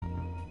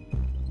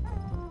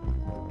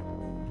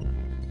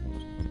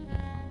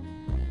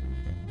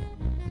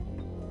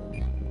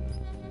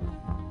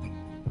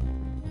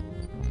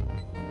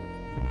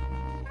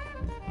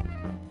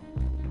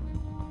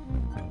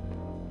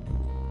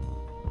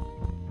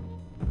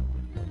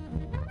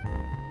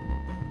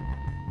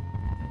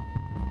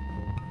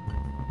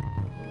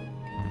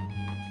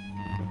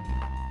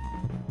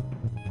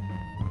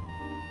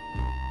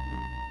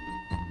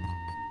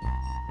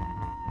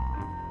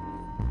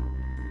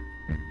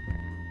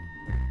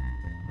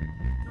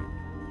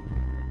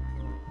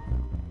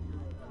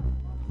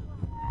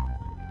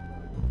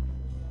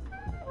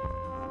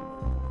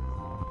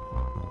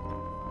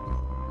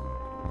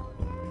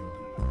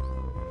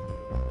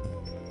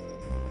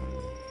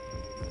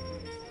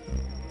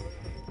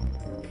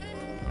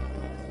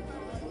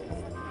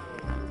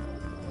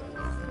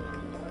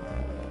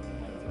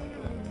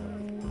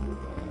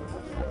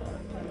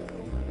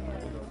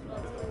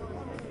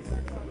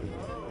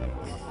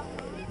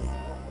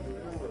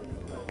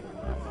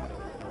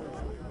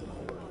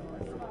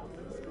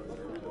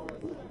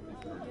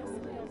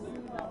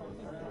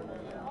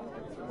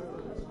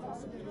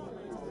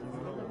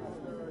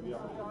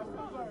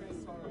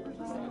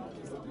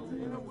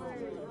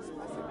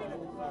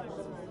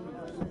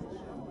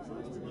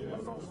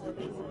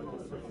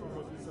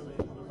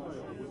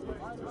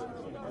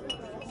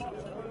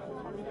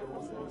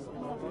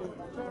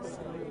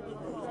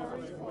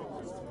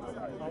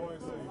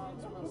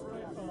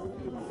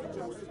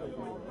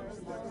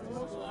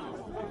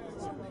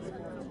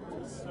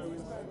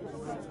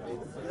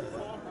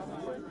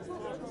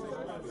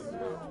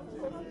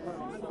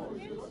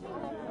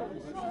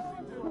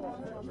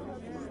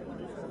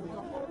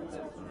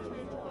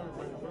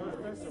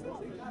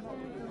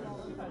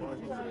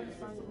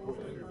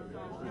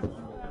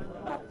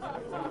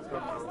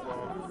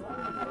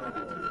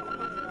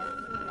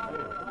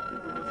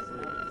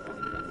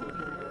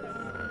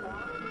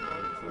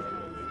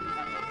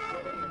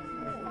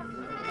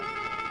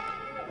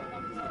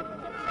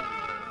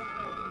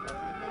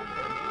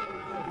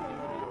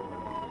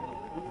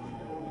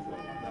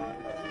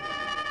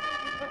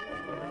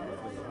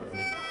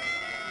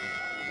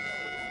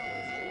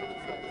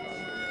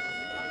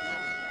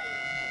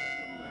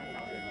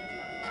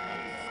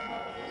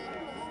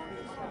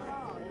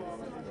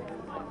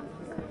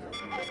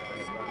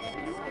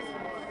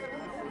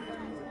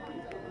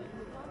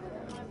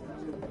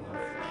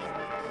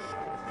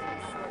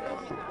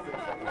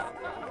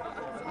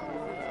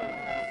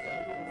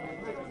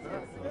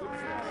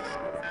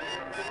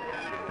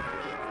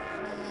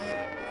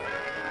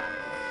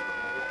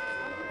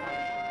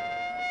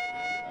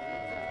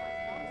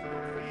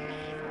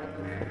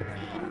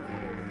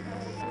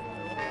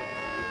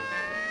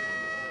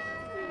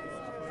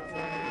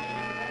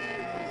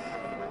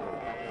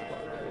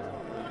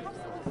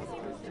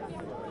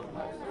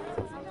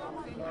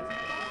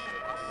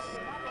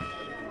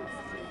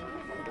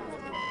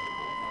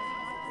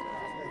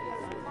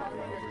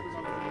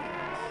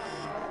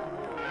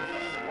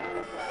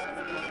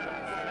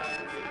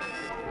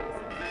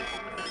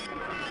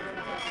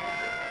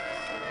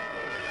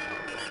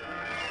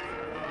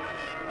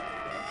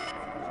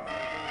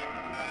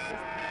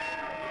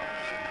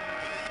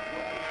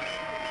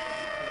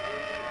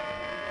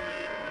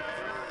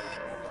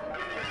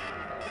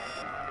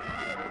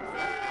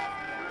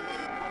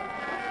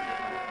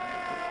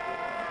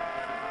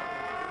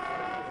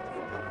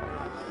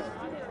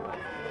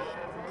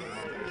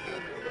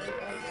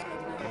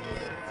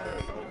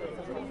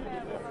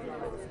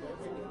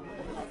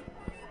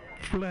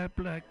Flat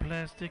Black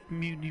Plastic,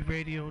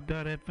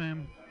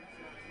 MutinyRadio.fm.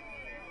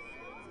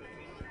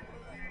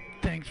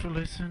 Thanks for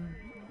listening.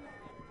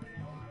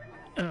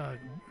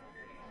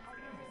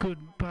 Good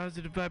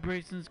positive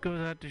vibrations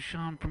goes out to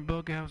Sean from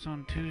Bughouse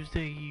on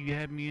Tuesday. He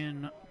had me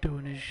in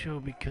doing his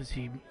show because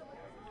he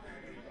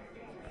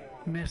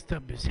messed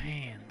up his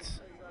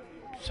hands.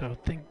 So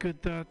think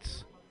good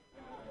thoughts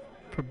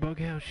for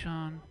Bughouse,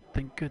 Sean.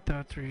 Think good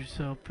thoughts for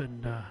yourself,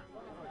 and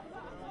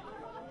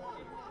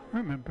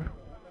remember,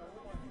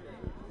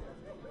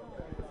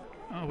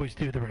 always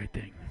do the right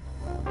thing.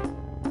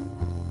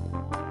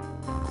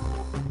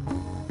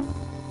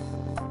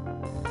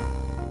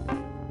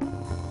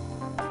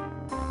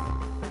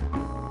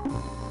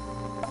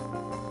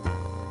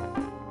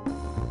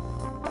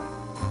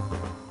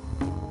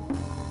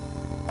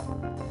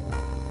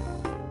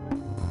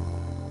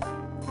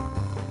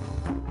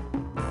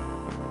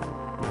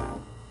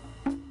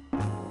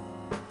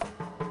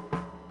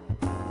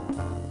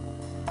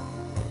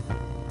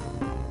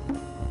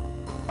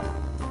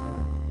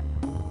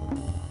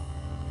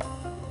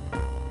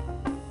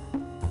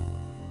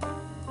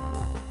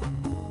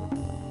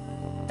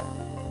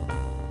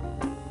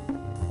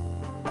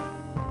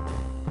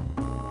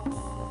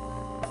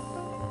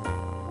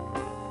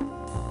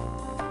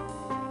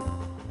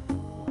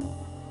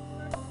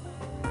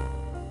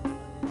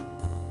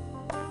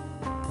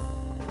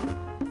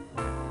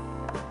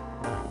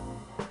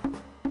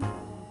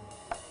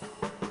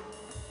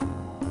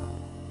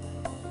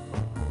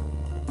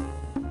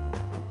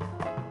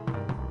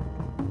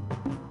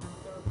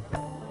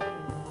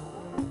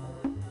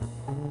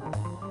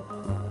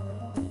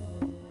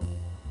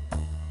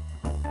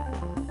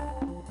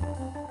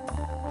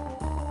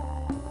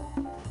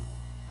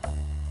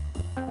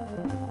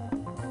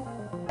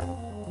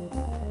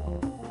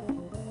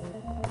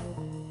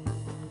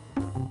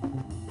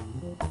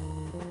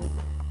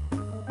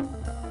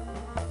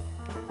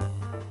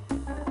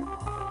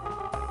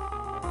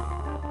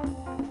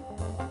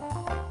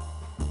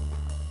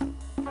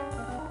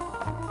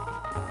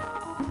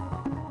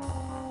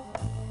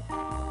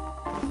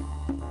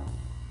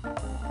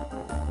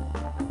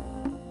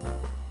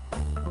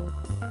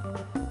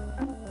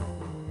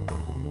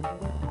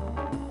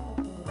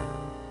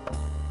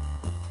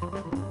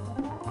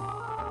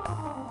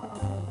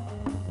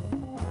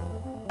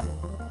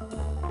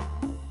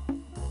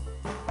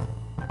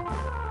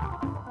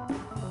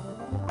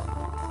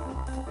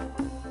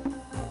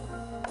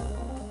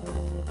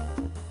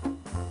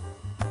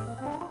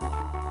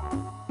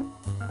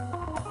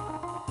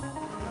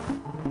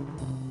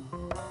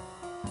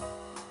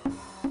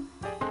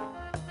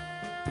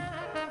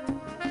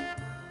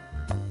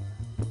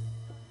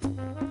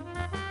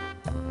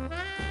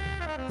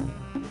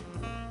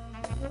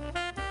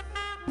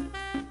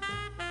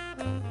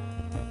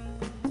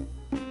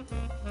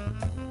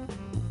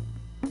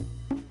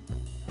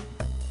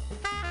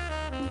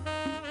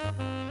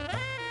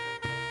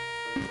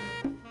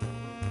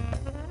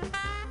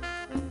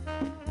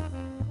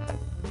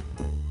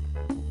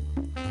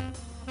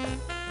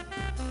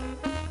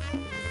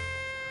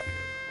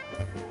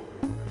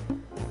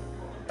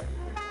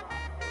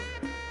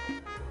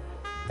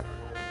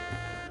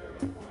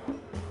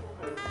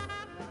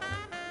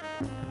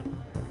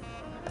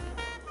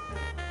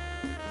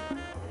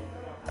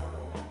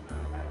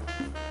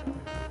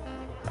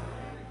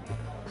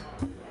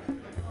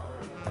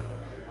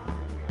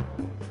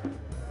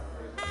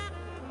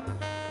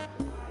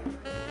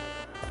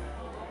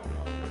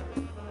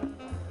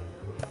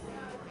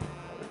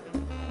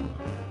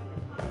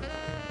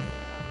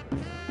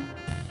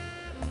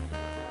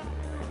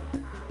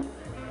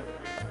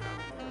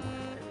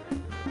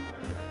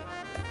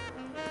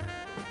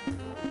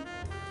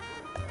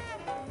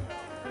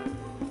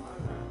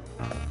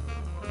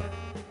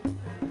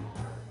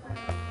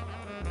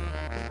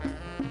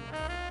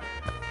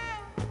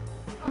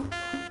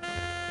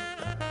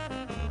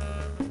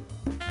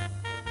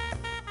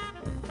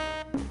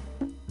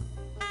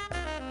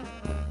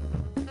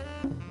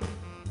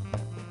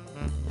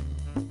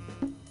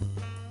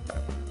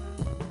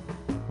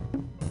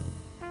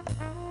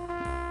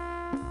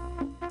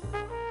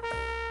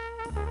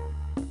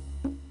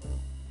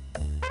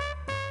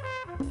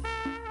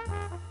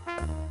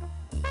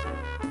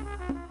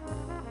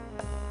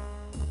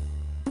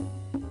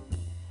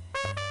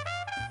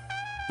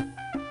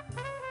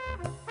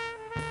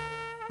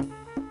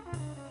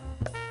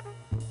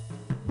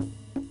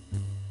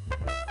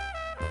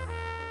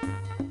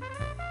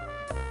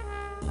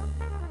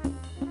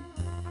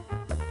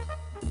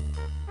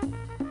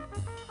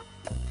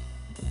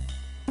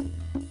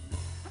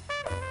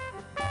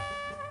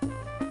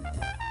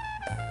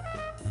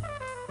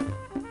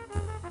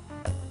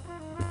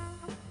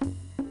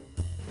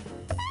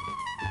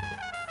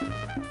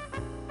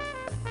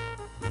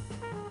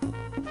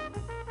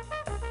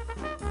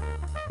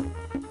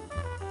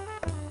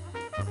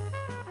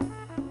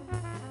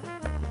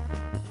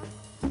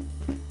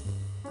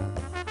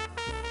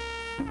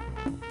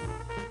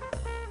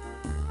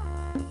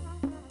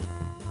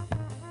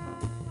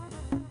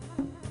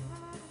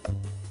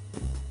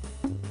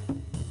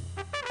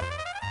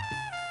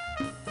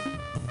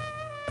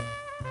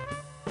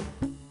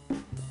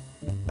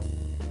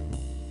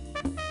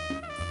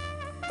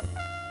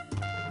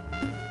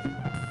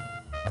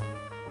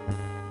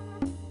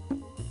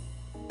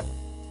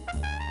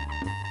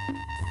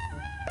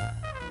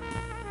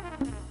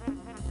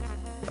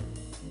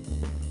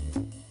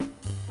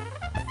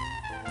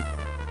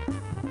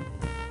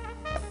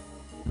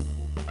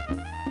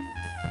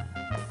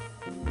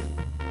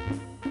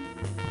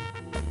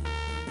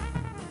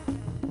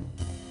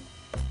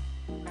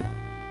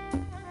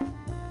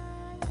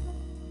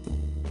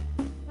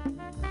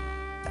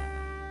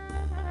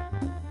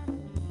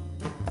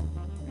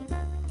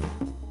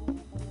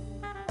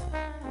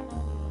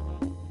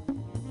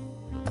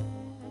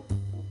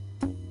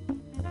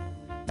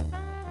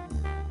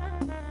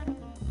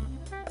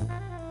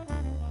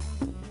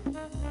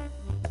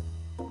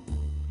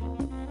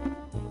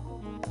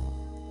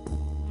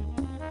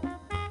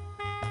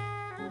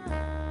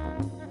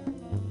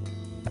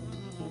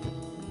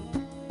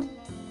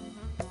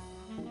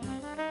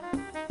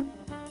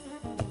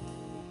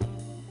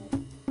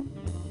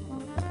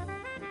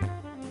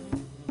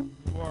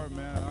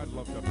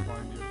 to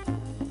find you.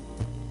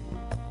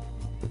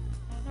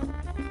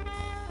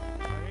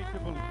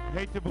 I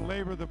hate to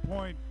belabor the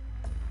point,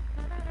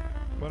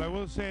 but I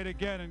will say it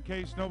again in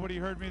case nobody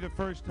heard me the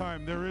first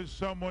time. There is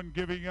someone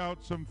giving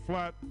out some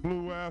flat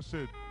blue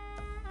acid.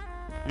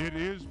 It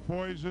is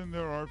poison.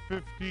 There are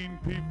 15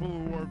 people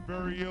who are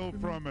very ill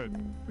from it.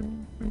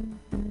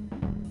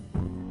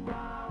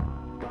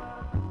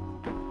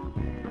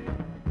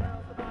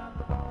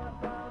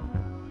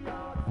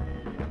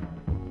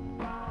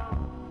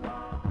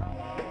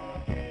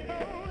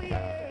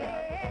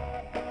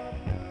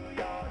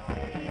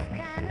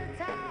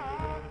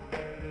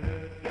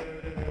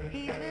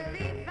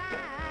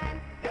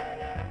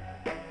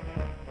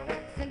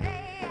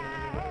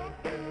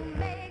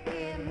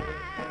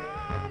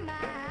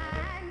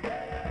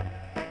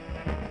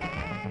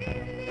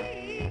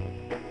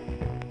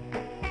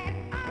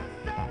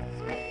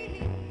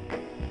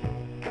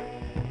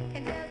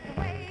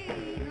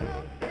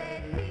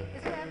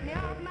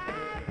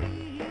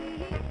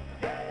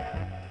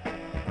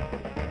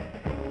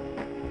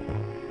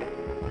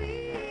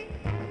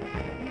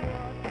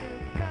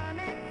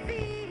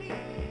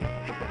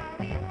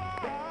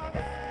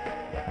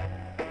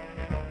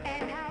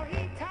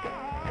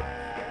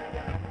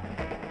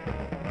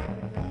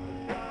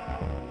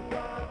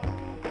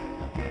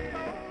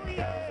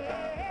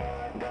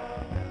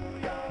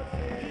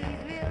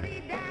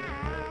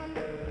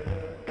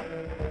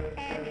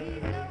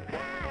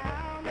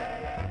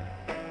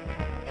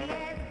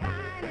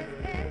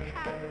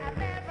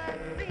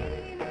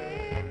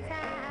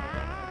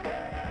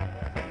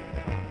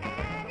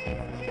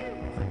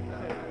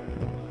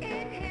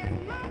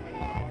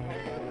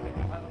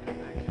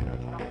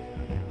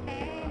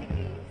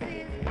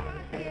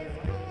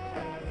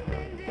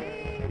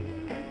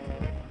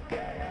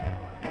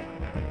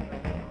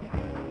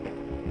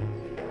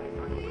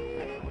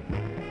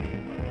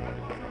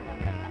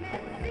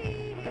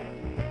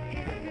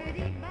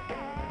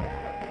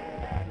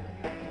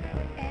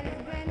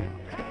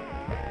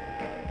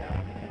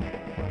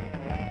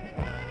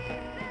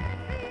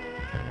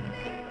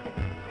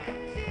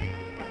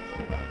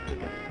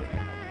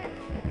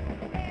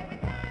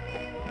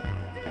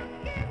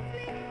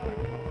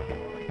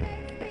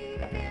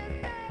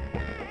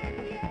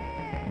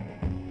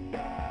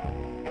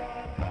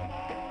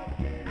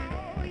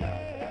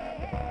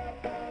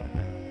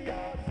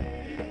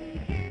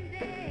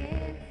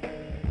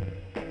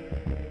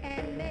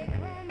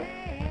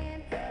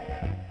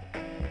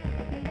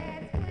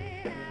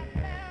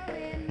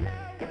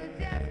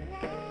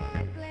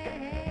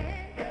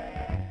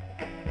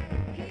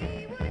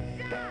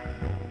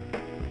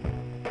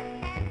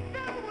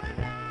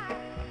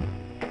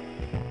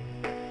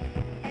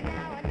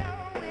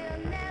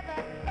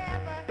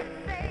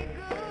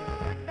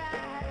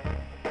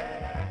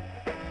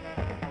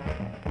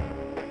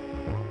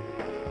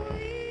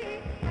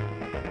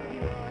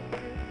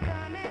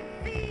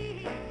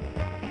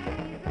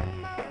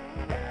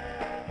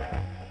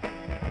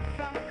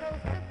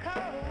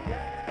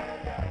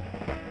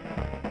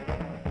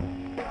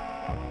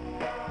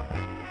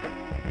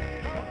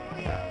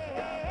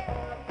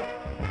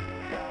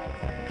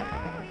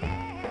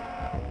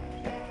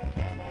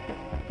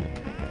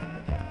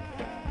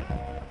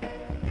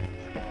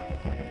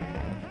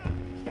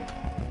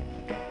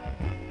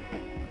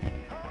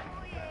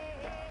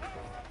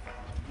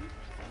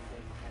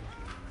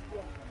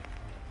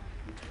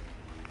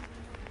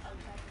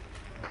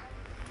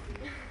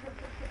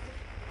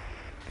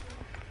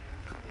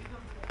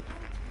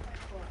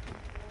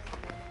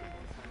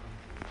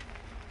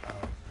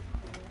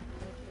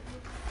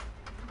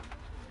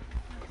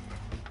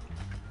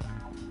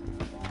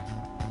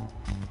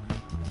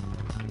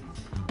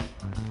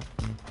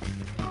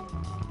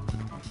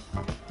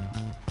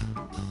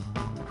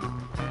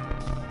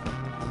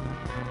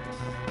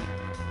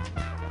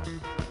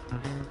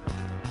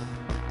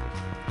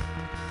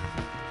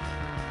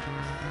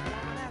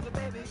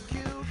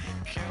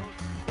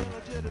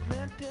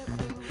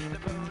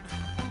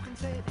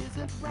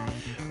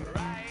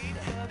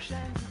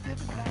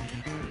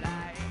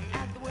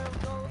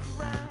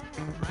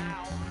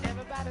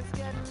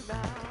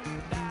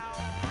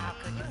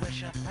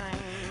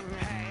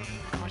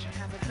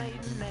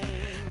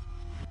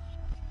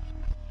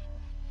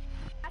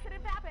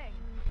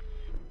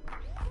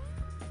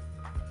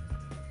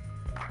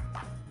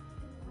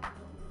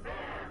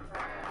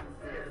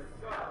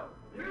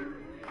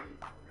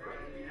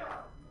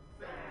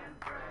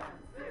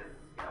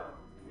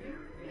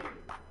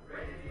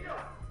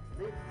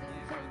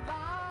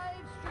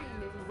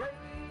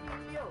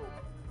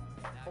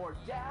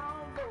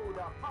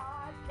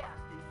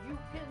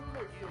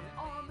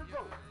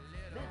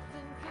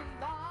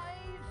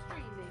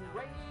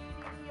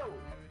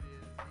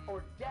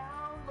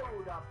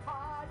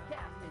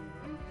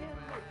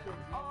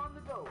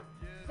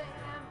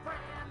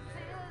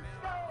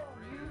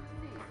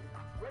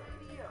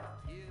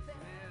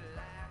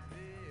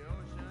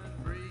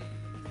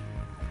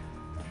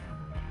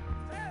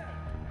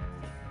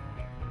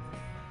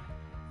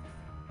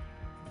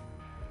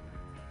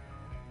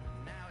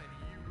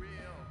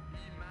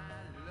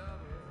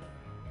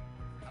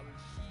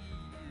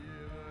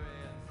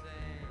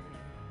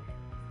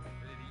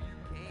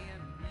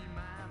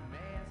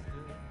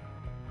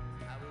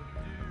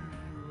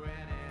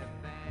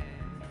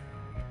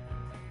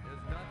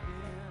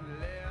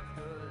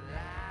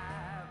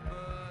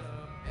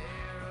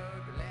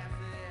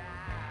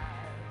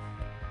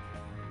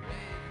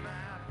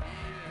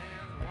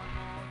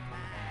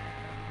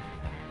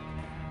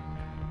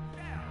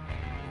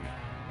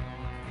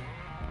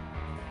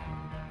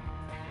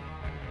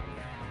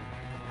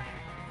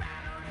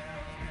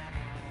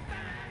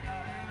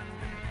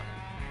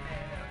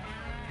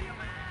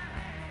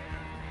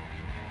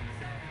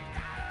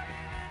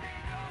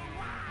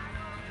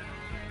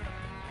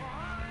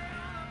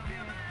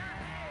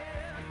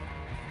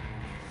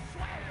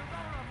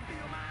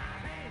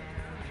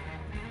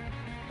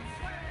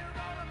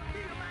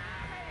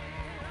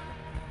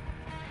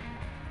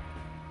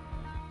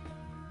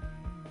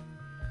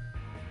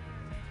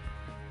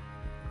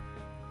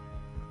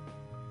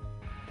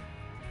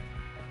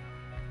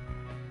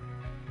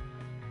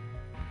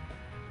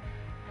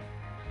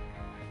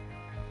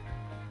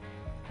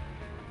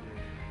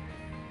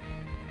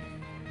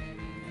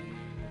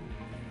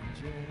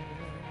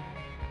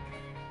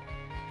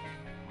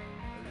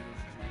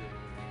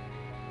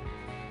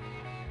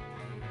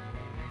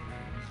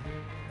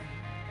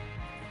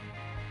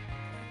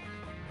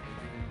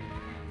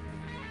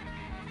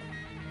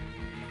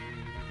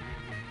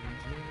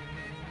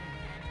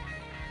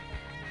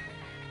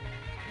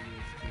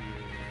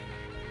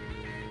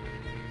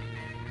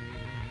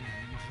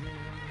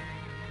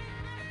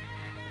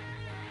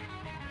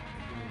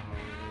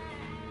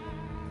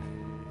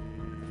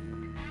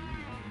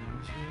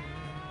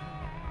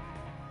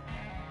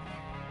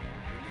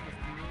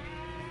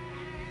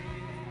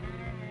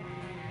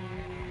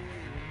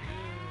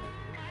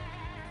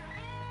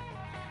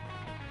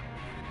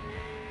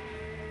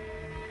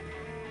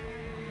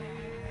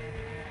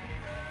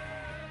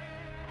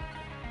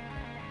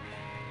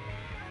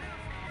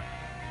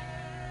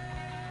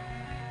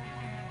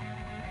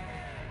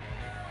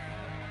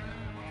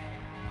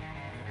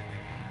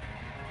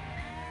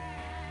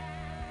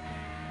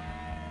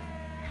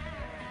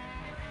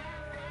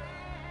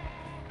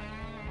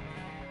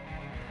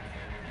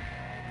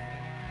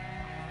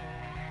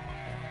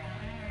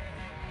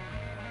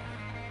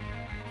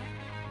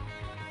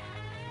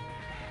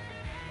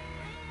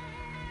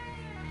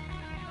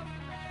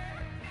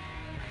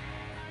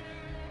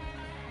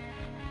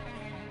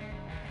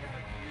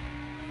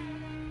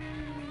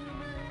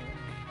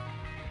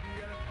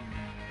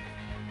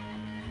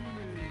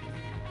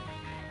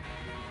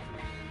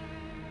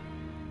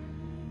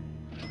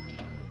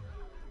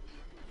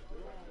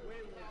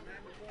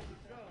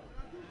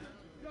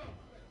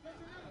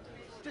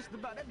 Just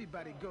about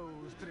everybody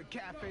goes to the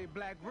Cafe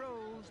Black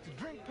Rose to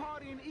drink,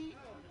 party, and eat.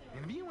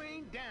 And if you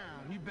ain't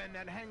down, you better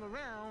not hang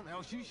around,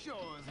 else you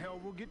sure as hell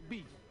will get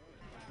beat.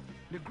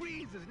 The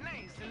grease is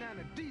nice and at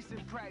a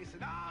decent price,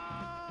 and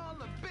all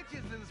the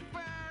bitches is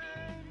fine.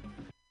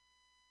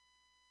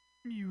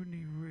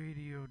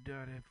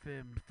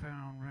 MutinyRadio.fm,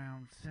 found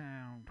round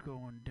sound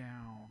going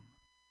down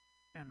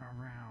and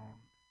around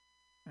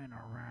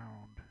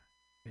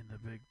in the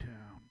big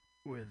town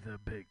with a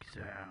big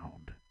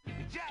sound.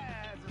 The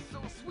jazz is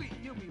so sweet,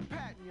 you'll be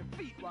patting your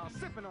feet while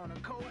sipping on a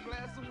cold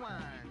glass of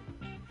wine.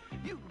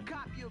 You can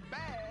cop your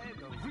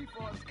bag of reef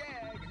or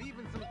skag, and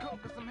even some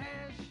coke or some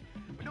hash.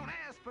 But don't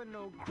ask for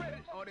no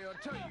credit or they'll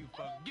tell you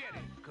forget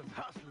it, cause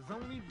hustlers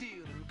only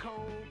deal in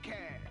cold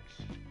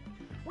cash.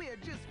 We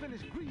had just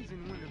finished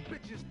greasing when the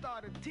bitches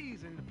started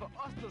teasing. For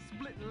us to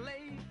split and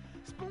lay,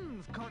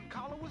 Spoon's cunt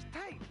collar was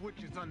tight,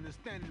 which is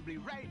understandably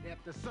right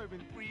after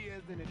serving 3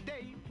 years in a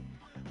day.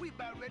 We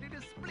about ready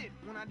to split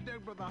when I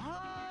dug Brother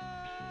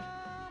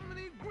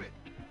Harmony Grit,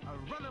 a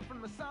runner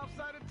from the south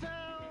side of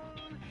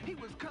town. He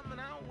was coming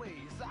our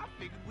way, so I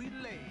figured we'd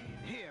lay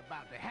and hear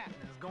about the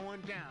happenings going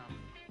down.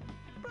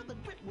 Brother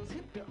Grit was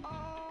hip to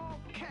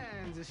all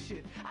kinds of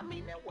shit. I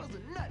mean, there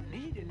wasn't nothing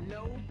he didn't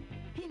know.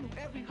 He knew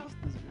every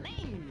hustler's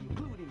name,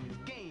 including his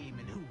game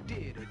and who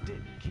did or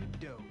didn't keep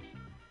dough.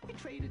 We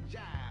traded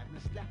jive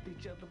and slapped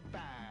each other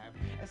 5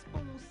 as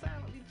Spoon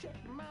silently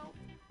checked him out.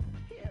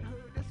 He had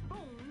heard that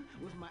Spoon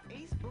was my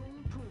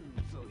A-Spoon prune,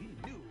 so he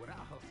knew what our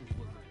hustles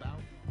was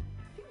about.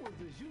 He was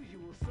as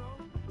usual, so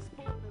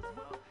sport as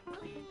well,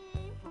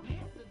 clean from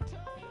head to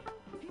toe.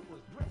 He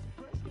was dressed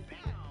pressed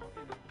down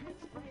in a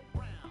pinstripe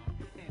brown,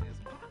 and his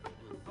pocket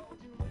was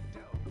bulging with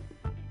dough.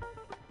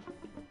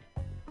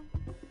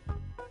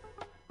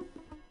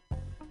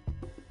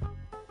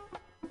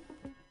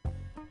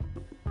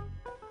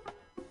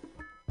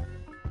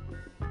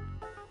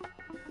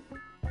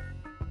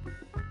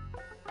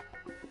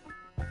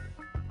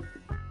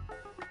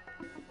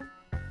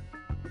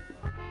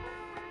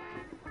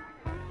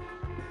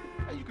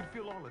 You could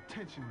feel all the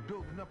tension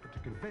building up at the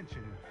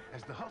convention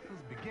as the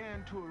hustlers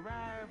began to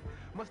arrive.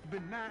 Must have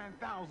been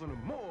 9,000 or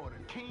more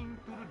that came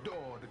through the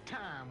door. The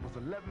time was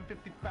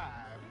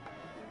 11:55.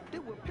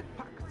 There were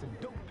pickpockets and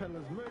dope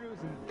peddlers, murderers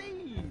and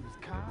thieves,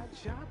 card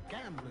shop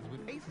gamblers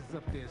with aces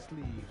up their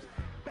sleeves,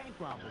 bank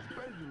robbers,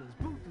 burglars,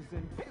 boosters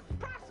and pimps,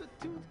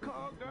 prostitutes,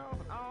 call girls,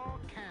 and all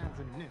kinds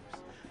of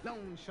nymphs.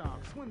 Loan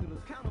sharks,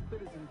 swindlers,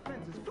 counterfeiters, and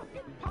fences,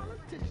 crooked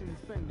politicians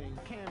spending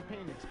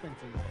campaign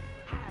expenses,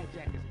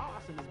 hijackers,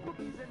 arsonists,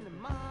 bookies, and the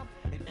mob,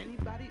 and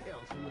anybody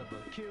else who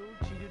ever killed,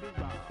 cheated, or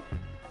robbed.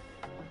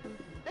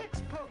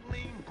 Ex-Pug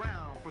Lean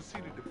Brown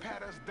proceeded to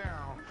pat us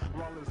down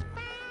while his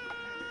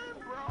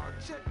fine broad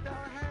checked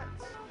our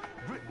hats.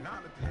 Grit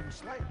nodded to him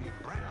slightly, and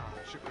Brown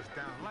shook us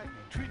down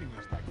lightly, treating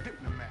us like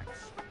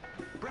diplomats.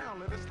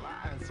 Brown let us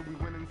slide, so we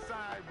went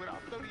inside with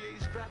our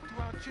 38 strapped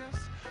to our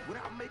chests.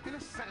 Without making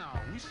a sound,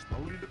 we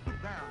slowly looked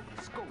around and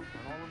scoped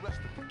on all the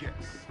rest of the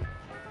guests.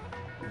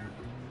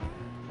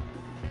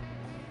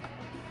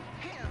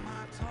 Him,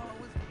 our tall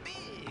was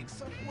big,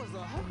 so it was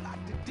a whole lot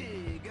to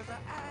dig. As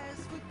our eyes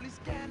swiftly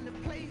scanned the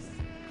place,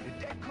 the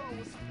decor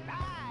was fly.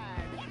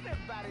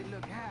 Everybody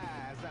looked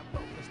high as I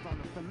focused on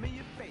a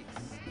familiar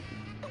face.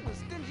 It was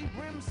Stingy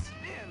Grim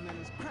Slim and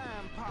his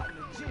crime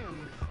partner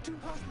Jim, 2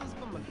 hustlers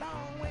from a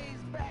long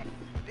ways back.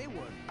 They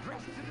were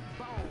dressed to the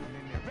bone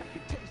and their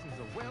reputations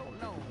are well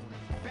known,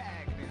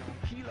 bagged in on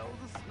kilos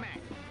of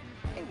smack.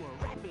 They were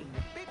rapping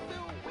the Big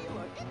Bill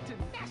Wheeler,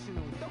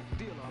 international dope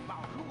dealer, about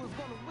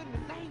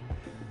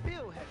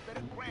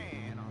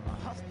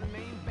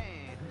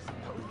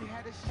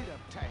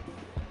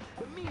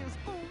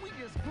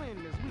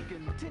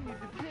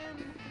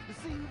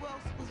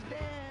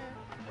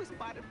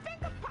spotted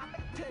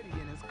finger-popping Teddy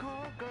and his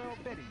call girl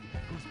Betty,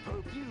 whose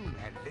perfume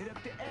had lit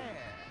up the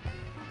air.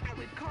 I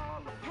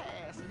recall the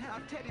past and how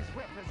Teddy's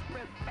rep has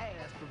spread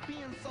fast for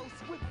being so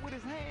swift with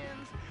his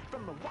hands.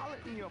 From the wallet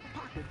in your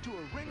pocket to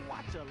a ring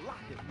watch or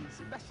locket, we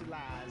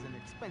specialize in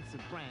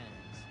expensive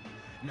brands.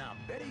 Now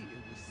Betty,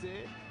 it was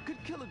said, could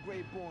kill a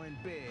gray boy in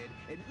bed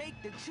and make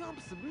the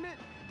chump submit.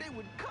 They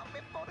would come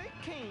before they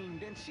came,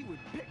 then she would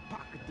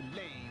pickpocket the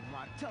lame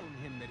while telling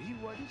him that he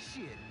wasn't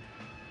shit.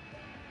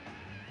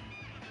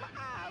 My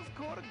eyes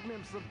caught a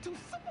glimpse of two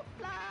super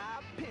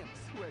fly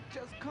pimps who had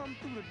just come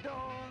through the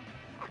door.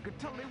 I could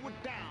tell they were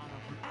down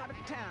or from out of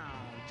town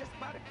just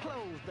by the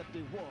clothes that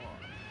they wore.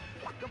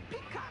 Like a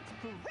peacock's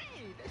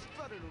parade, they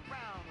strutted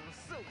around on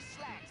silk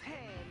slacks,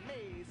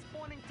 handmade,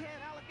 sporting tan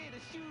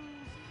alligator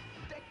shoes,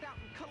 decked out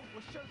in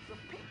colorful shirts of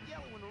pink,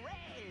 yellow, and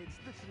red,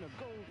 stitching a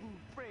gold blue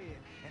thread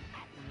and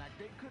acting like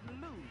they couldn't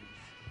lose.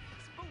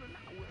 Spoon and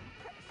I were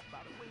impressed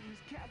by the way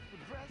these cats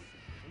were dressed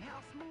and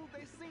how smooth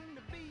they seemed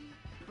to be.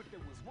 But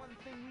there was one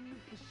thing we knew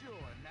for sure,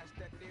 and that's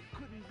that there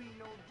couldn't be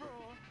no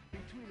draw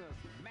between us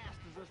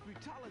masters of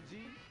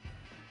streetology.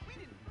 We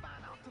didn't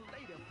find out till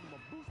later from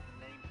a booster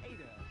named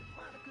Ada. The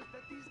monikers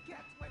that these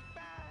cats went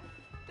by,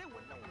 they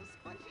were known as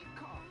Spongy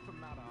Cough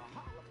from out of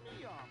Harlem, New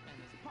York, and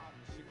his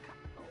partner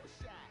Chicago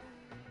Shy.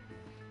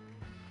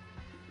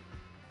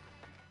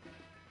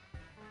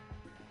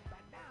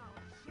 By now,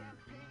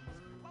 champagne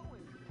was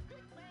flowing, the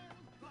big man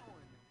was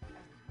blowing,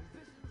 as the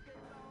musicians gave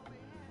it all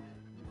they had.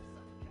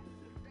 Some cats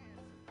were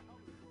dancing,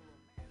 others were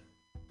romantic.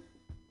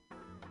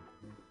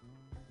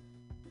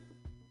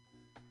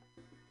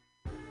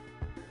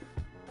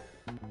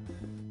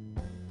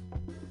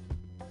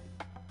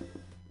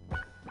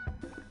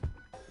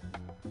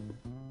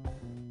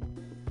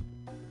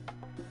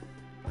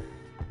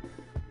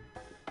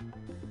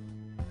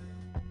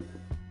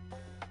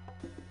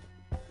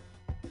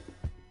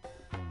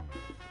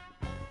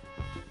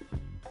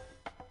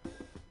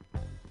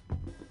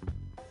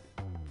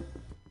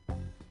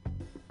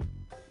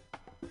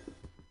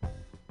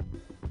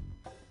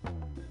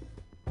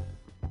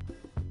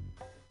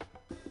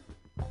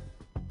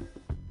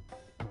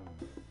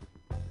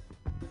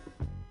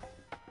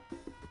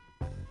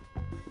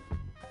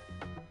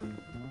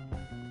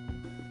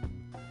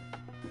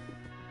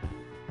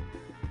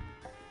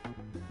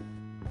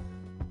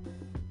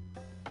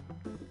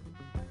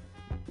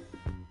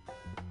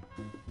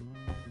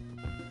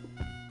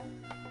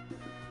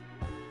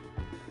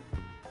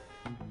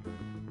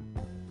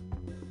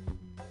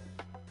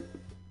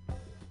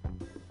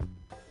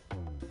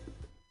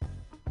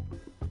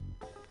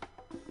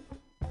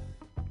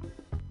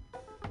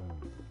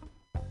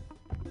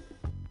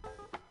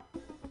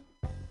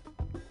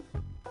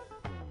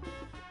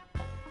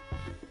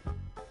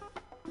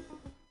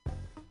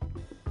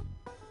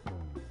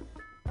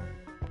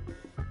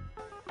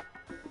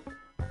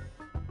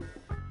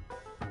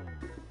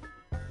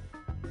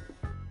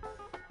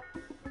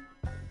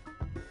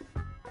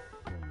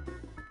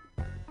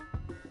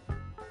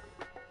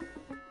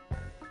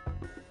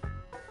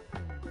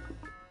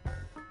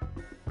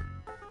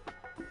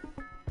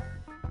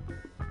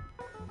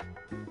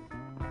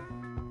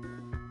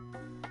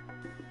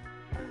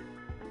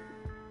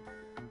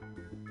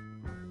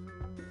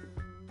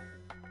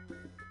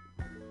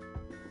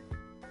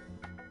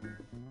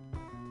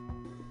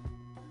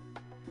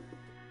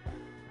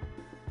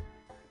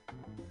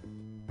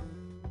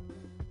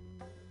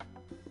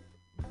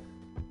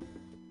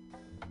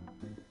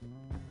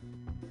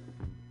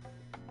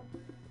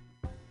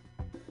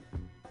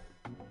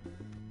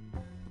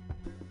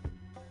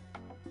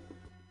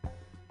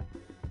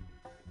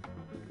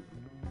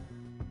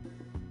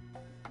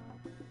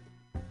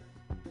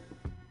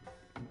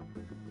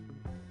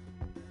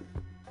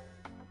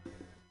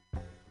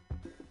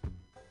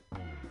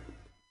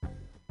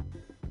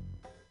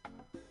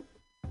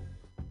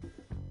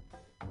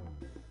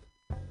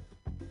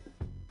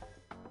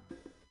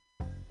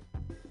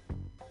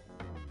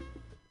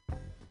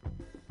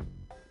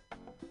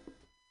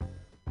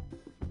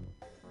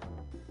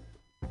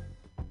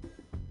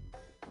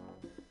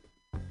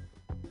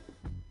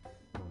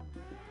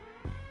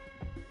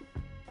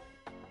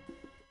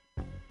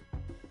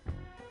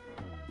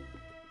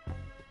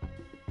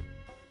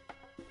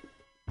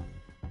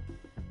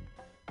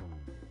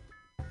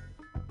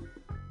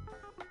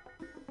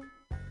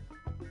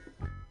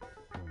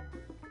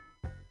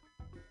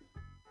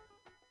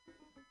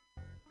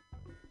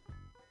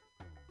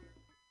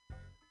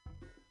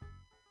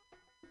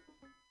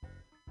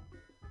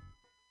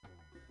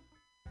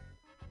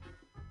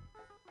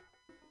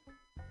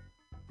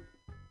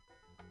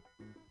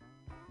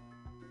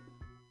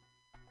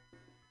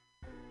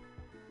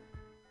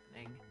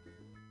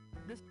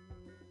 This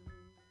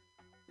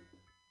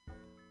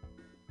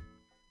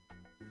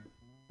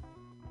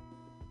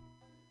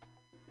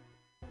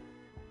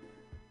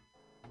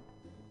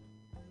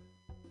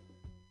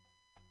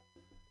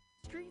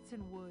streets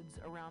and woods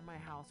around my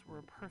house were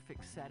a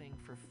perfect setting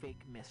for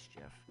fake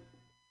mischief.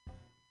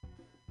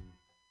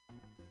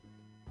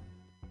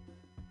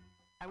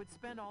 I would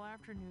spend all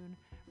afternoon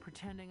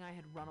pretending I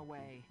had run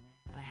away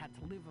and I had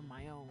to live on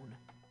my own.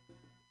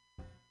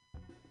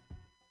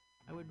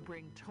 I would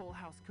bring Toll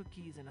House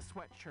cookies and a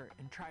sweatshirt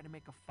and try to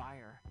make a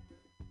fire.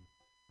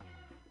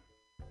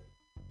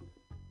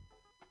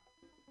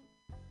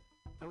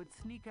 I would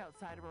sneak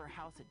outside of our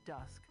house at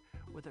dusk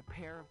with a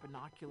pair of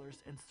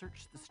binoculars and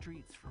search the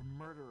streets for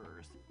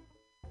murderers.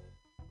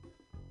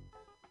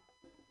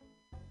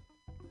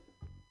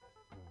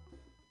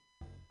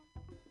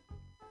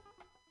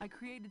 I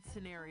created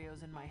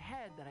scenarios in my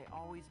head that I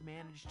always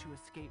managed to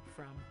escape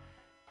from.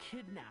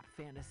 Kidnap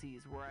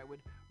fantasies where I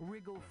would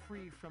wriggle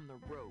free from the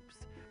ropes.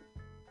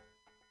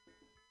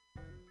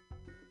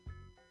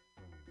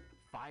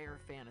 Fire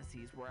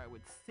fantasies where I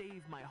would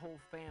save my whole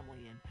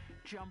family and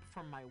jump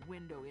from my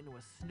window into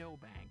a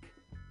snowbank.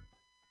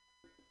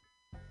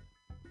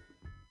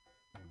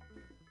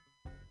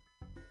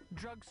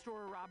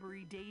 Drugstore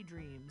robbery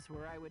daydreams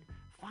where I would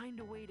find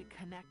a way to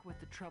connect with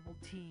the troubled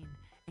teen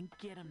and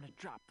get him to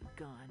drop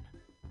the gun.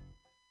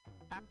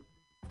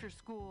 After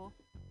school,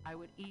 I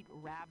would eat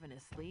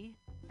ravenously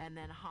and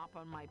then hop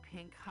on my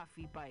pink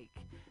Huffy bike.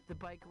 The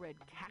bike read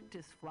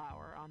cactus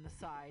flower on the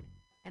side,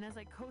 and as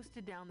I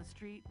coasted down the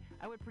street,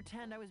 I would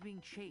pretend I was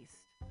being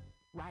chased.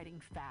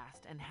 Riding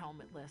fast and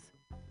helmetless,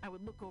 I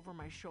would look over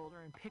my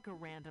shoulder and pick a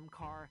random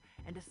car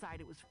and decide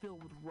it was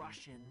filled with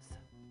Russians.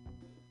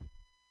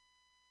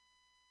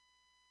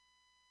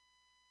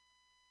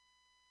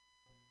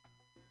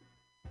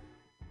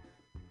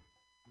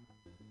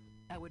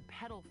 I would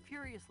pedal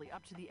furiously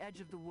up to the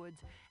edge of the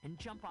woods and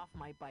jump off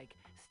my bike,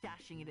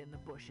 stashing it in the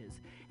bushes,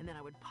 and then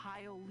I would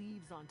pile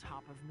leaves on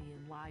top of me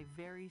and lie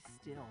very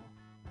still,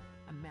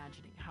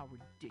 imagining how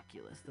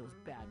ridiculous those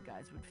bad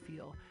guys would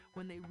feel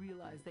when they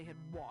realized they had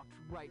walked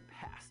right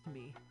past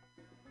me.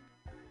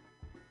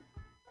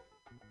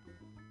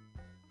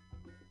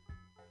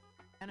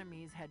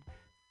 Enemies had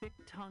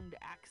thick-tongued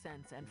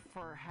accents and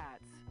fur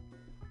hats.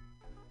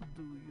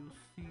 "Do you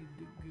see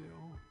the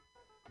girl?"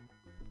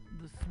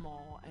 the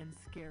small and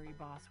scary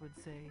boss would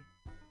say.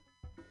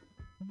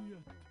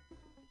 "Yet,"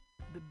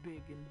 the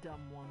big and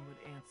dumb one would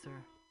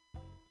answer.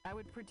 I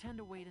would pretend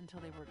to wait until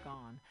they were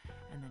gone,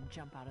 and then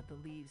jump out of the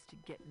leaves to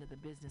get into the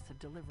business of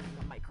delivering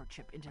a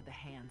microchip into the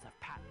hands of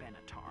Pat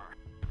Benatar.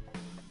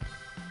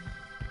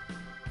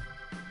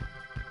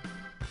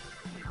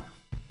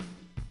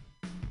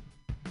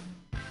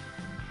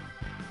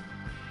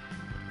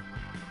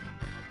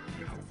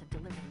 Business of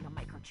delivering a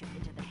microchip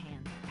into the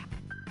hands of Pat.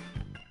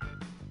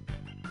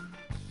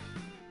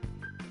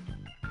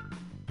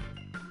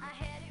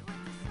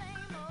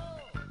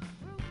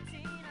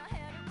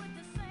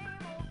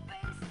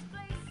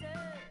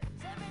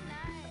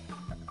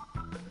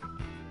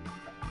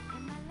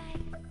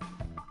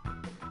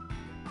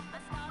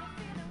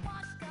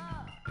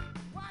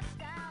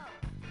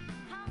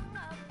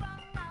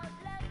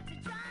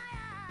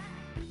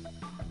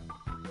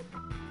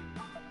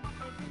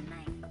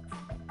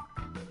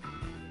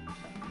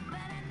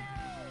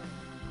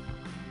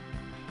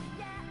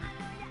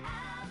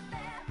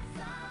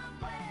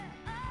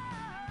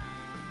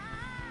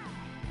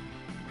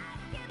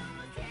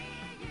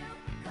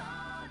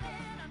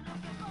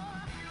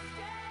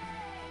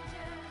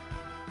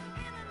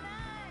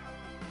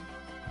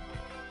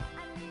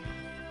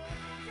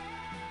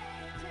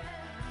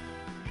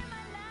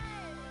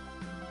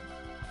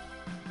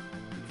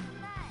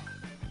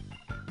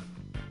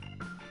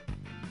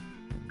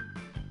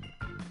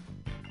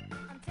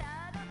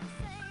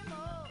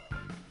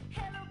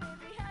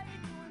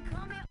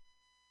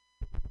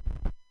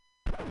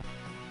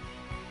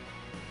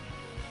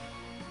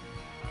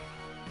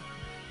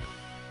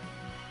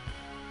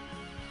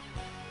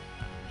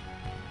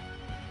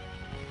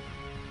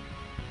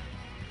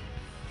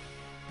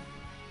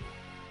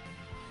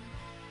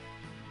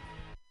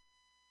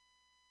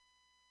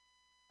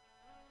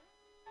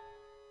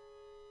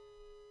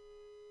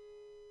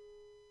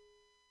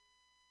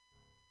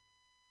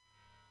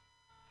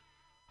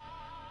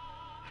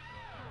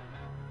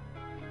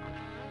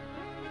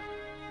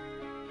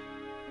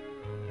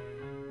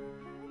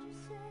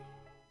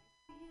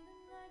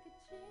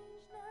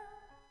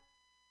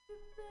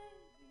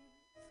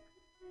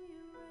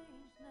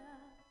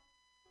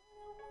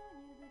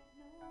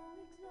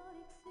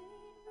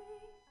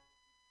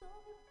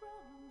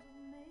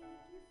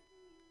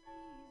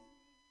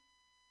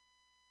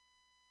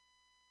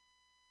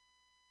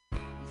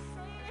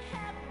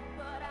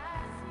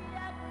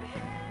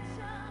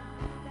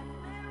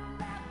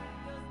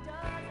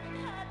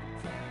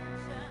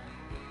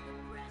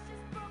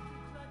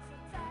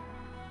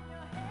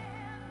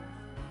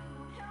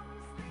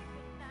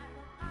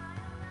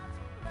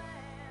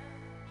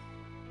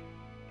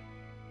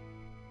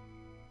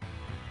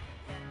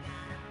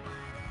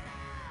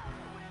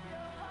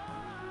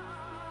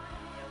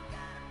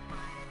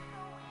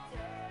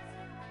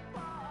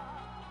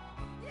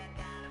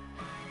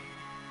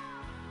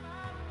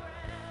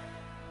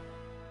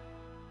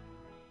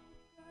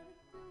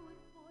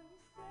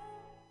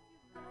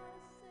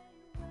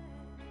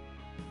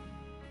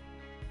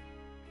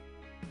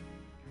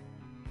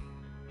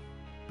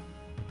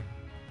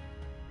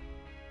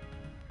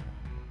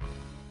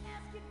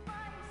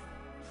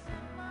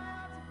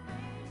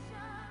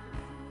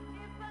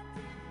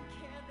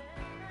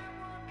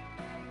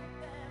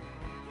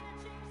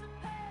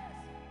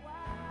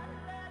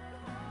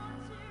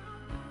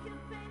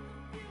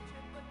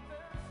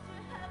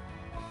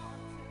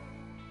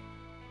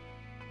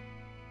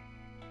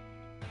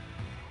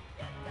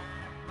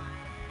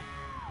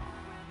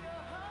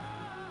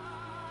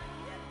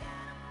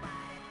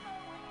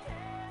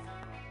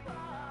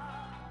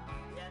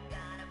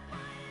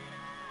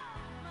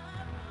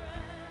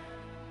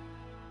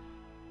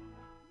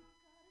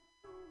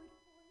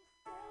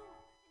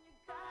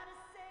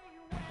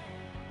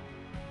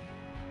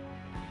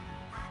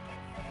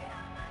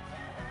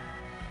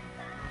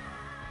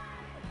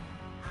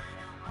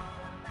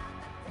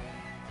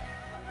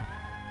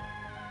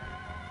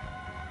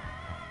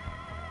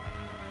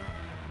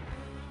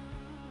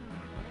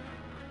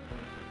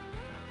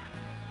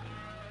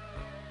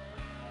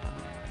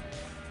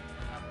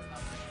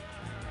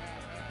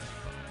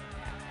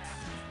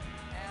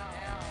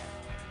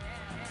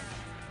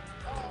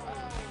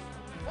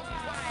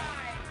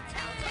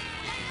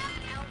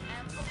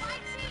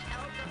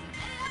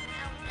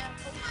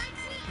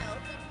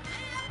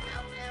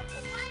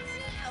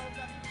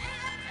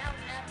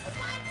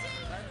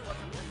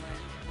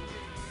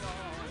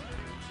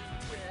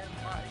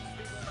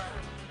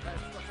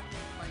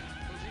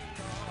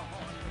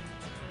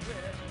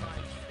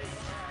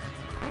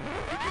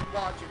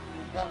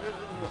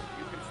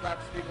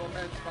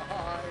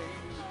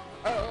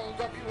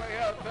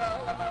 WAFL,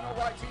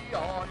 MNOYT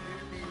on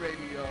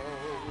MutinyRadio.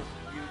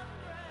 You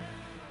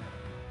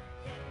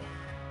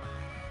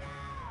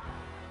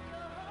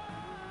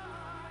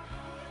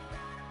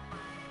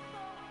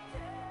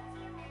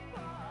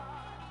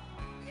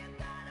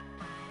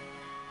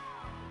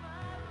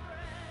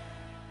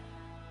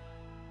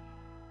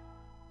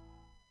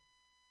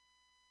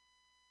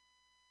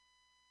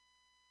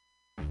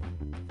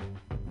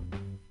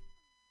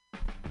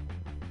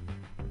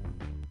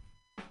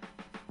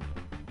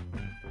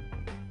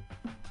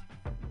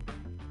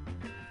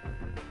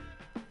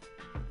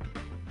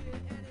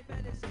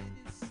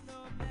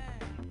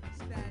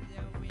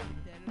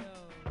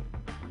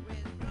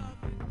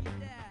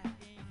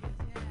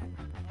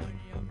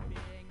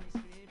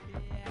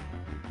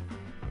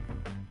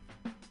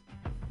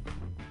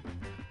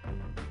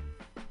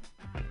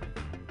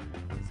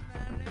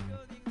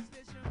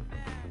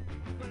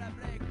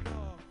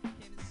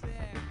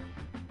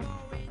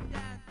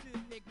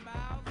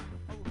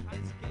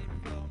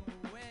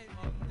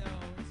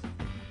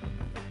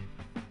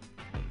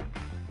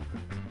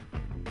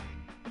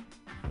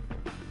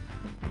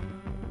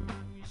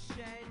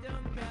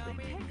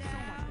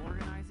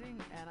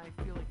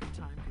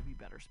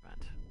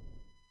spent.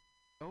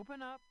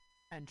 Open up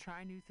and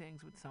try new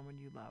things with someone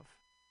you love.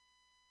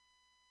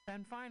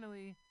 And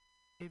finally,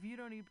 if you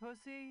don't eat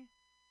pussy,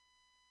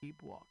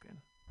 keep walking.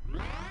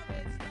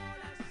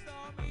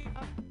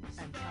 Up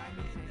and try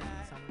new things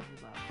with someone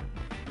you love.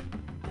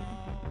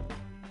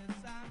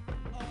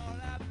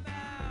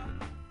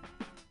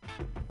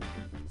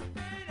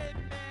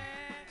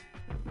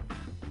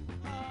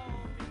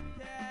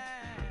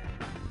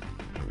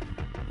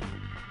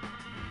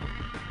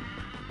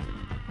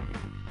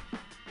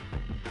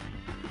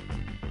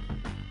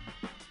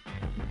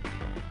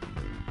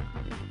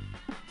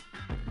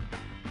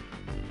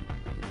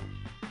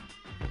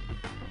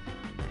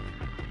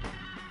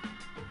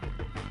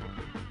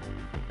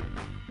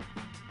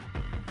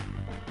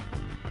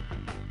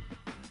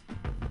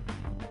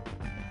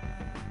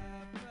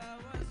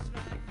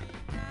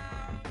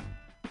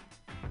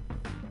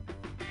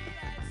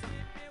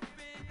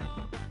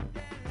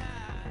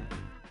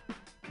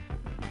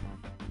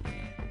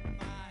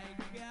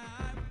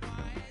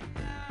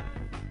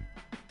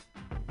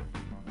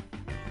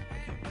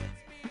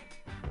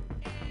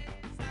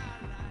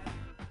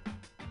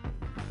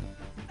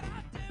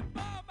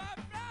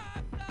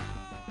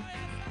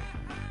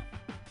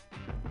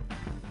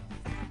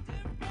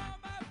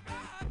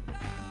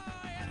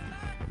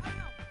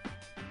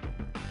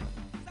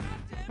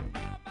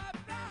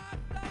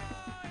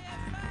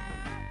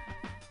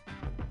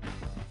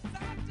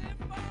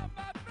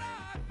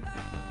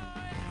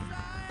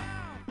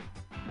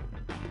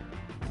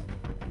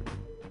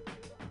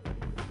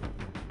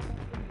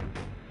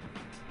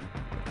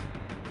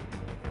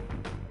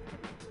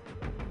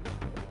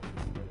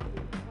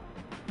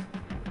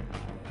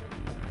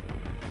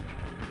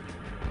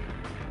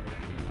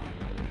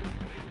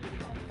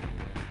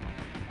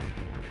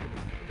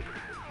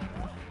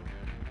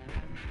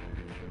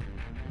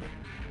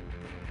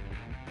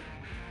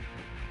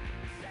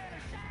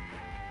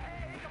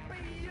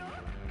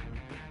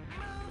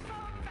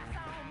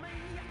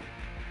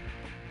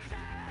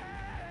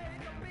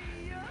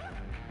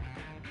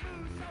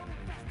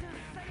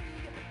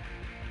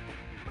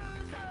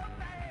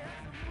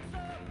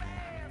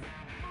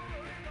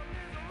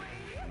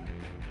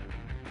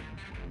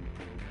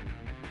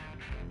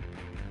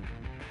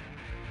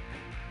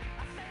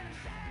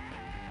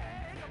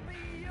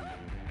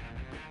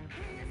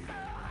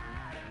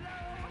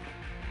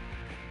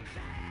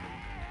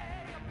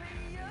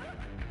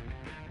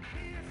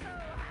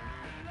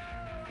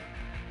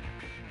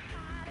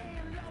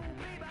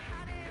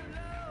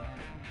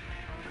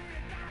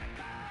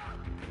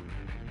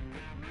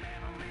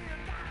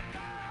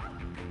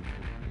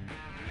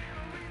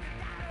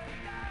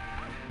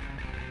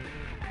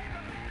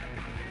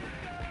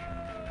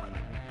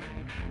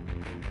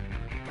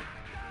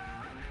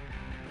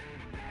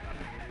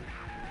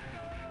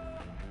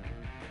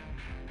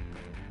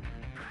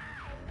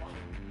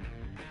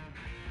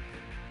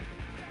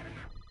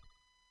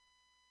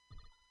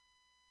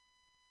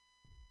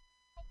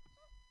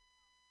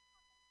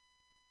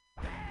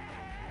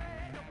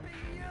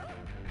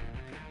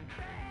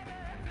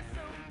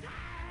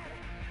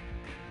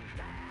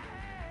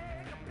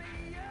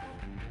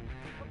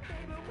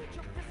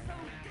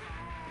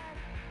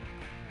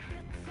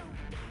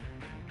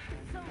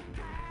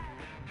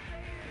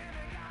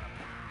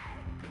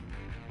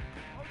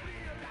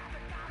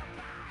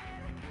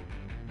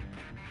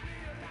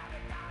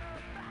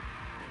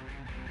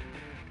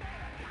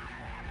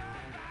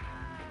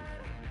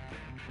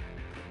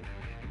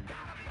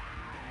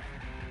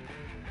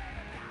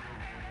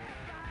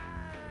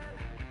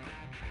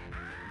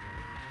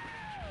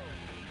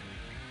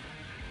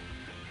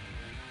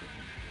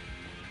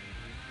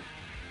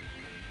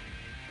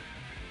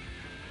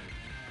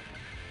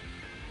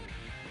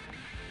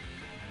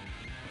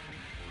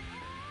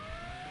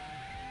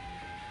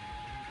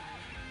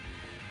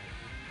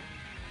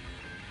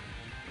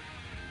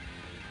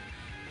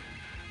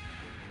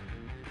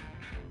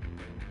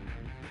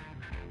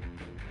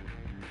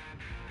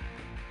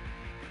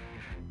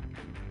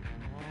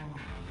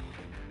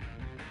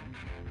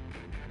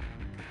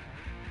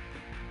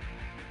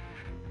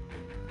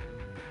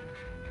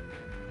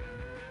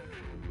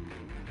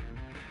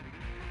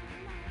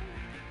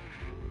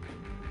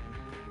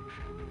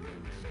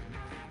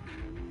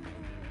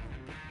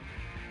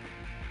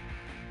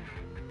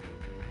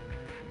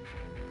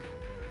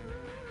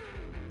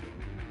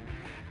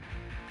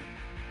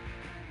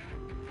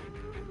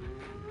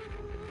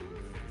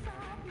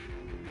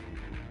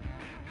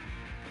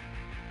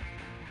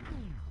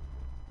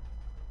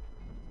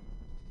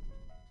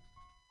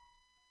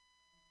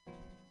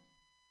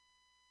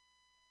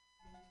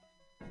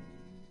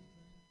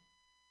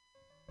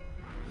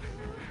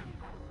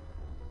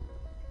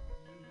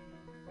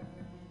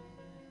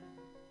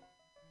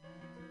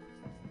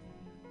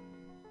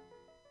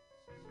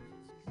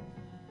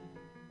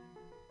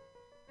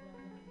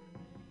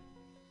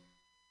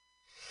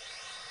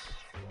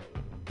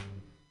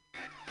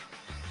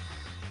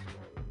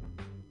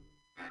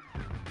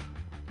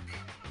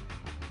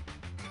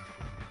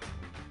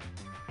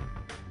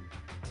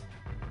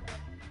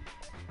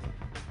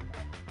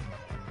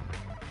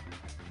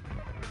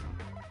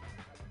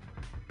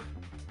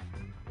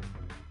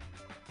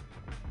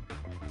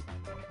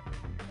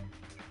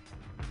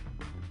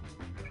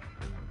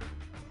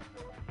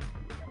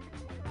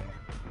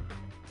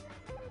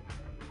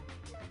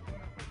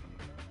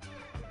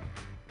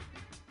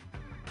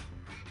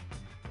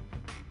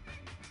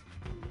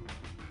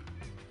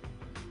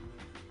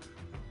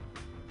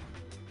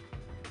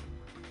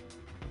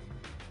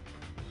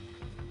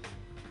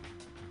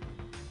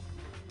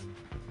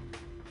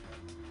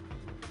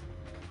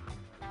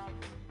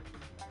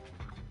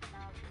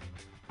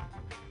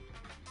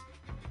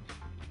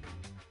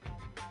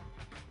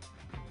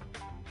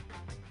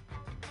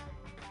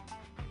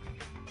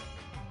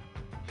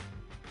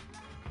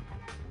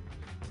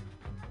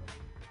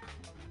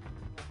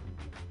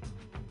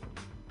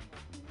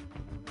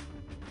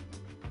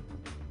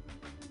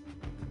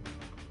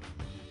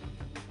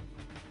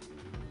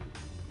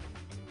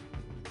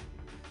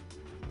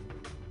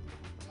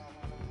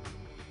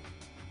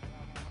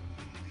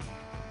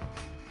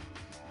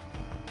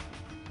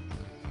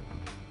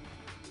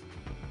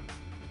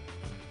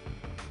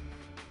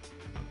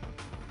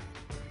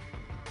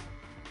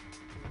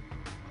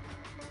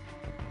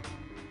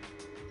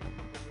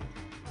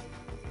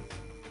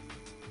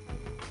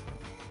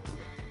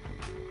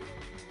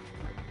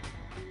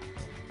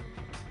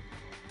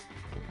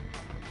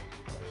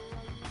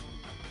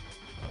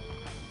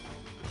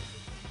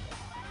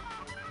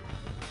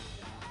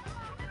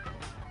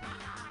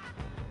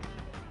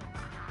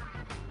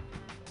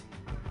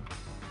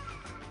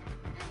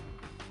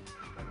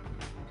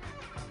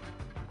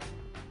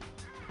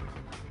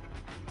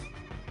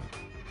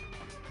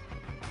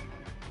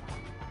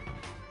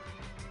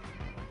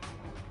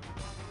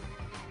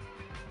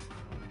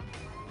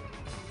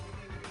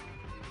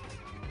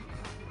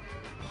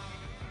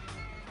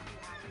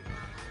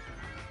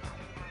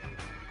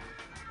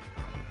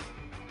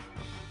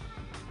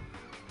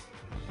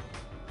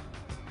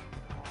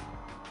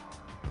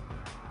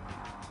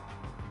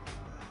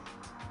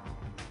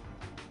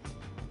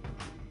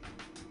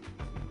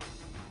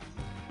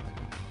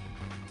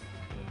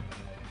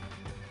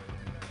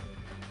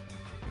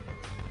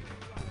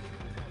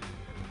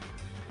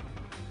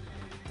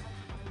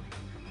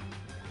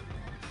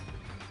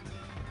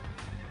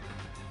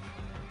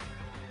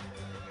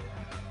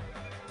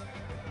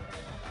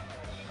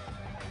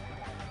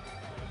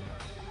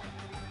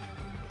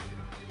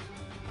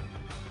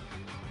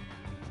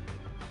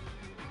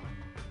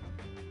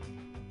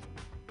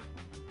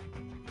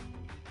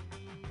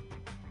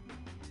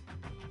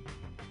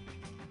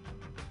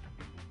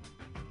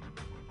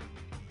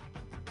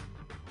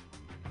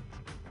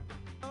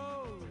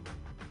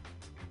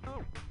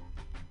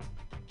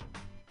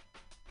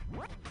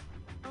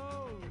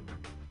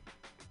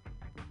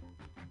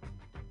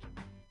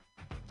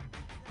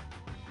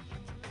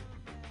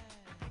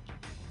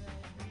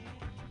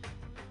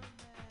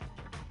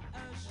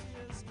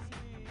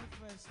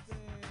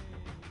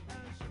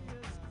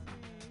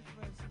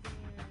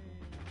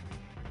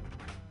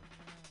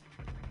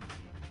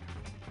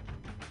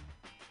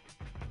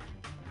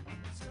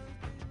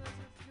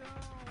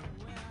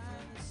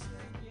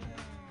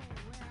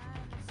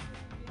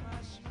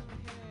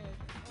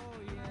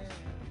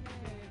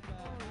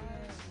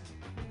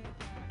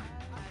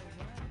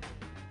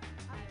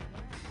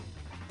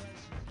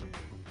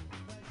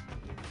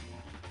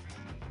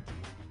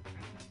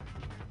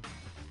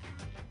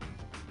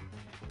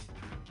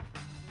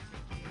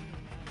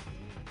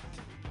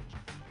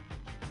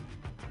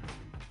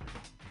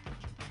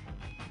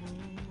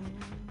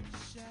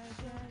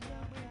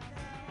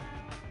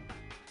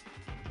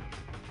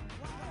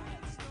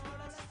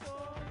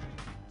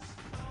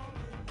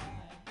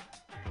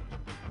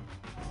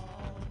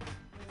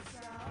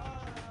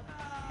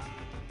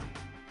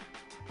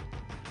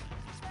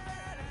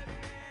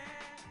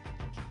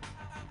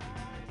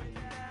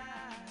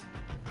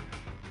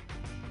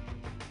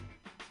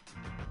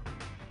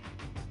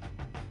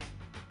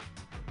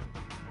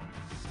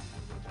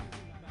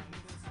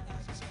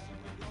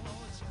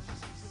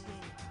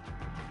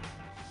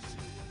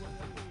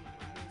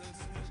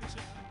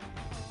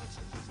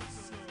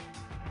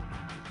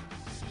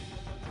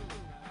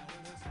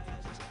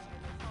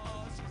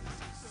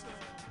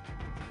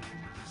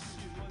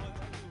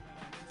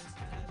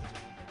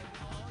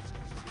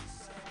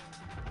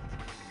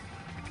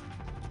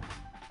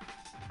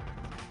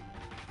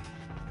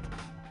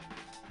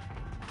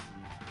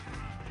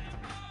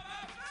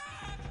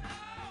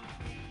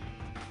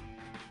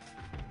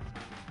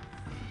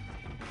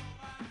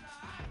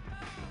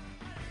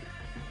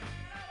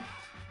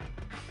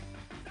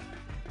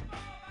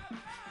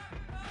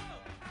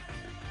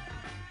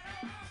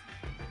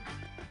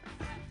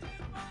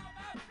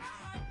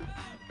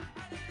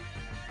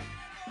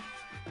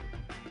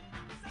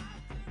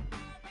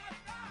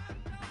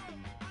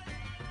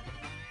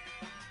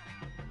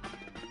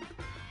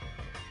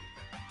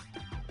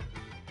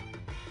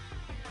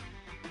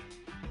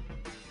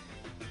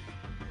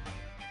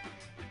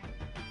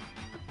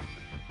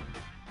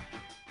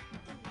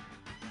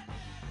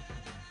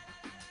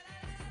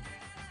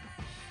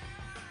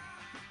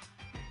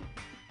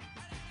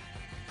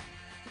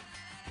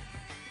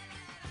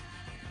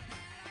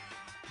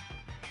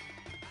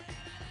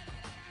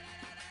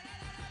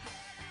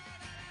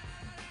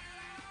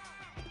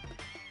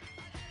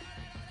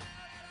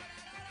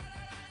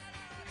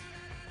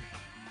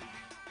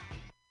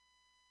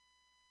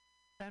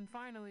 And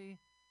finally,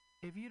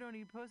 if you don't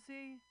eat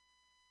pussy,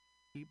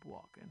 keep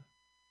walking.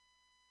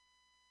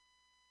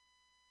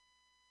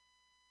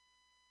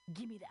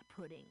 Give me that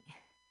pudding.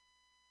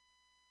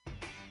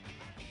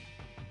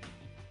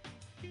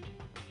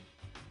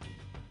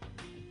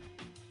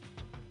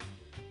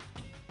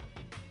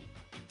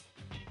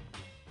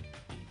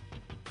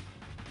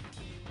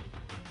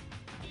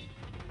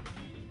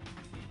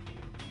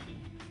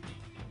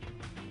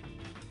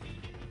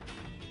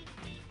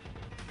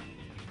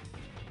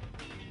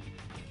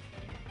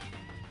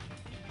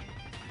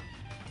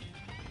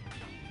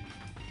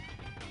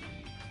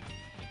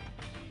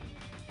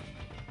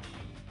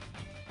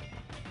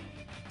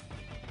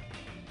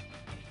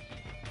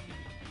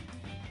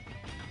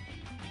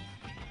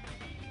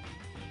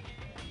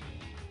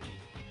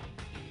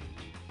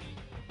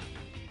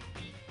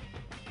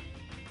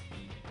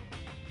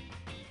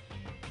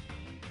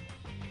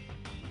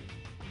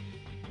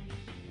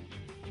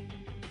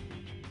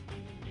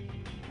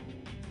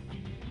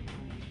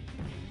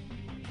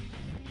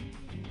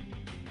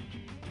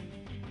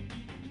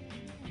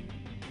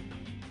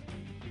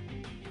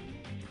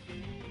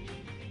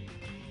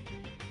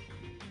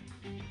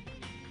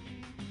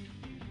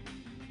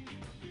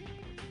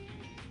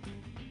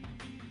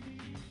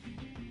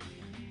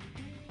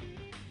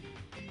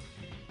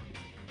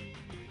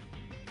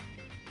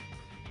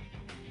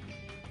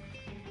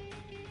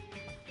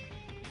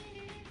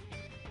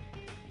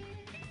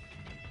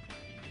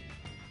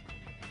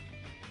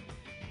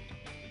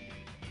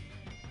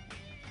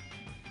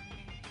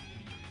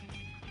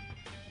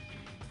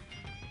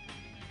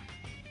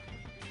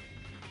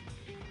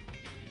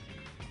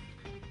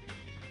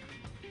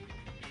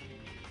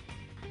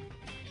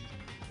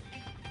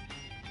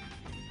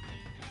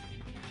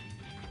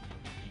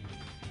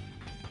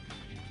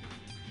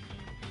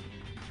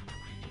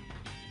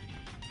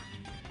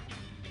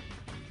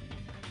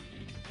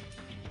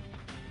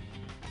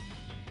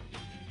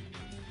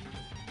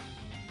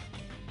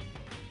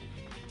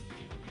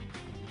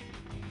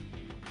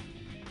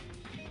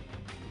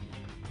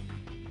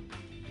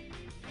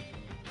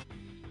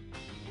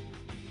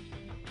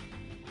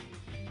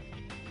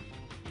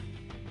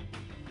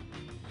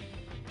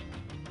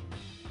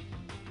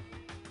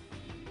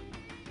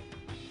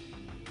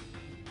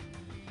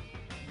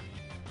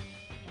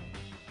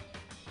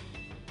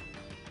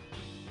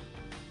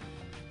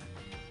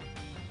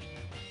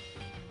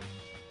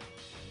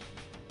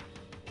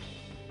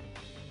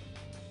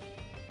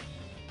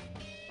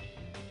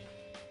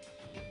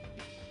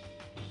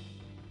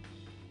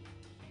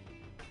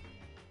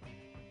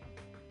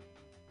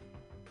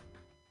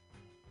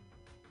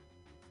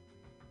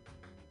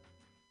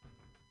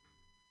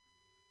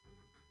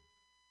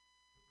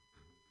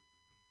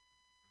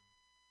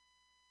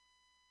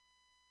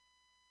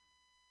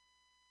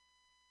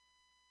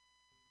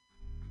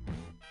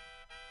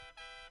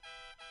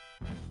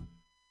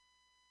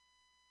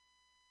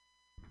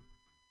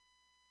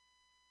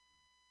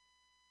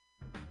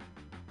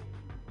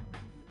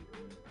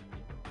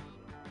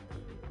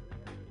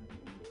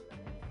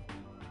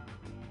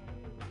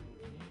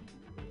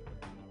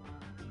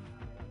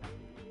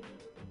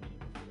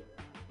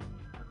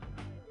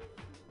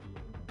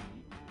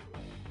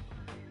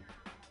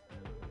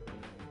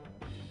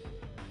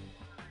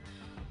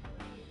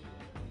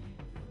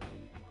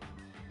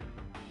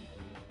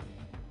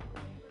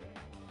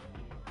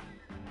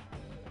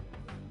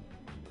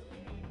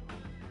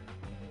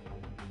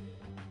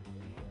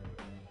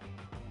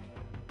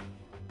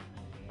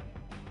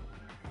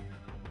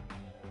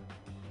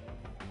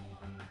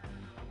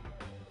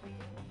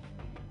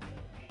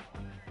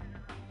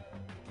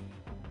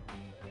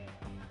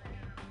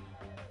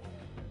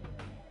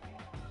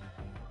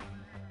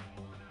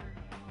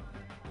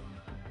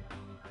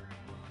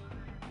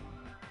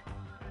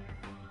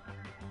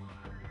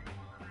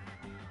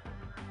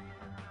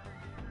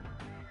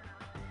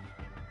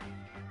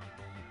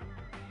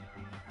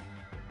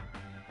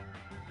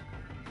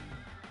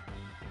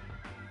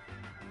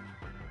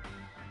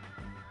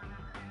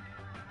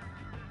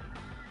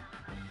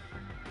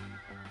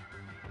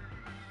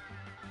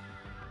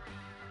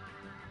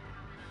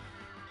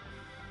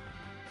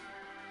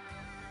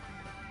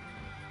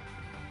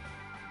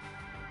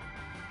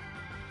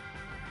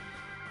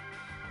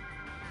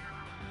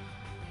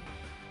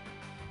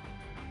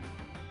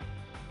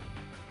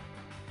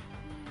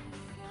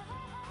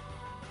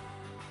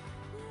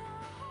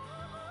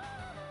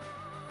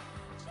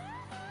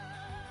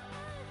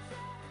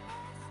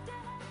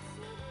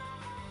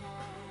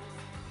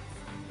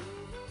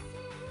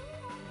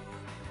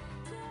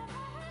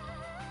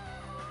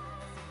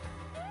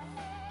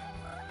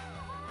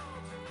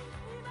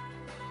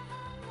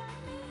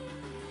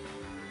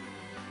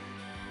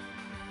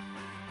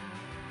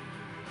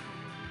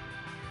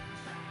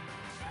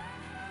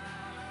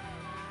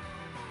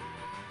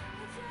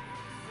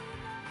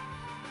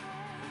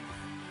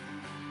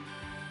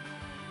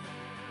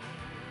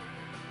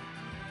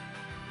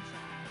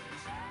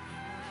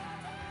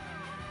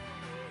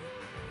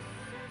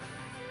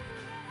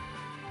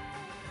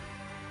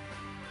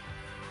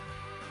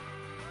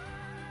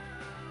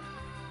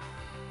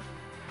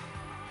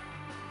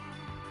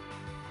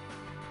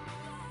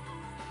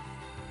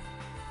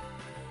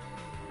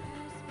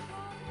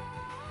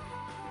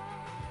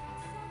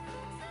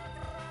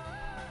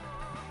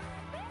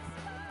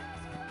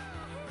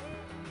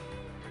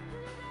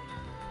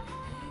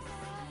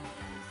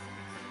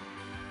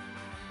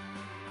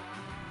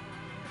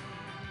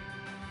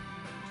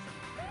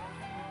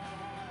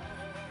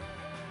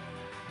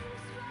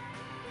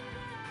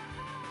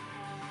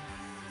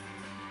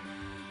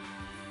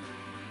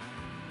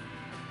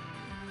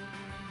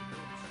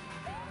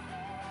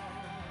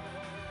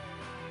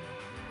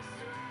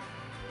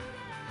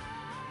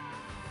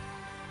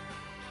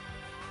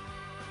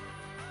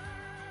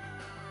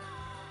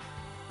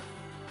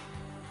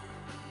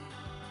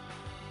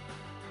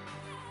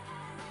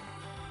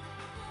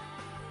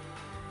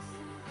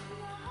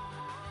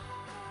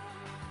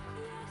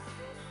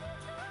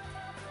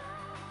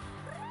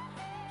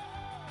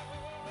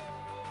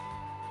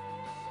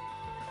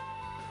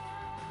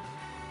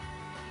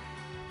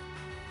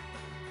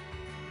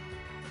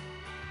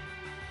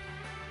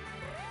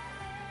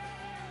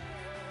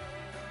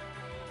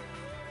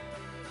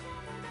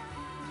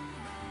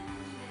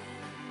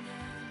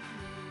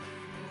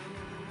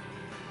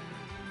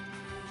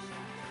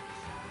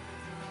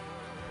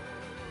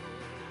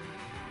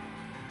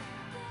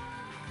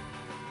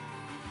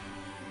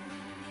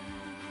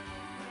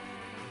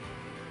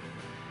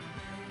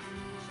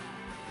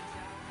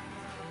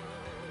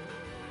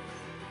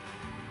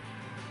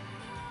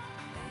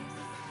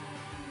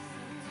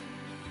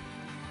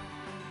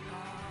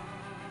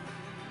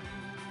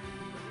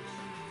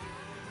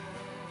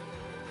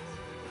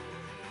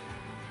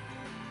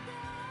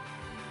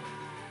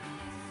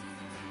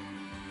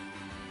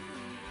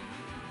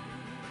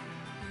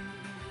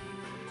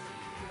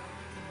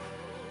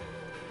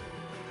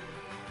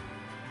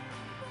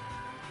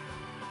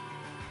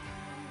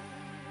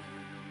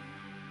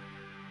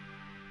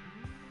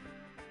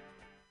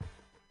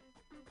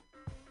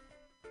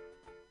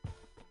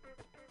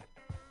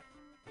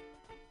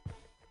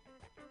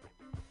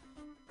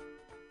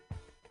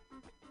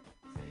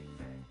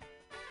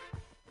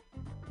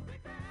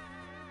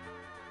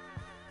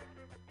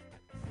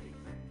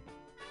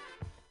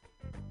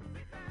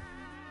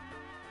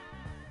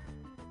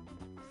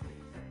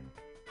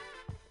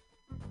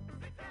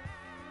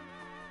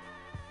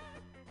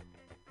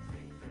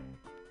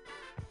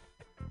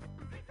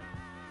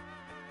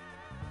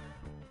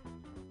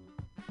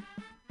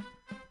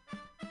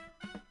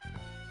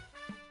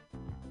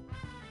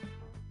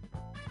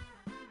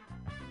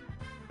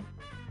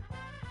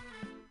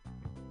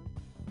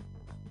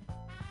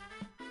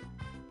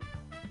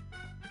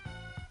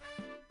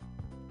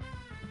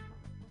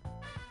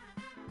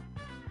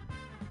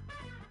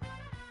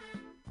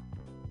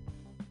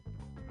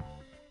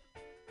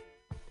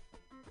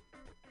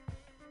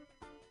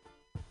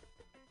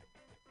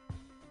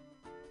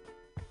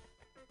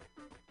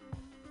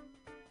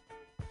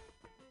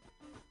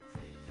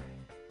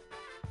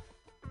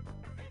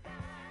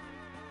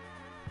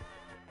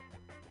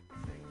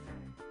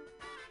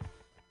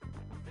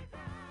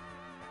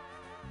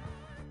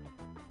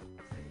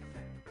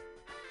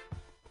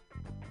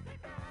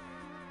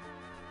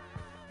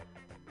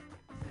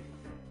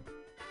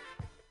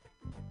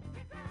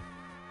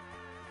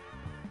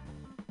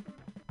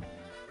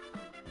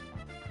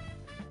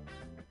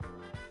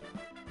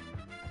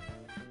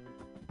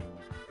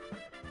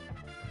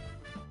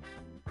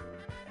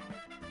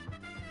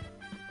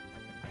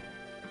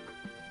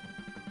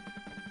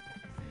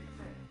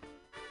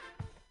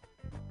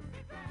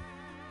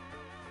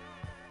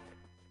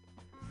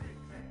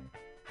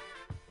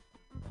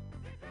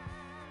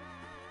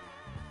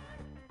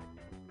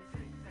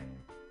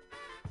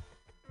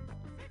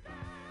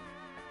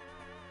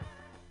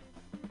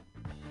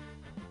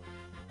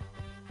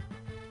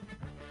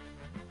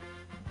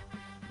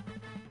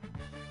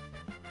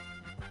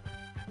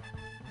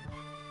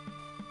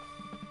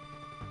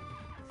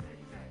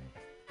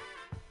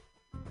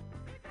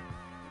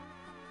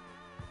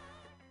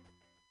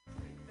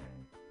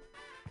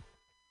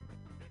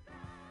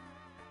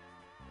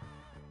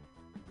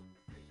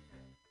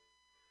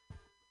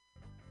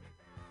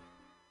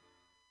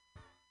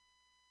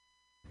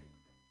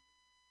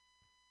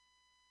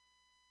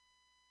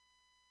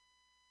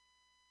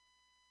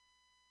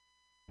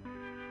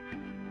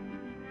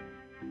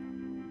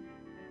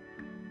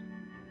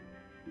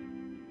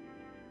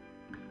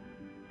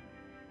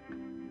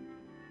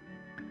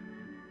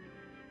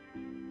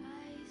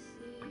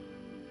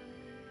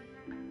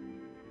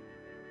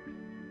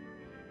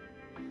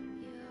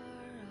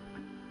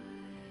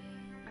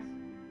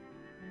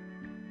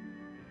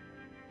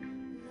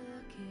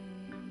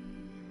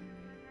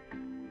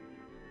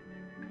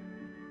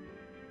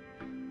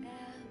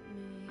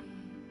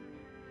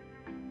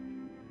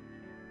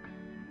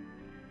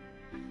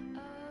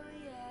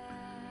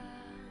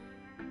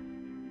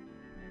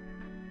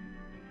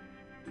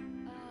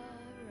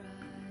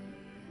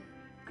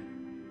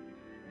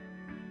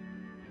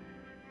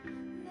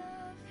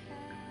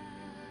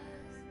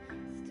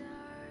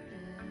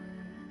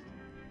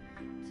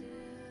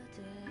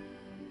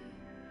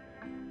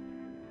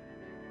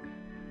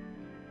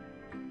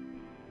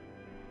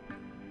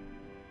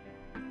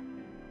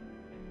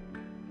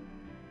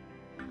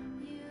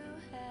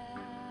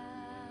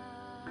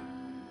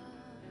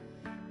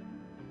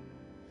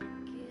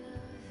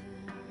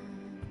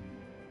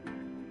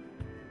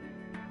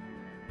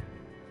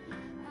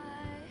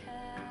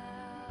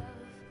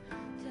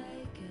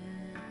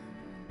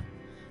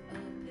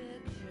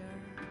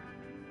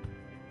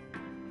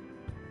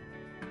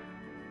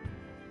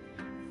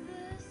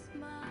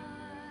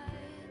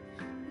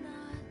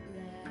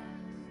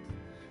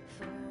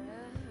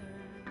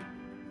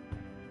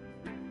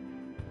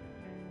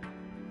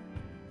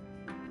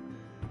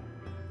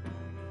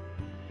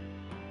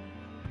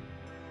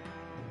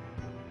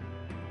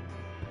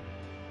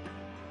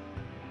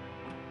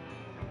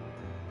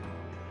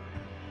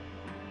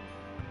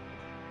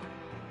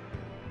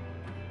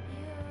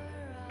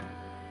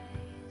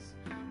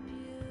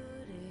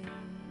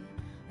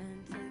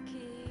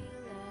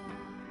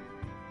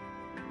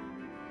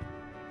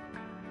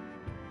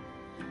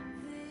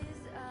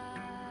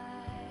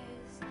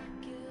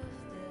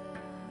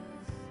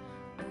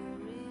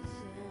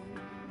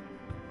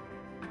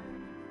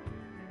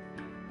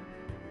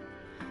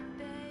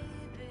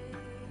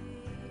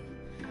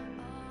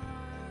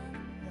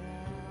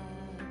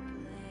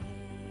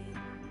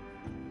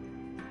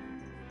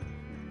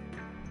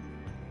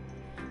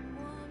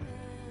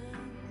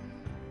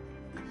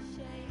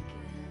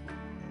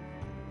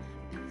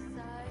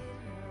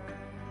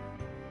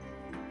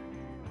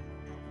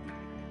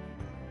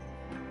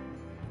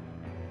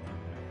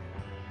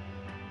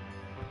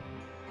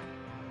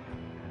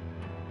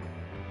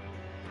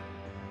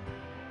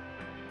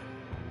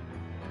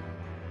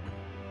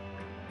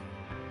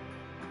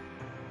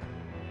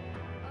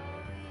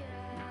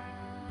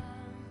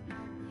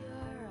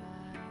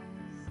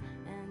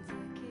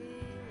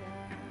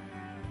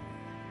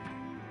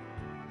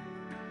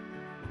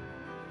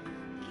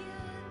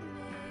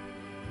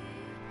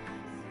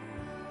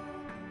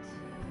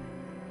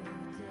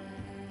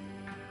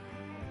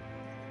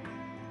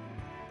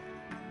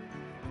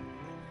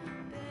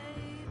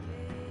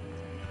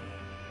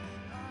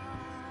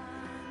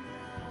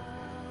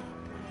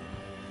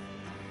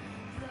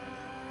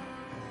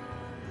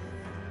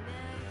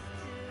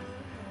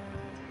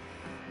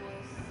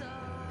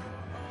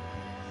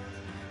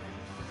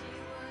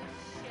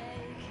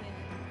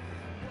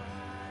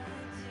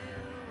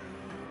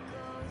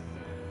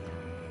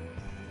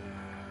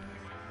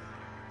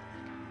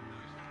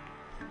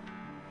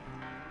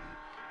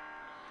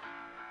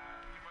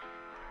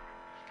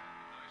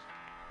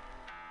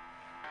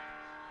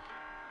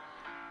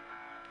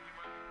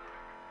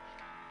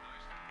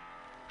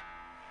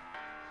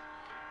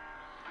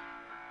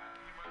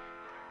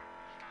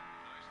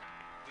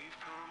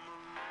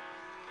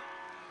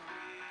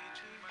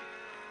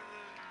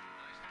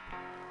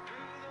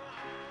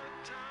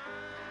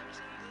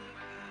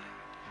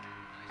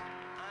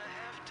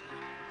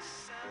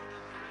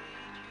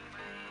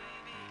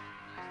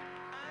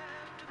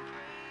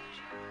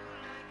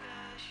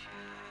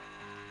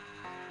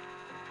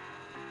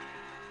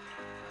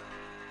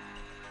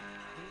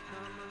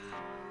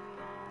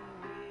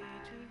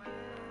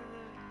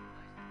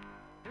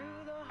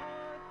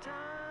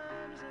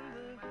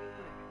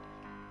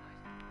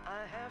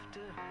 to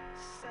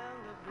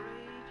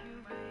celebrate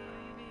you,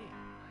 baby.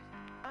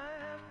 I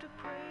have to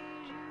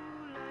praise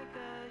you like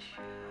I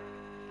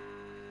should.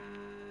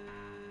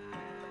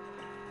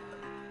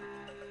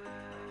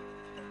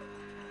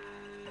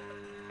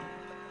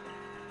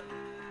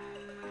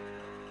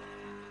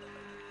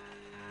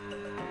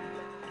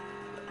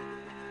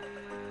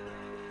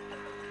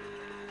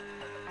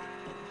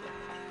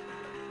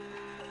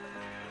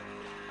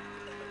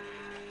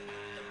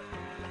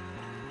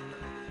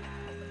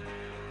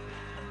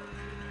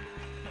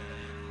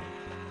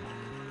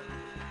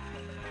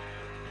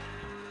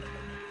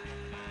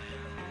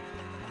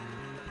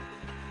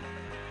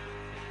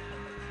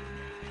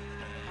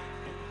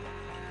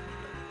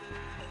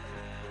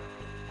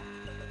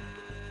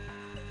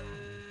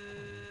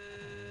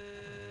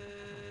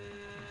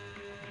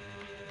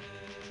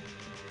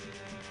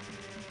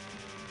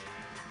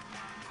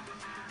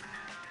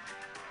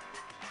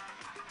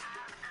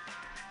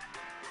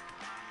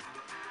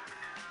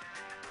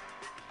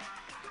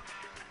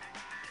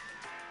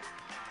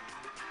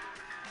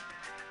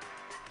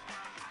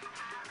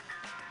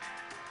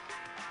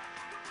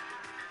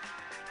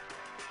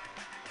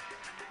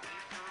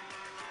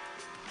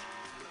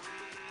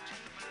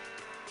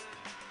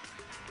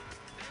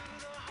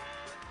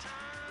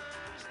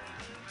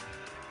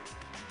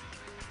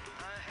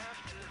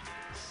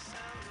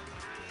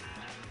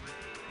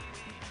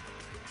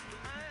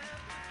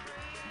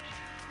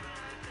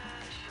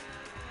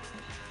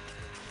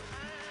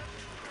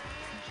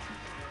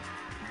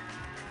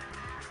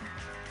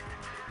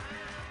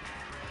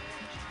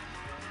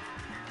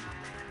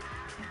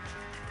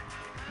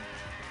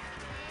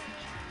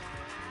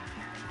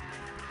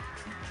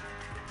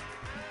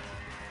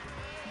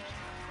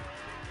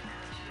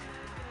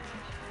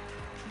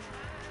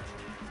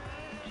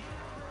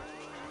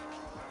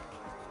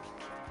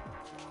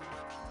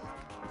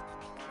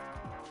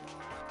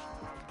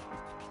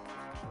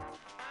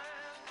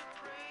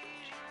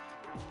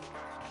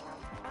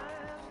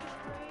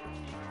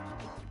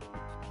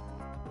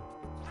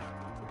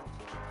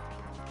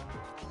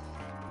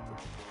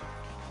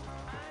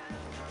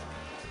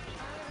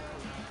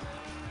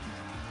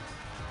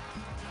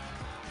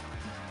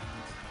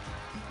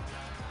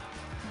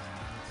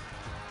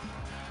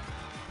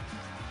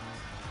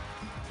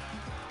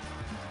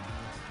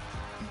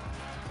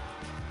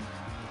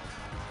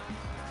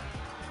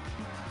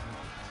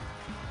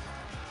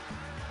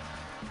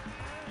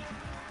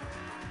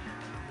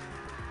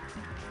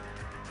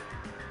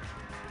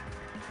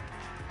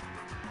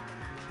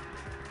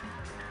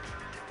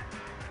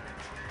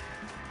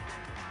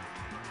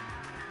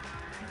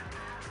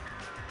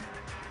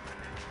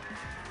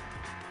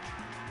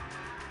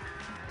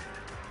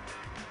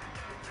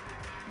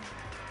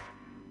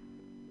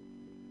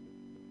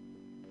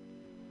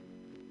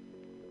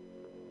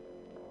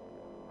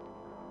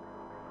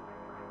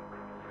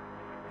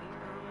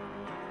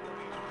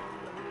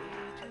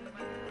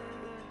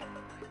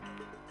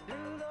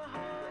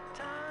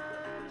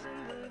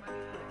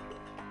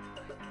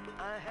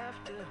 I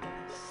have to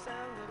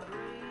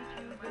celebrate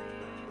you,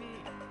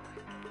 baby.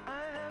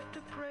 I have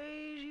to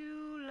praise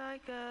you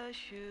like I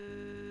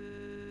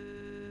should.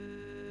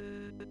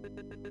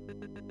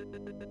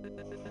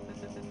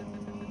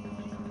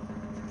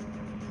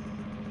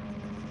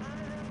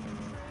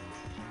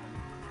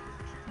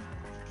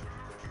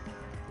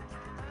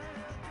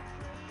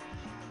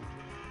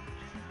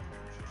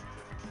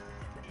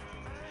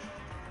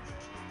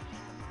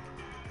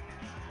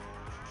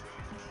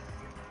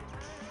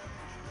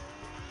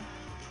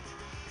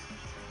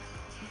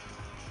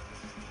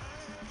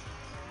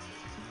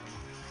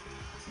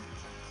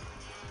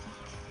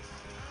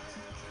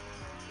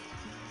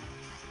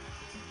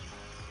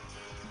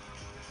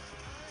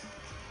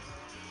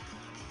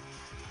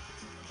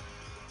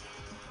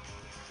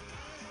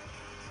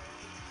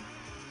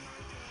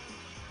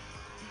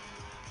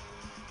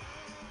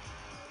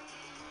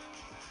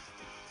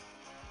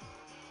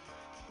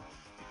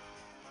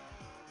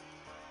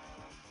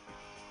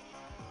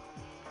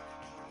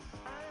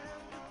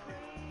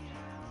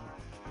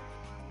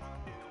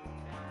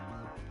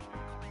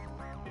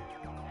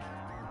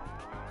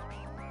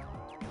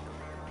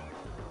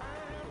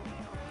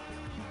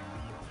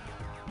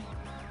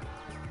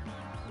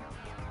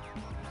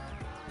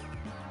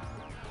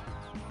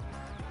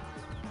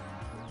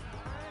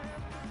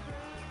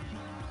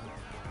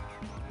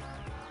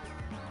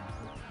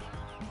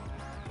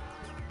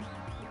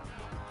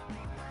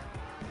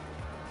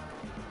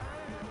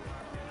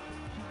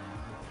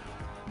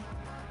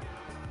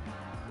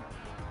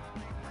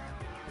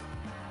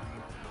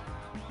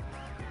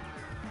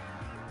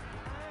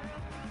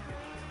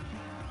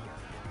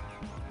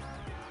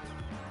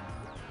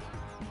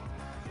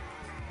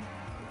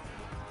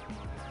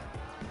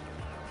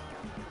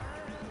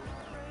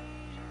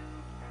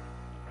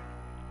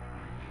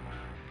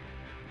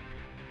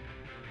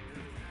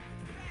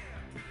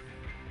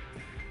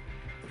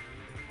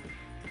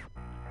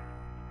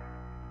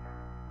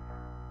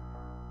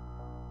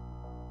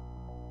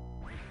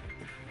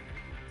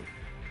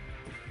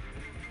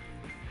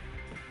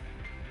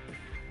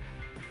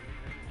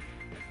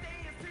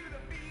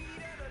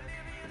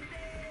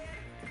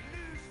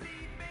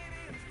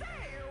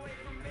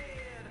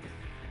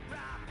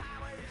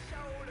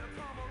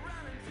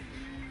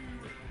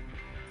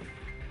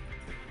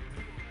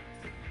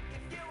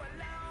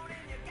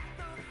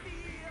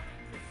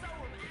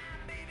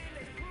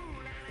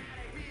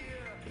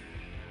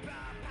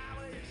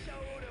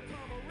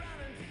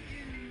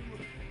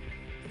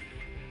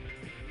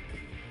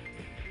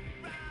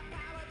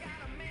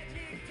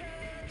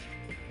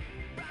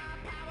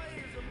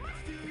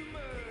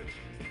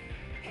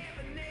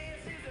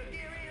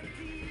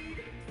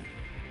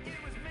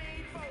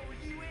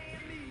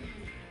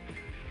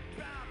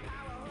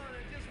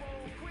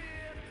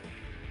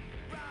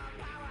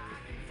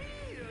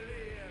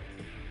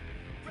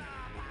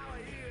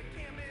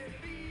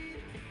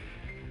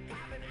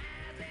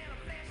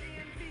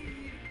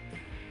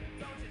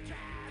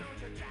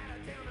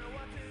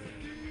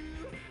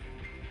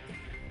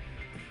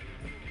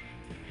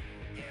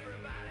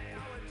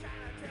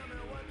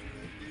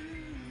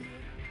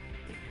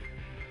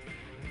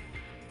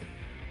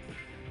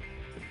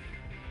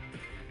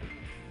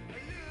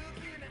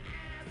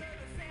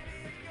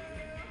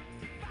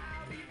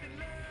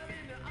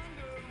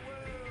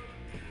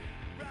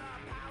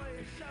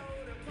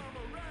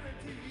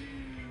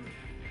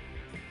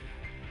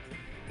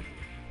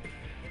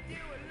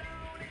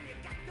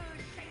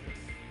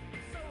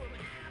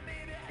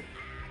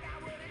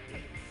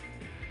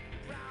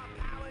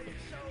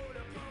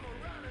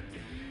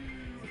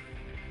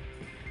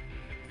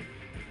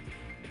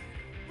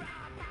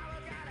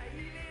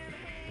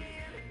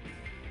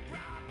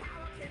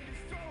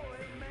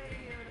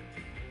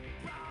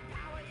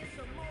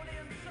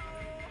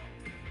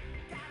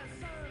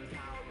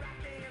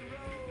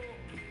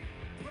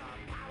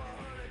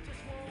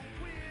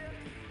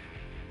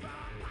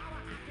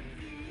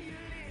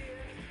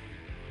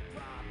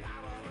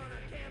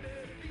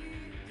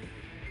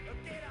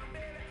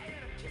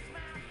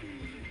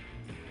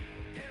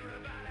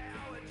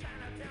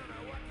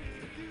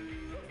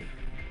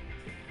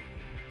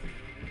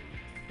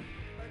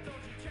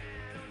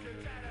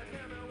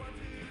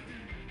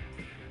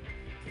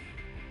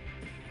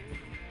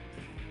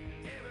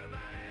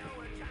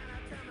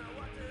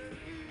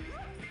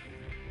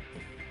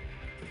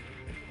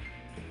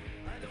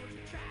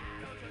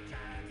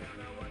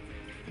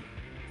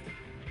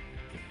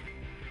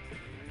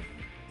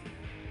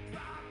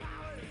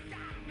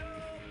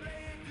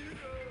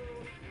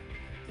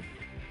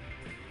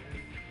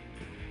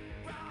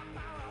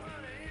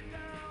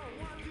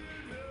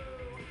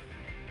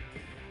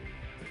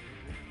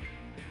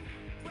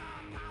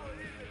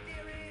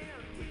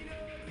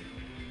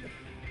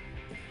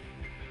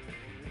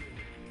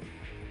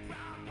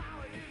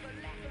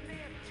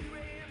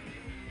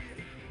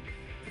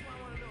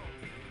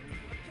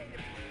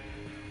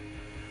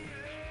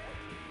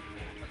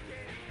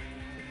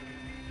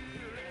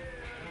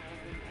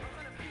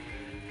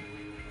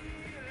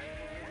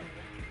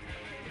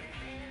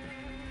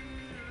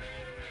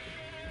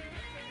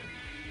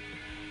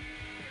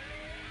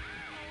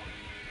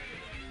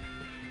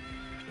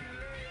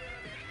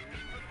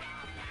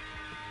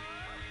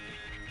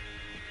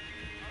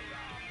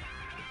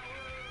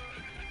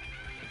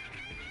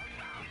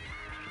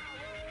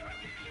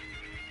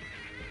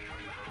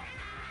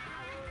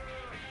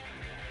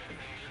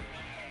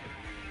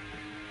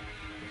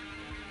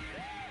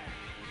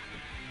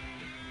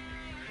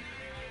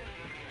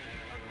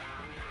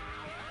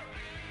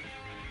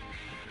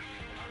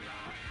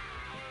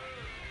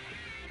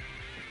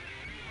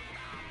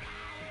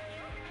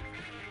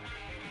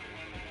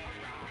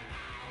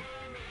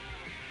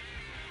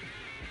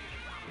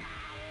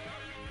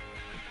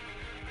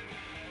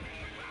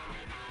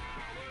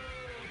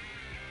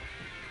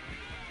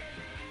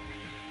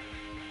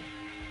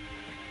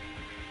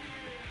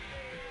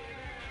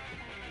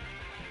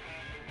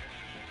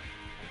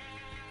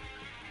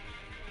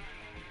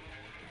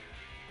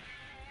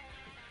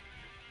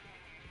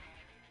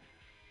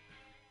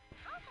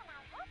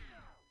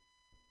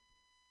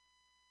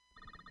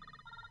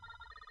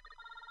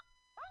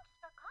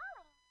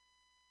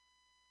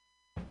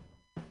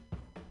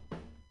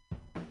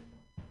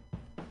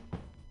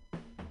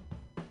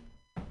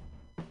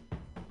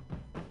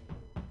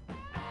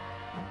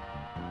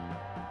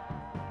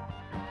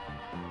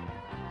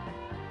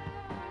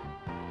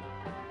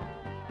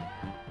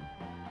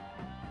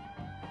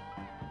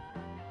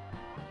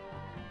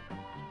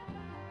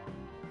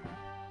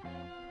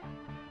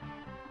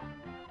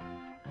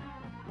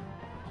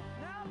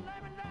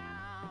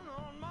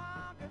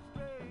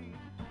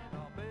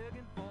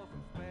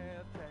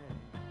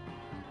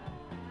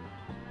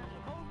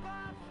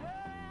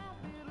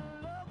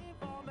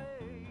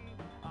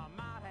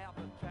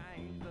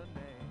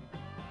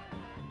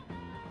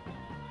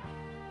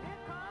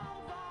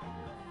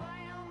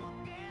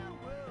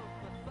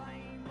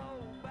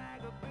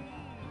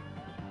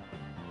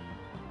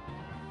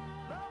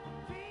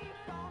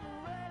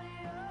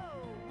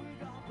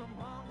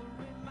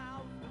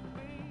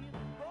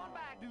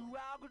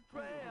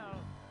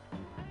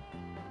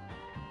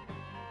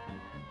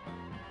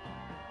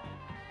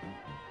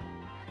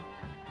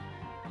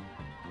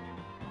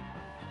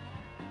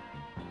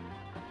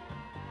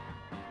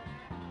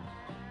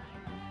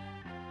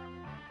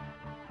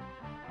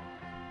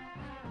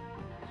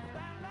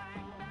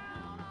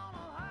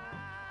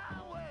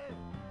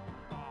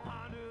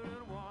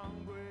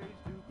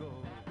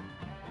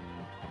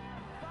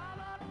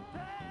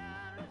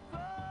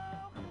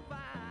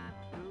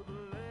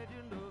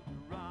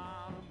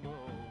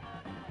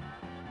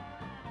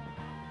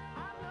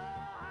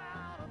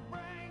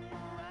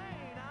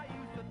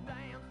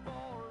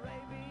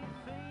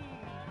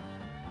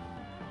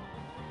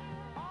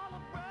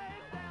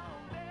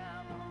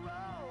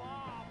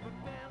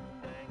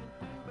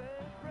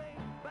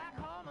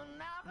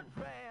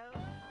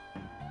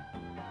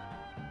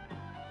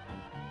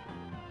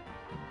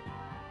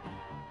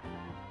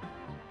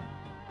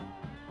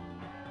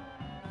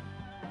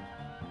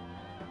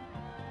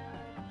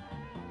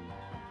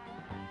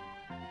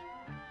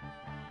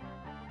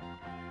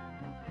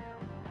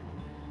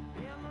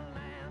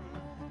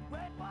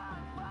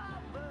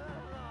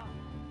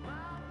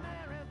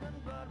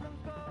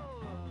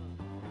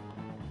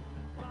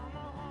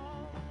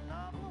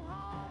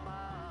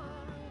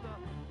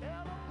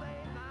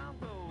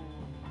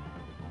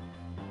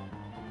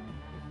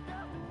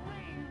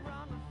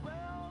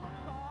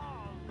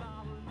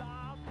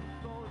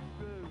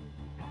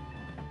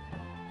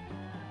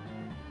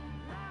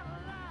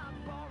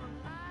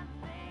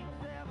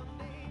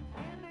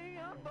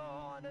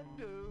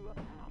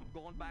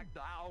 like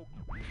dog.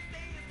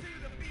 Dance to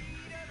the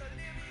beat of the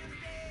living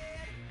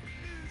dead.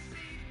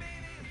 Lucy,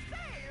 baby,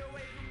 stay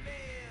away from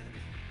bed.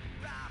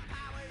 Raw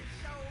power is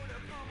sure to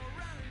come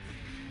running to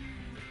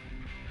you.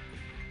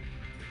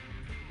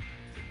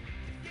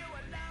 If you're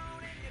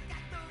alone and you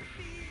got no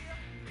fear,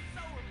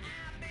 so am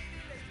I, baby,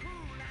 let's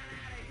move on out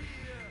of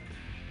here.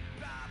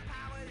 Raw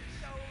power is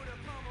sure to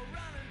come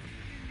running to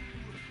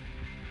you.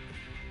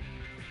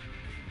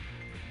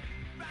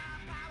 Raw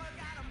power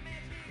got a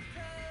magic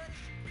touch.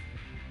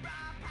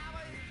 Raw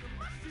power is a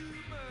much too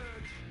much.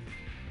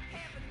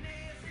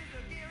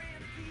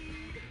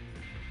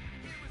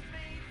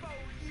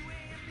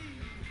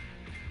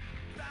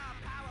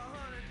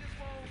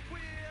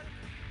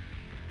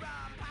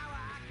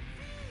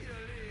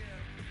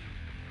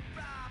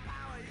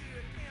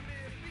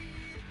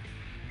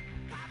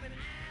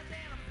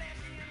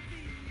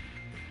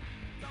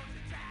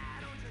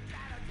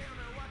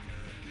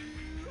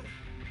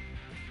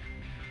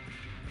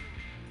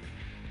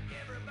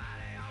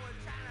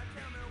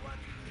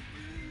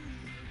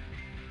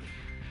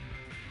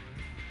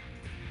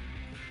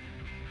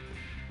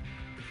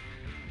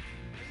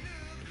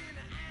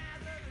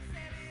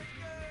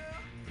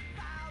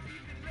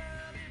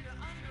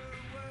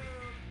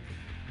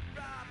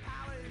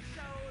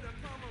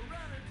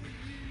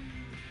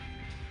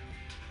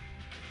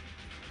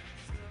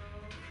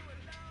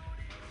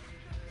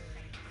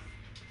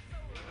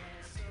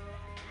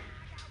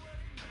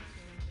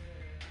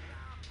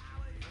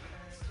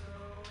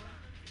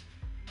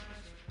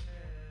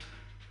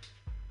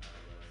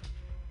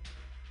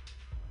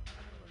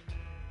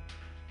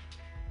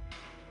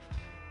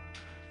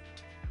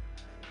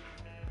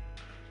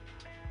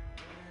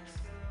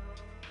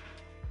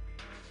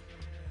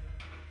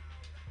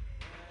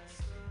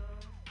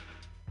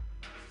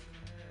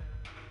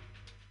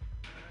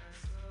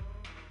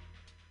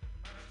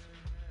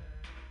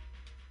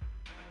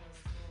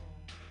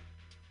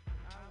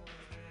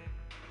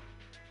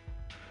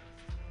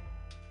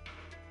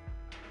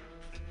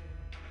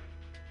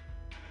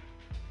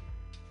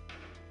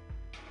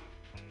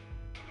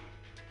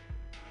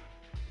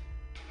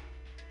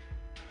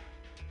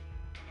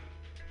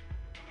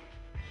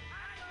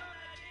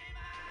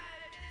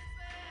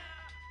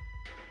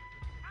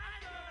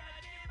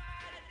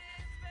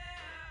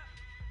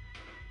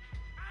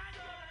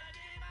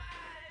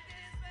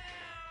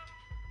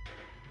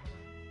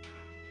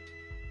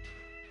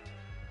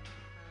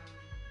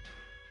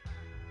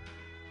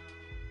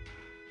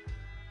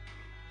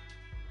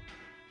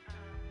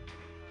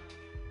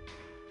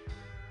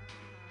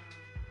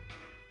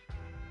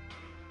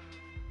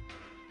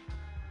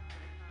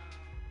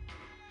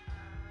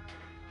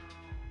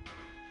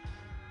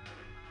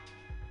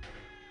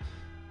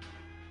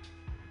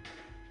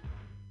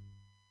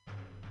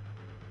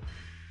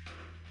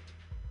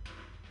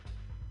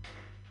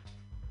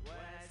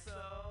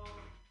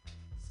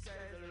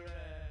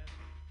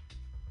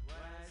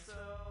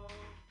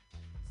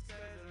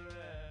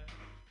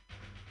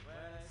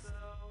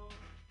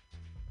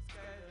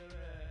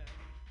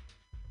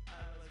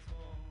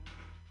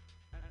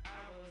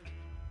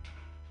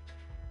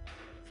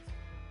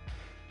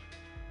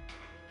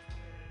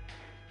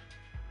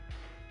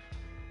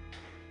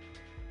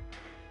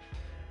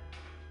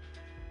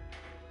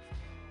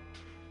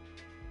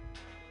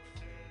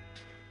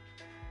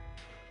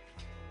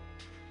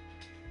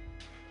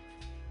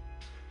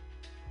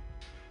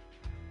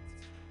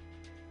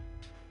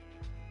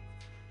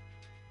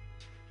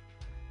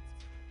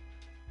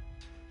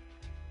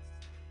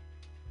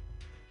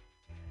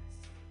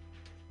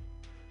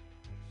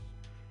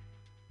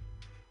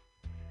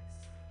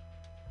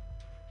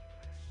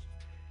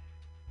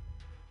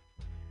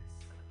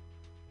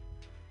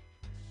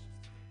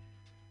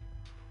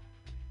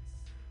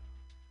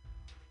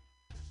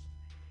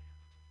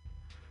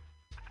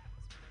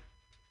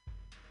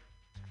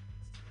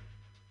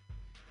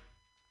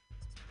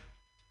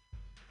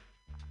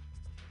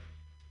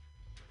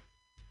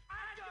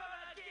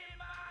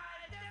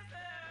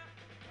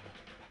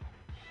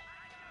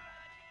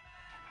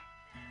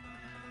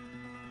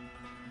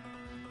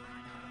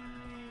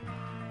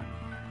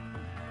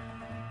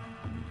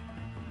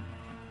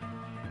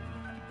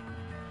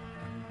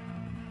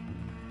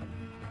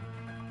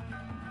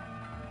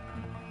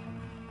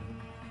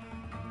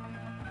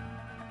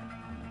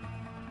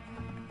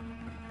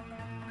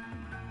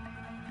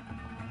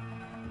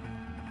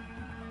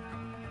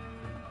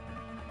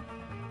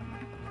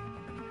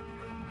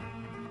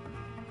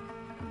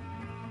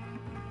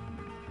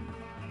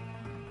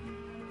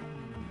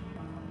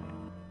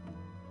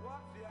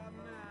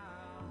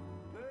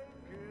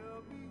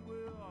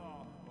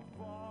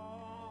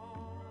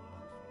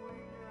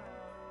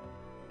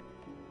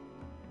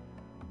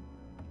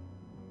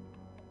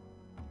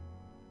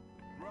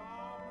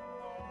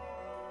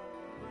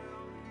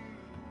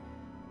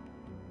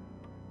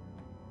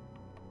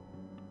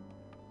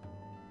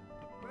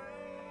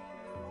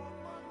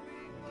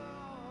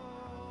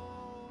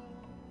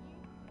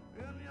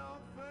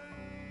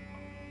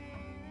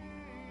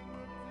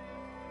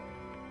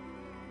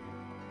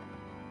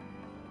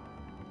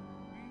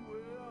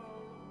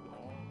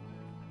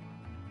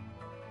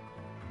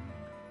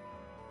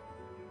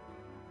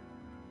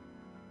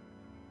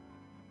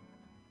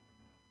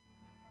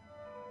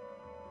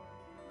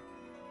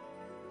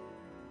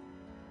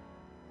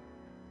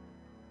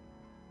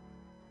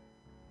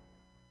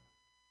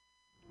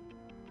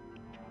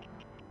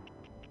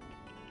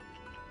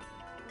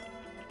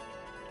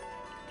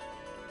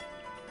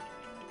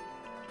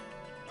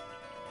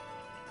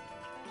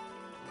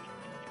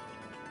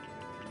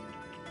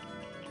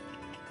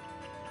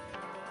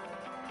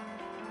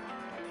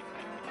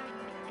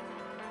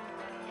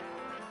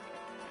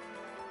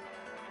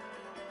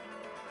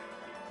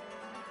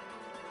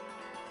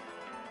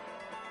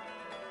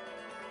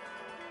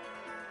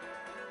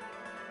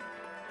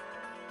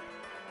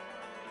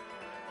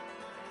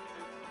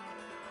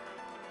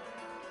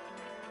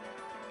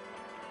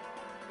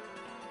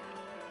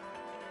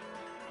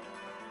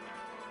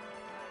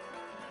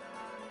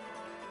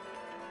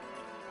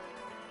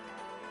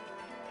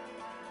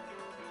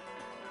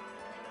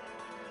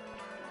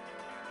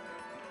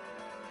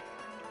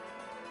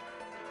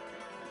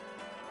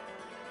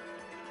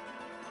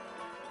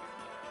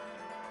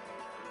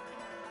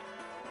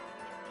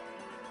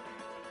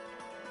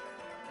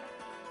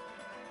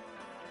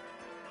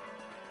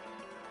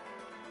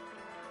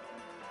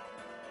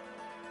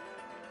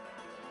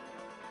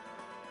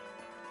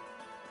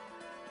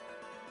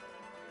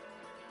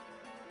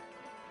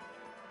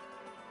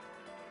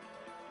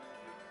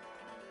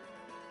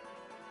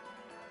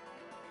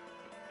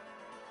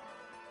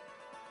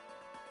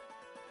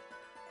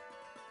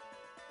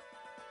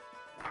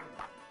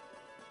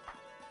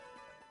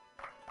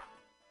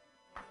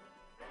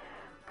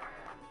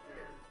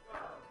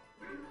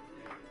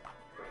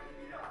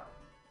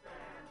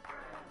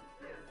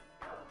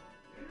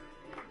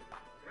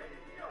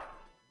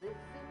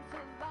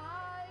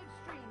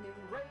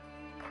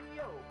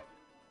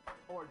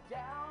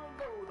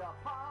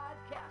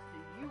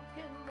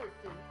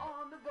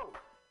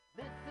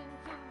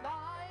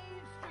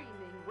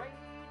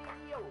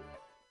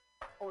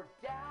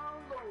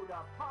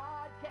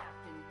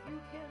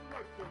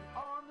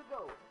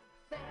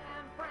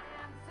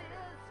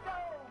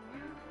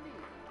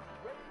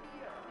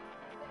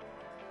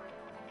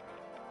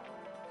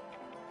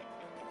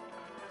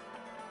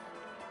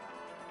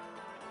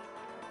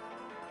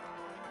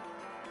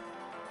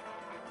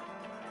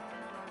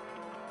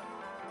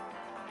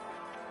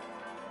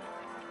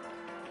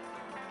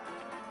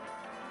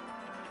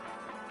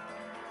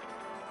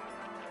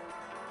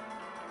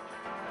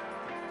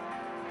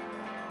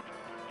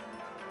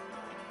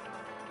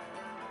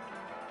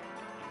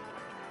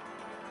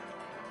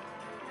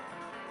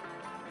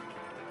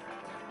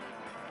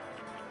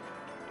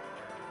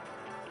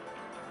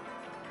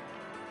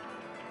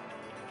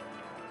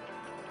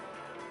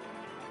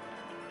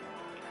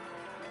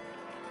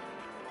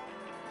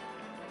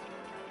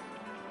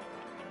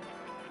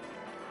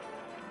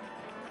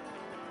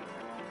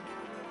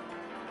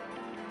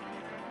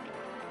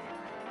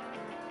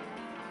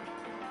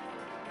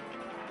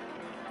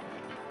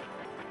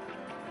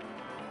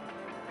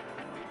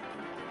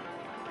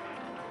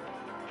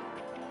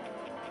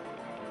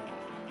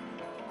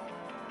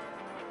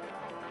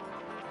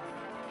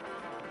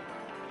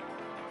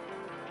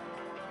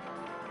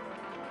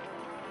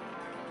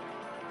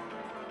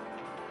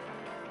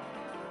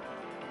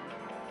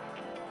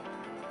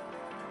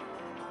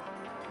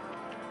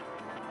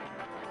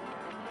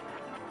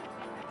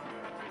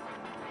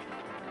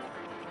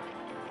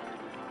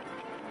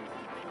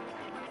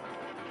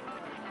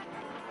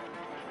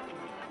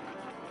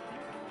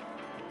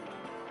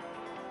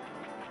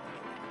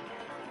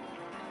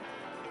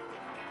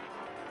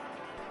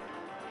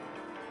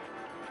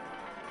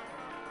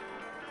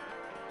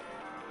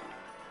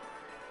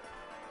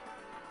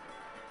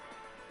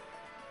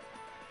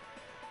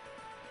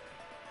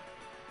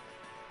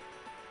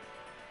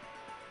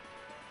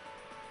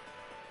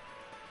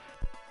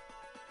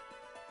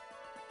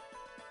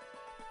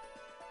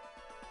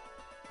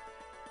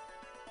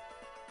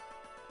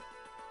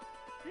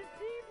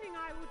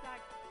 would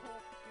like to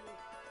talk to you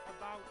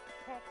about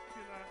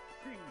popular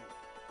singing.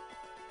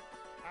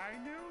 I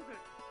know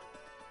that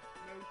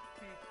most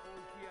people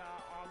here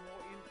are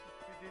more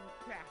interested in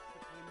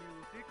classical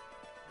music,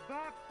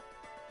 but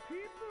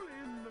people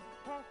in the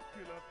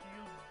popular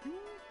field do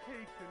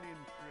take an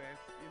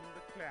interest in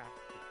the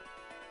classics.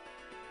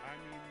 I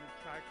mean, the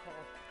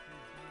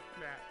Tchaikovsky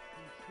B-flat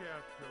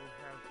concerto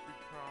has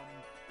become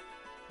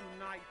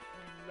Tonight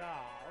We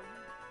Love,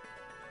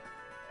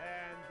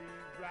 and the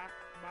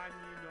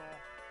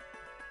Rachmaninoff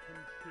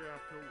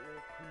concerto or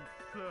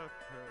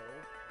concerto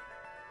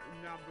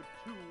number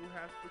 2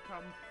 has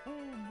become Full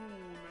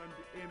Moon and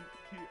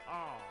Empty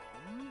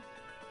Arms.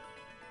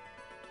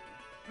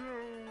 So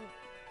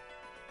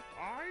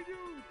I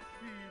don't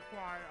see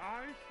why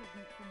I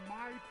shouldn't, from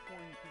my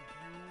point of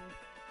view,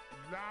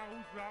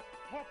 louse up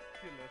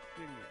popular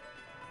singing.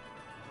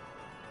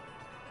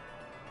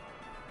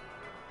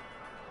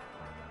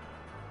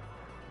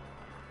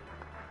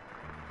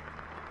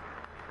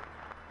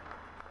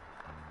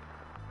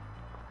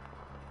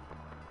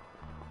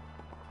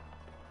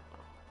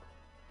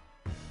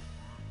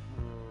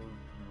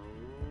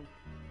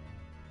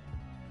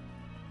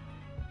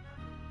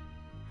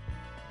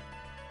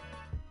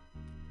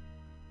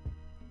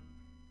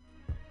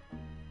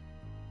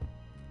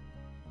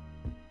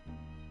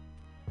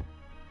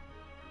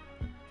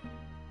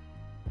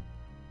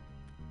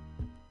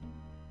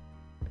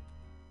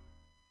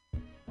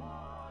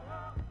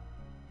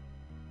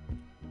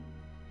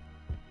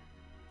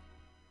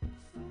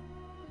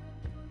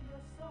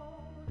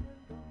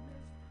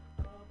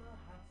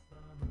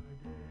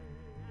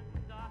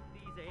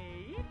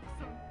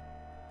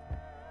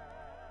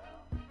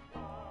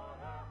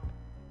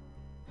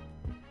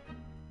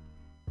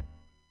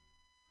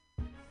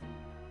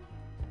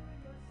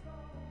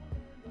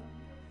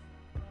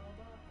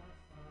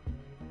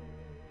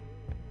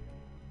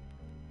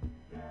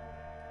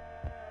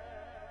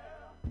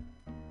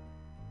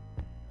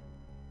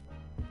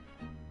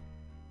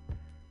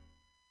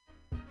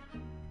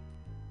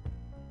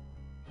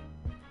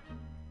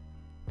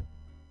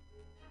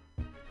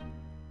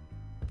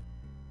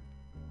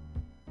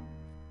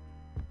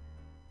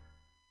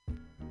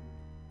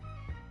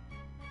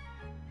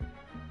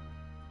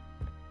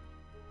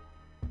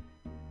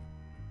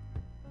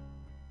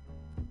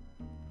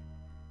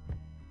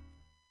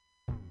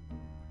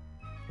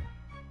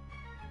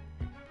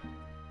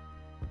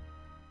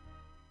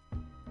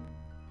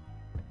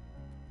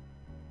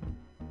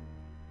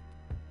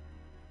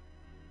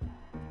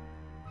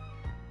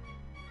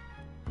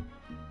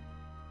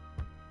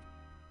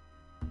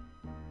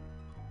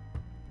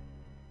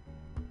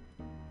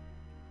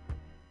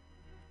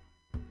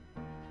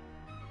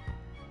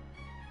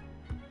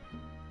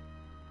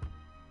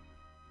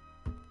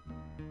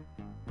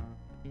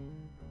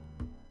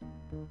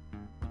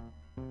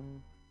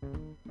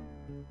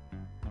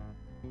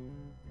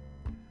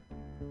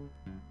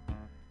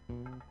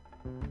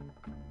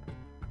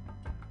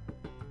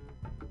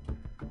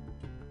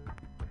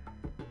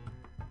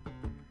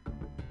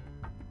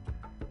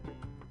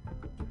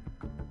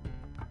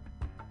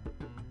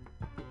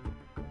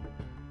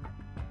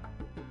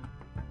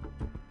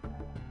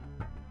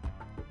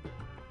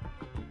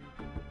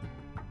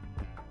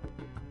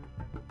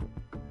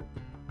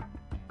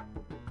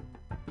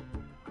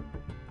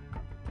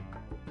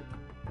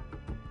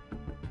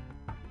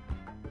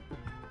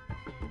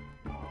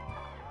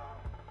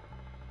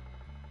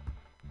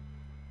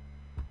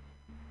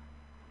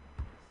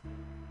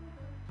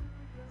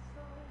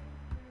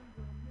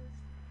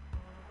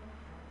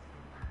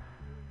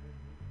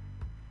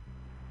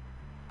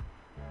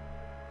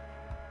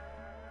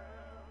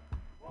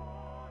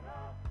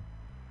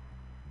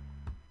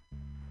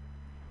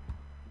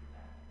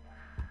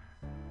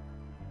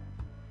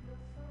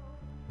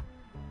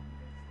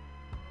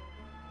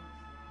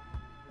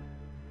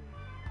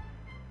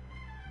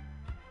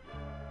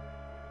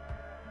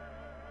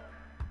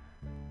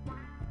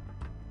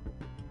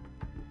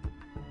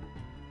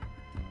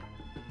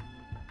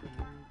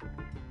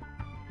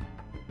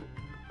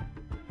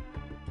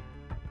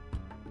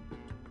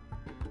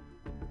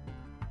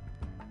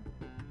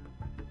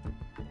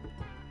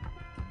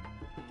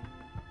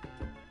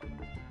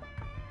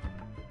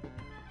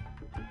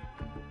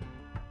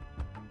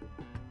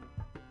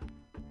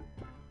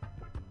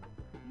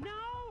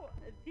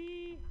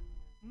 The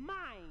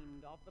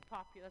mind of the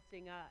popular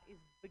singer is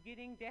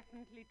beginning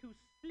definitely to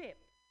slip,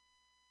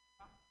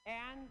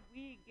 and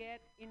we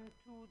get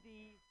into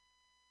the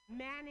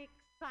manic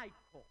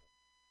cycle,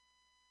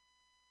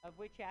 of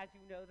which, as you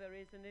know, there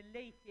is an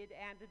elated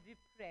and a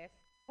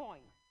depressed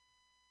point.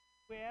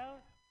 Well,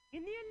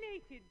 in the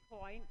elated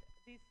point,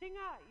 the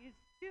singer is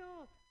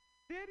still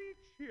very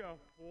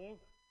cheerful,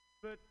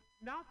 but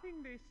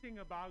nothing they sing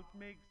about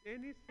makes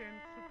any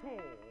sense at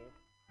all.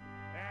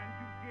 And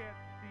you get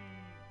the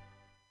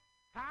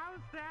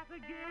 "how's that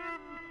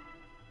again"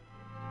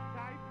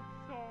 type of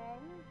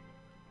song.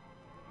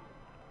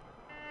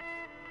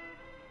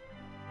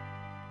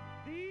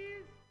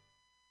 These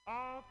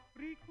are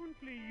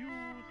frequently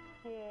used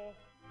for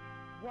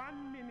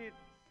 1-minute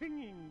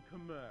singing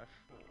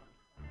commercial.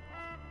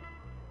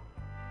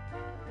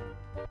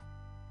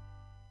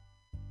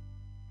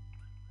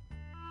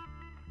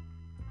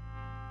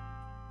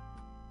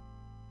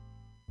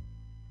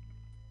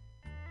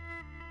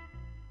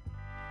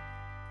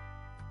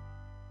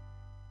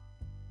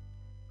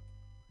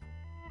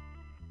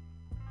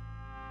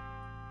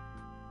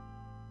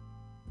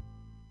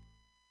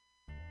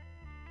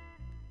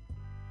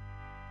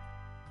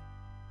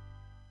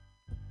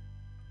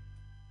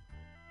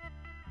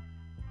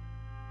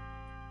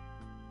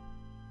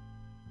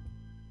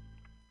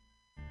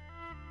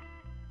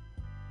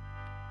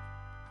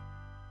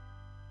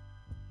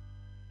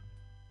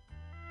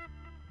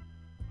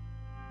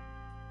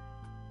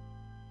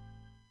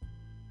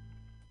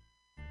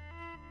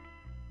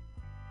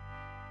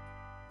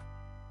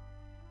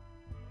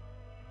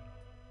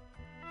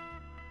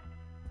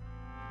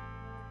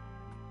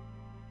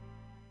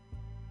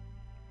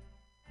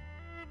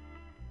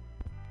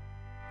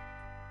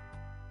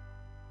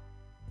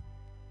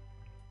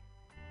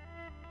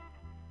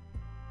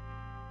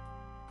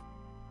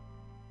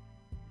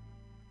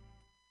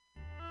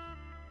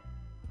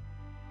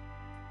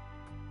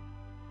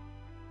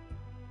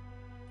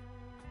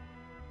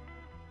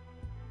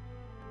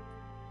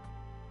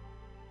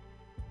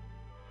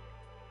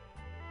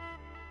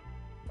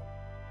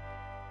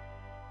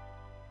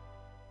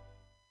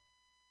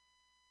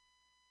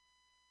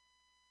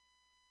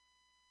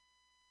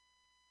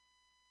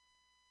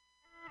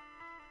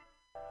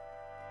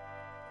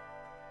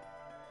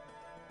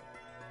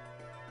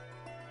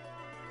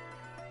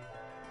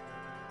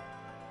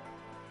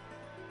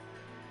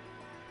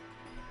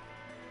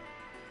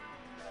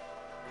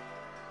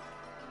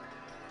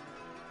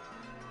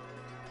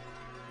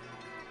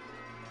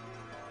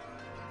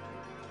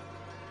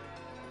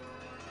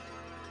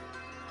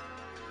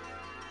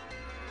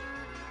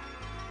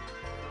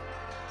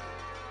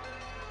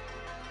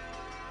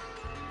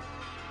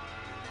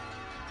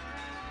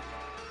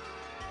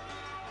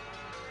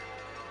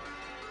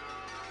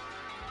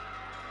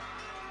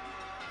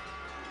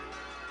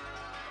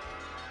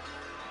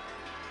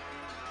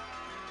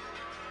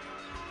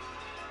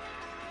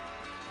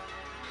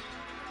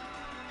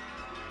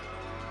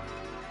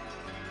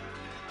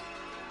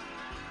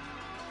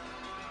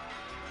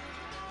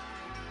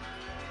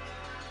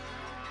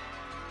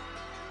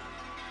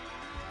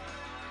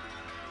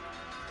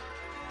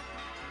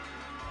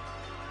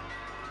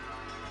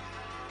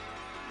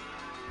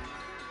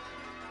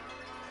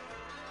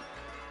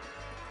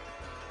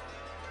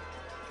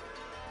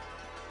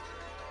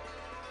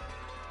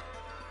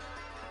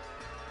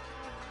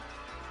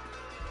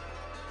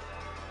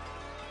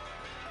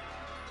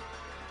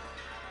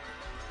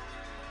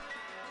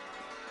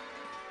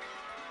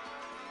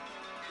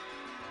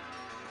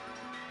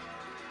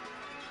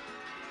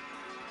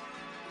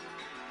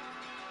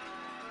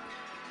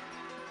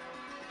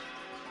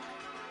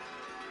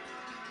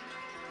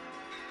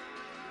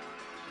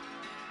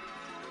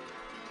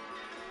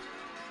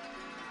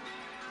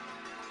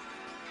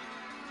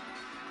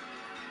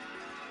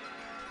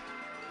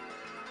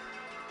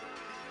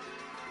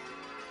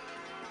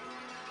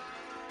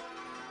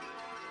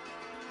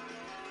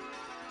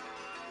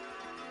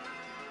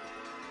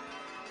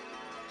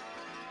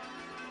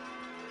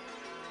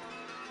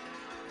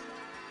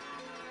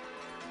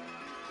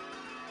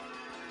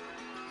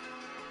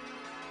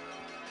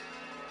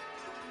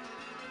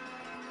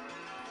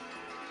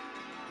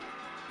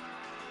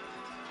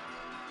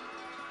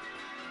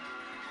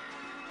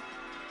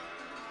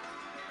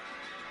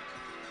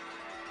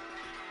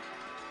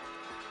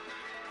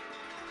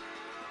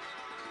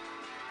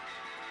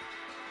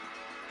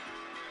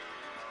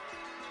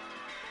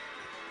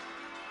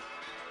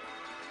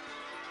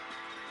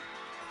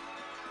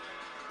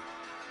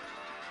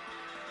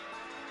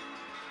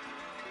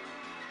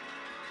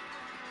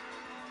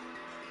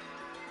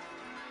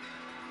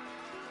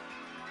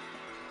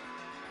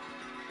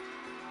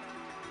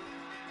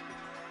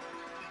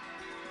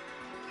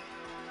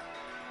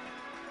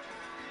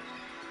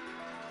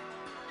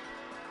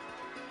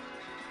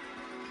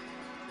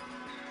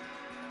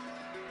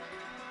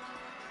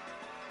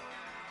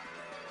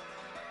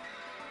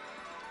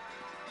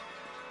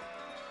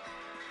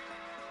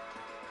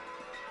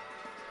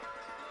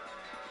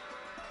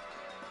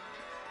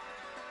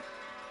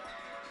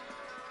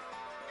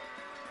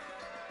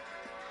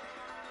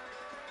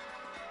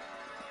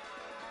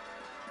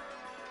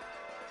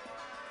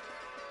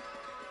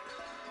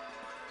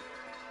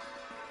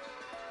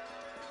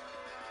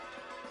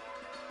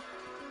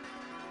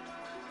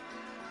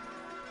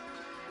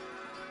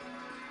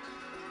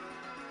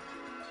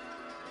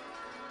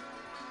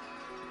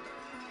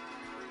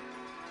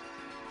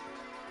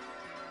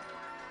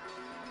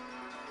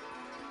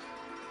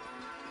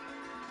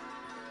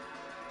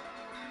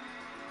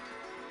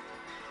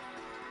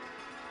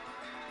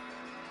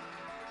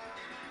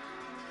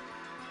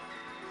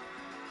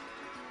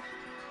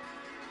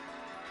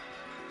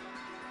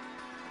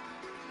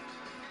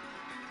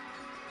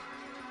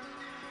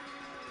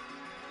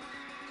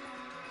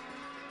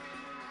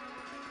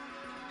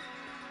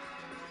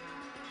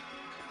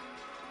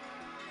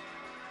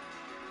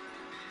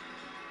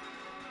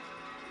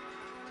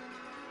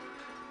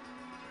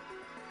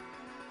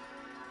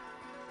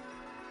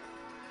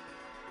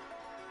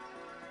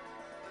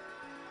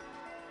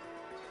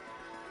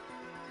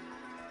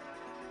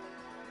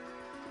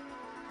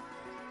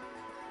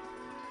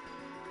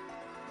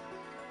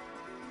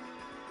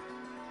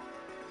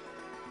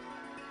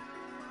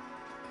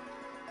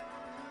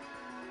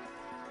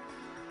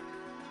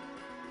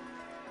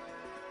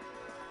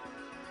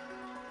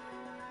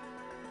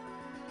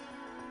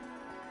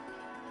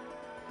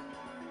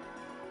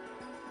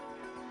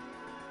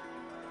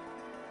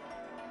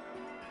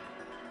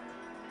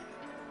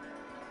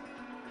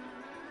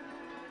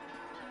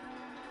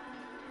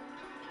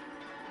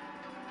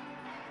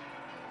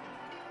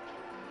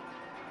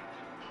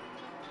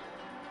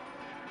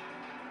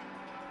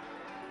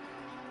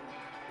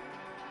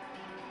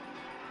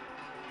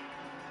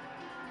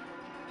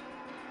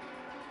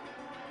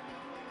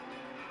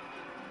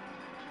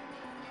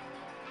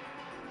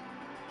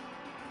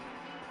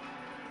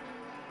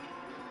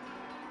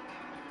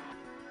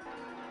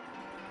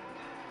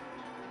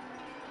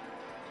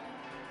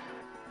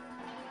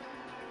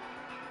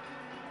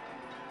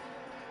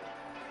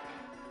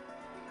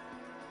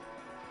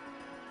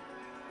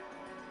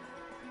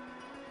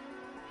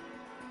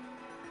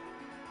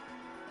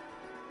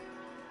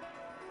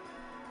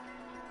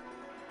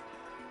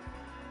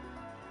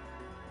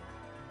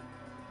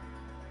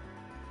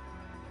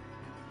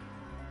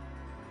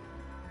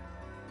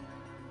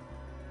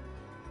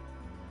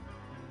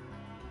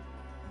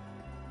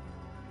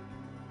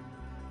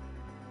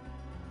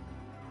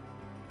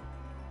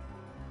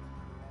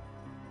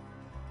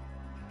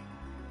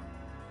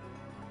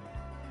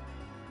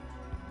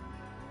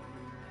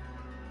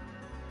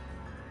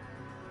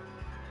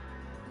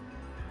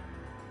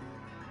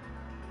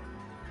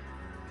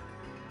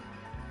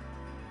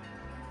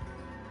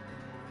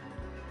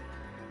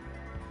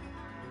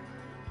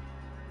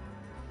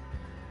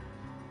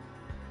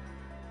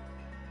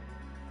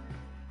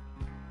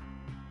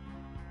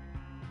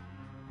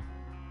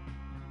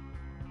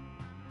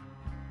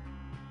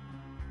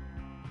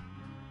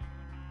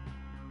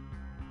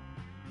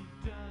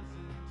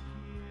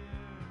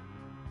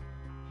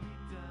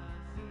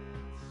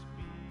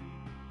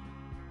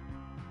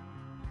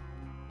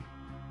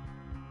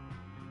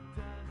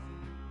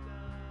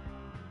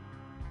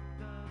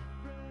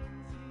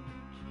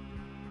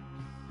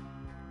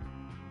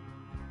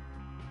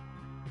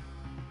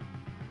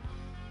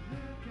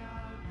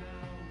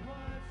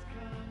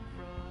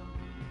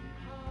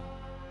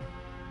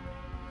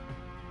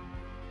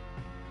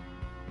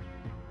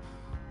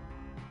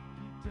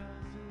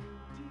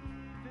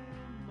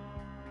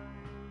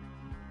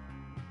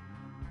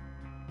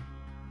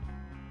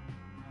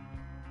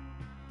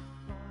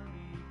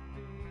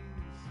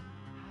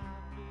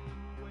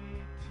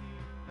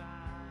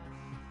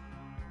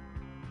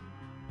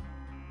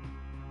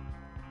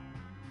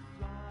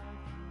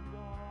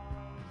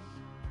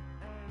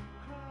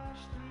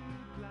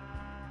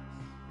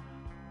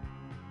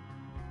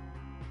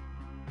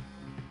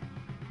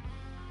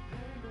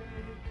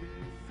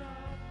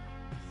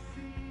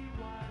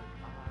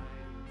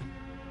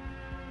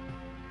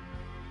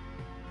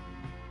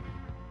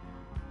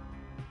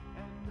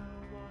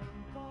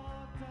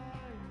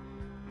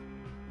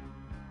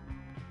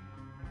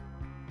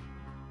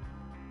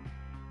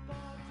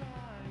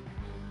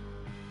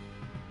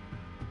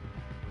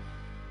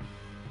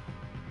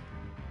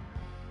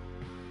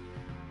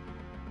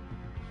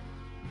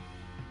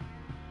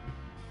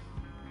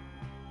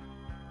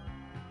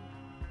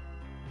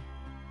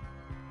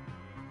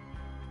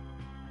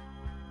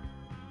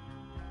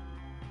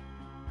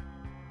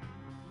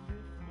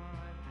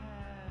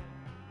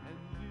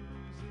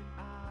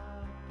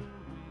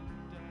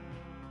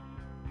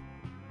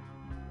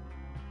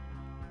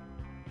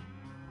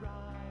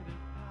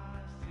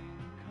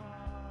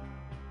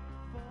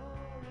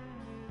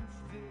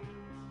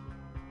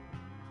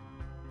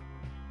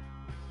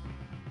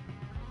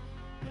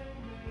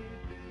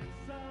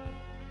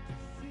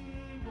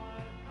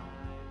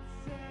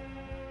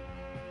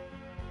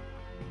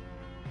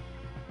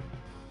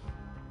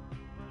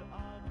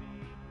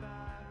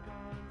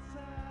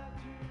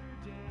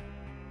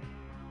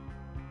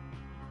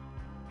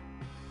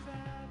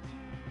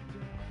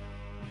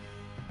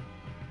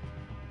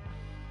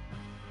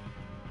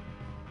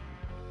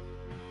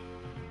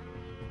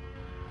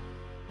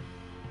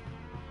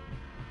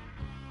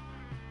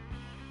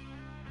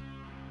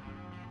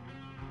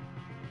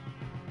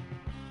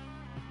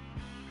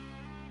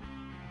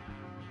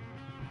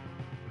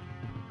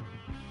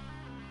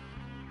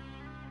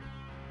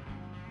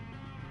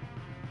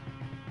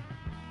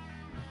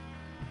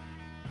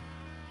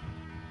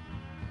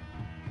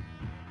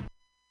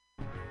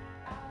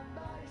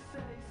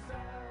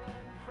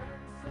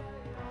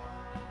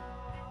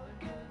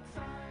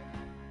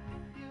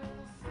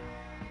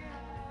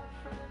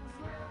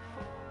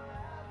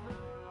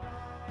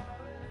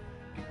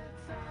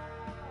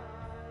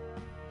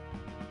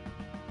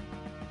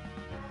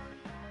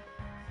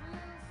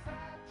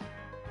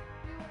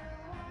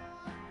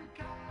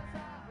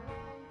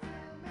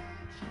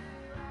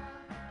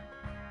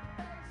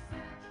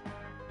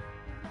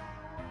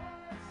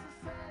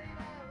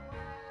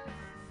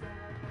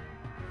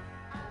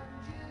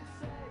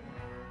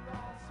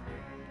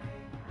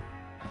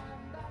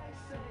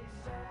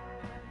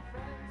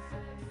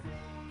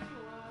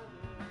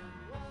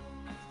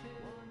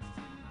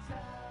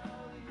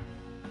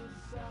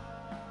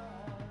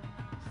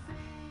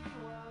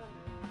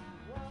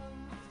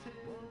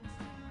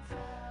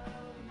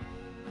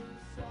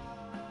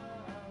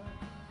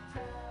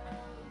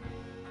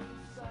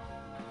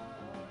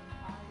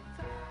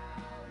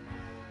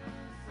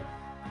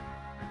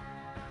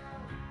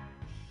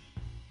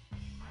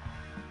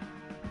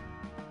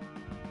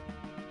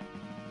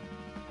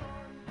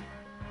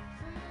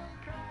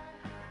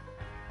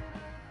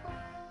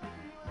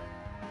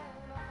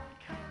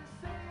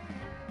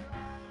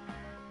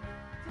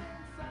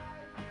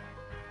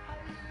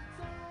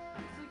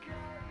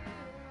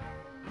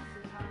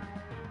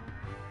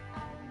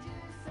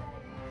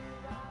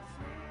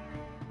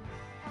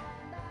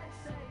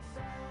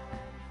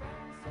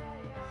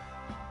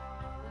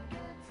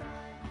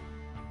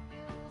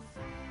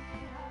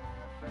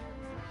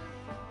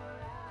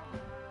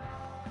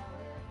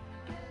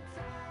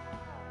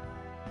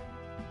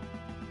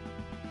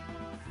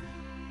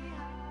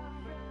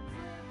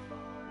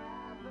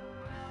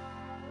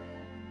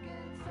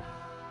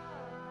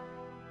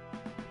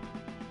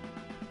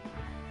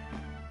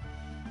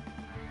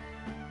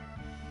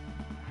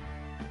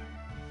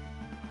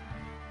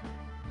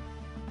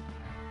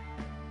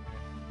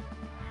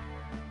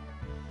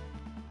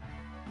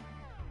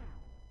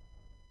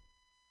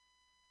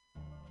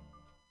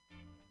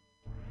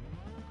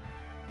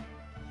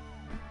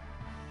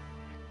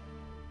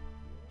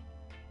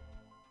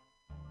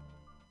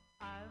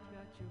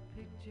 your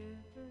picture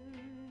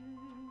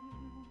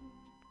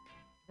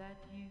that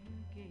you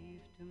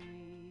gave to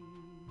me,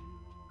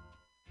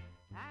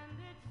 and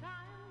it's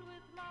signed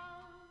with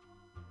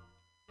love,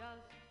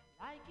 just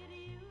like it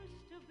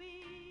used to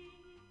be.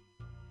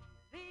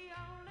 The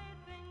only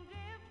thing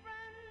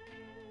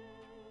different,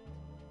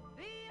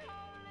 the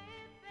only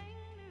thing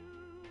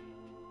new,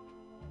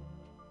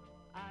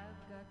 I've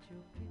got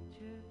your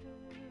picture,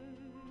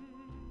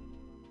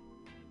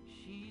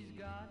 she's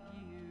got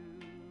you.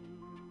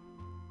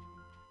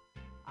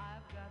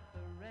 I've got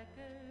the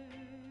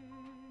records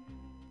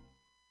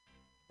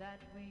that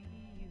we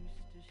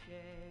used to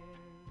share,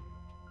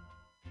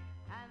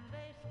 and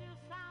they still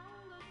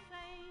sound the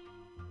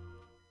same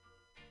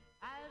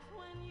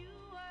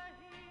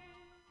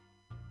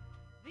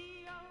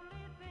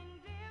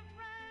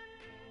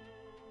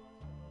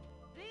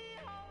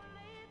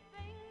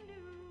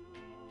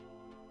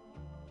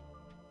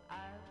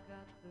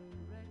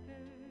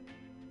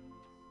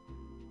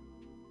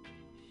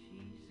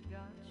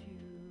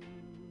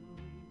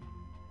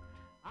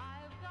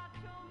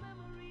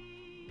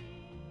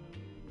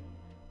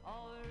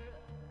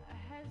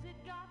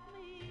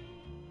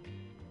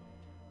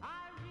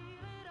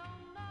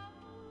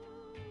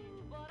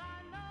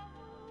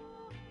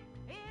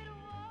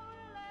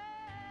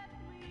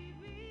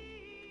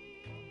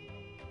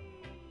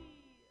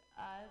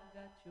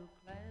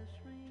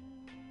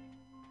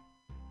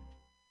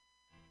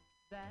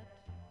that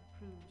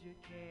proved you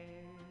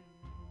cared.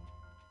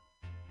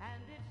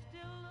 And it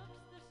still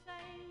looks the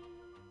same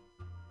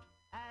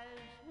as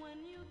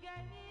when you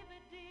gave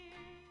it, dear.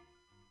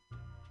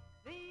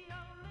 The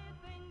only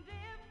thing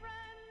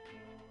different,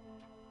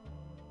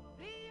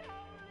 the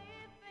only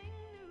thing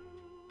new,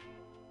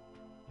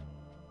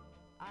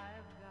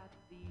 I've got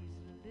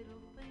these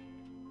little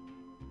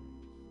things,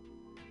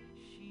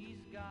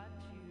 she's got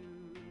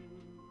you.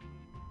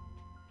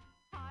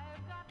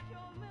 I've got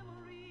your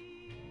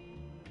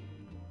memory,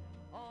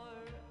 or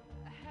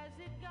has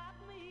it got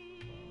me?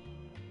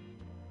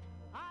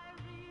 I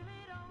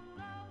really don't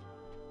know,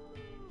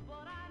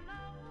 but I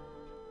know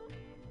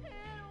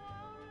it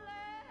won't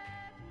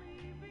let me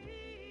be.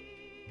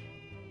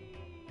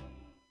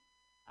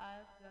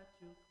 I've got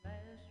your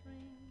class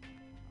ring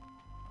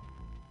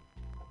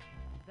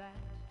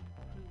that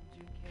proved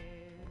you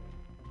cared,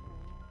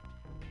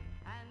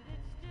 and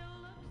it still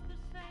looks the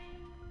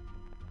same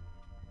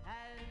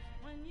as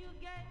when you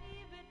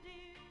gave it,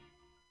 dear.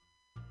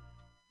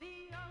 The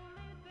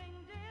only thing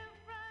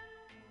different,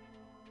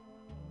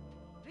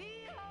 the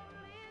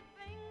only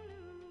thing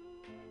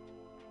new,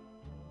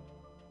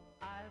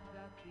 I've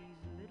got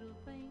these little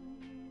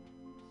things,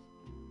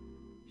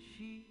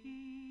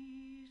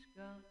 she's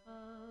got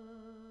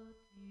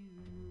you.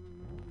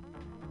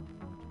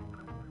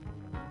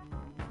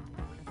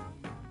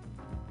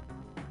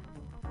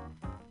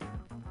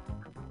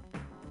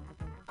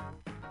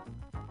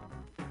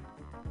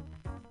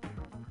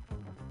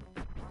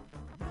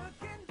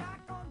 Looking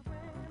back on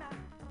when I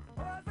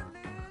was a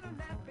little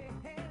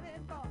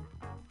nappy-headed boy,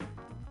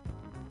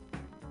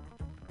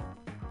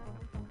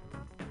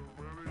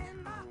 and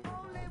my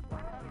only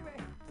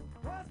worry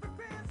was for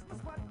Christmas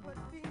what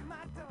would be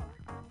my toy.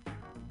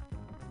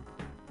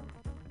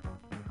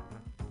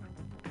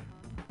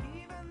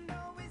 Even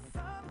though we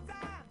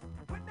sometimes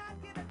would not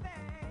get a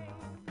thing,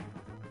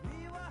 we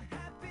were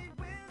happy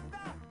with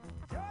the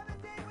joy the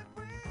day would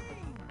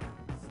bring.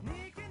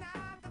 Sneaking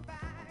out the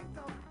back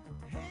door,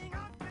 hang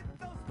out with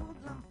those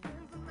hoodlum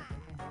friends of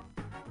mine.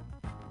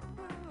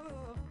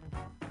 Ooh,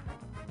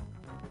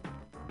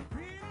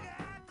 really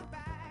at the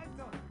back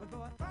door, but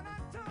though I thought I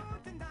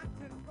told you not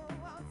to go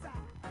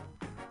outside.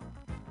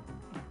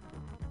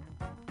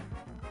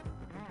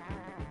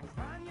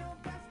 Trying your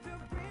best to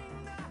bring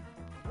the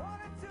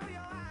water to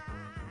your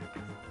eyes,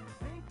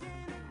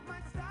 thinking it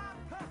might stop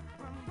her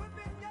from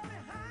whipping you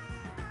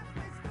behind. I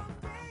waste those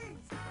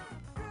days,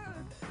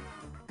 good,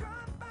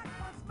 come back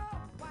once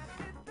more. Why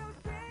did those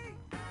days,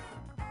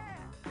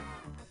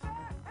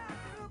 where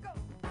have you go?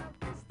 I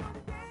waste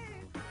those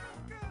days,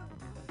 good,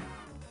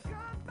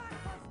 come back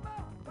once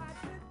more. Why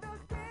did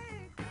those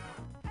days,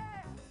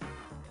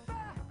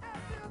 where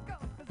have you go?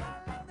 'Cause I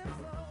love them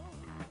so.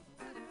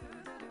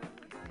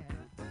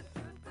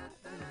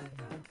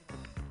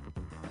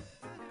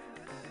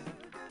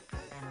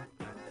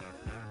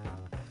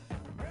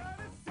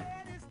 Brother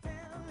said he's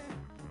telling,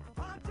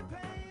 aren't you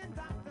playing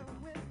doctor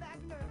with that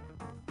nerve?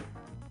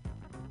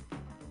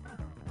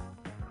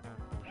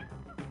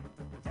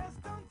 Just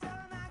don't tell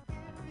him I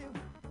give you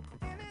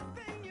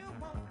anything you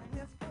want in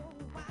this whole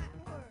wide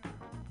world.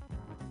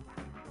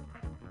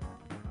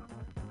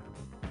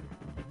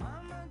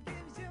 Mama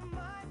gives you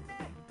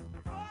money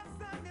for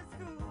Sunday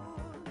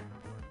school.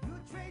 You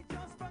trade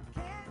yours for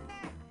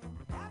candy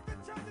after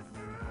church is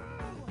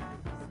through.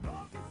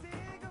 Smoking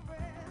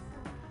cigarettes,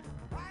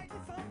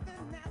 writing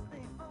something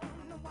nasty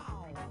on the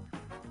wall.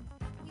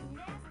 You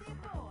nasty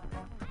boy.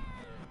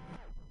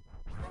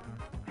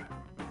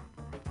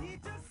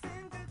 Teacher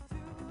sends it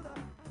to the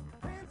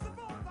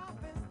principal's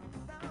office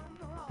down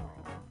the hall.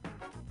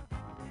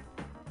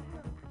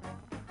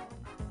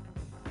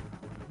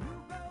 You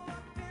grow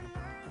up and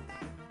learn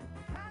that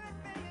kind of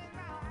thing ain't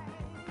right.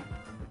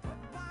 But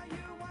while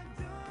you are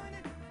doing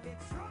it, it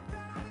sure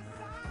fell on the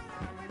side.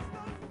 I wish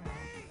those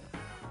days,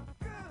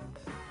 good,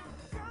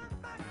 come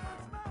back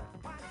once more.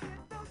 Why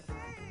did those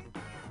days,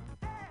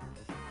 there,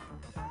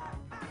 where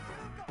have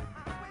you go?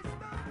 I wish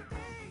those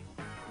days,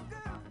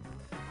 good,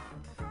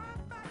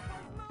 come back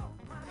once more.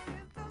 Why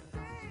did those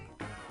days,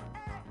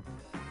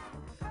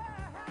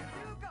 where have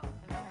you go?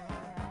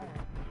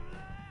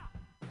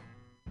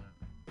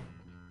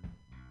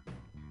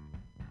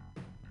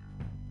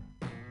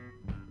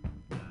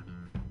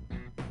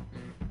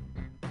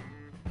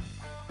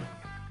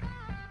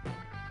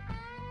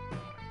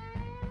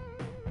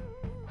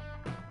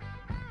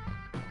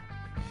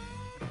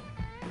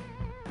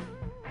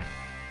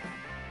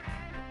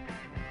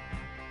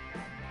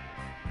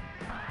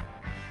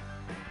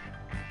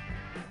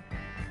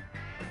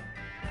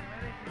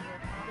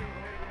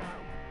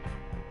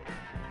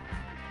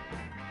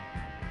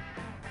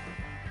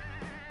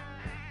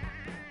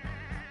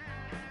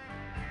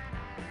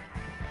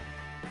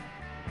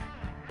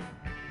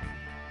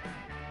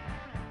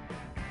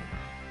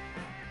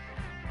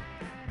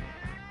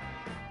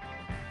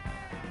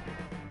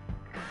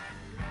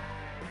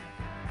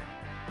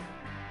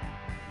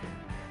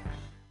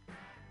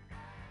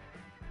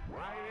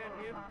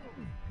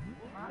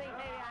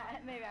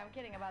 Maybe I'm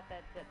kidding about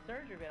that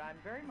surgery bit. I'm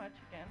very much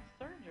against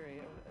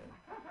surgery.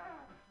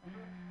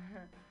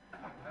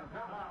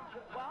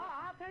 Well,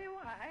 I'll tell you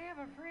what. I have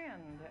a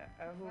friend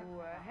who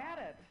had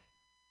it.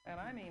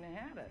 And I mean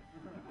had it.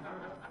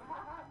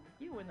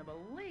 You wouldn't have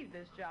believed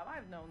this job.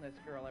 I've known this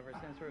girl ever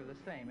since we were the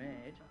same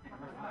age.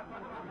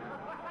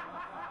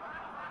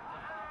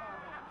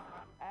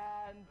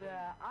 And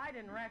I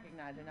didn't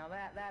recognize her. Now,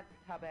 that's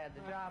how bad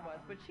the job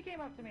was. But she came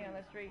up to me on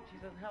the street. She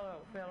says,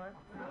 "Hello, Phyllis."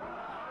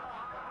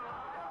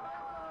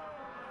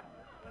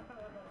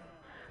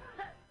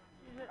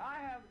 She said,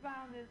 I have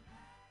found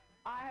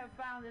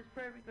this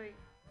perfectly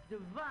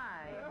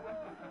divine.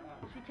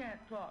 She can't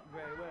talk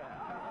very well.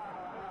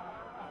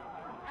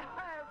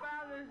 I have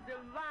found this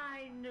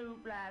divine new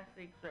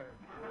plastic surgeon.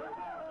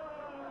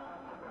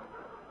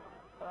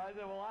 Well, I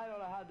said, well, I don't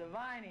know how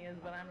divine he is,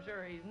 but I'm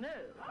sure he's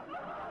new.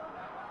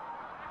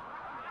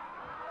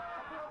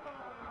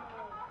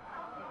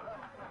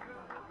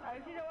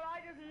 She said, well, I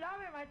just love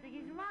him. I think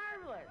he's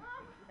marvelous.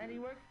 And he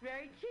works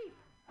very cheap.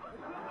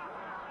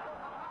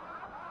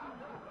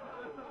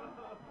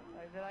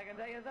 I said, I can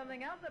tell you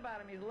something else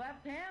about him. He's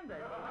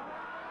left-handed.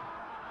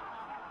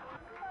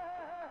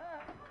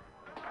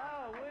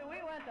 Oh, we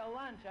went to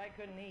lunch. I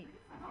couldn't eat.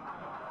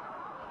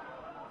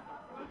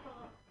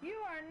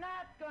 You are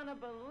not going to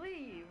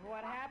believe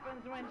what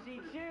happens when she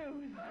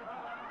chews.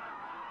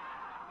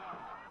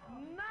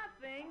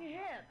 Nothing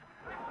hits.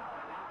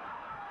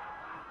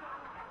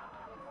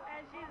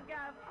 And she's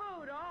got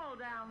food all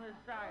down the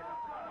side.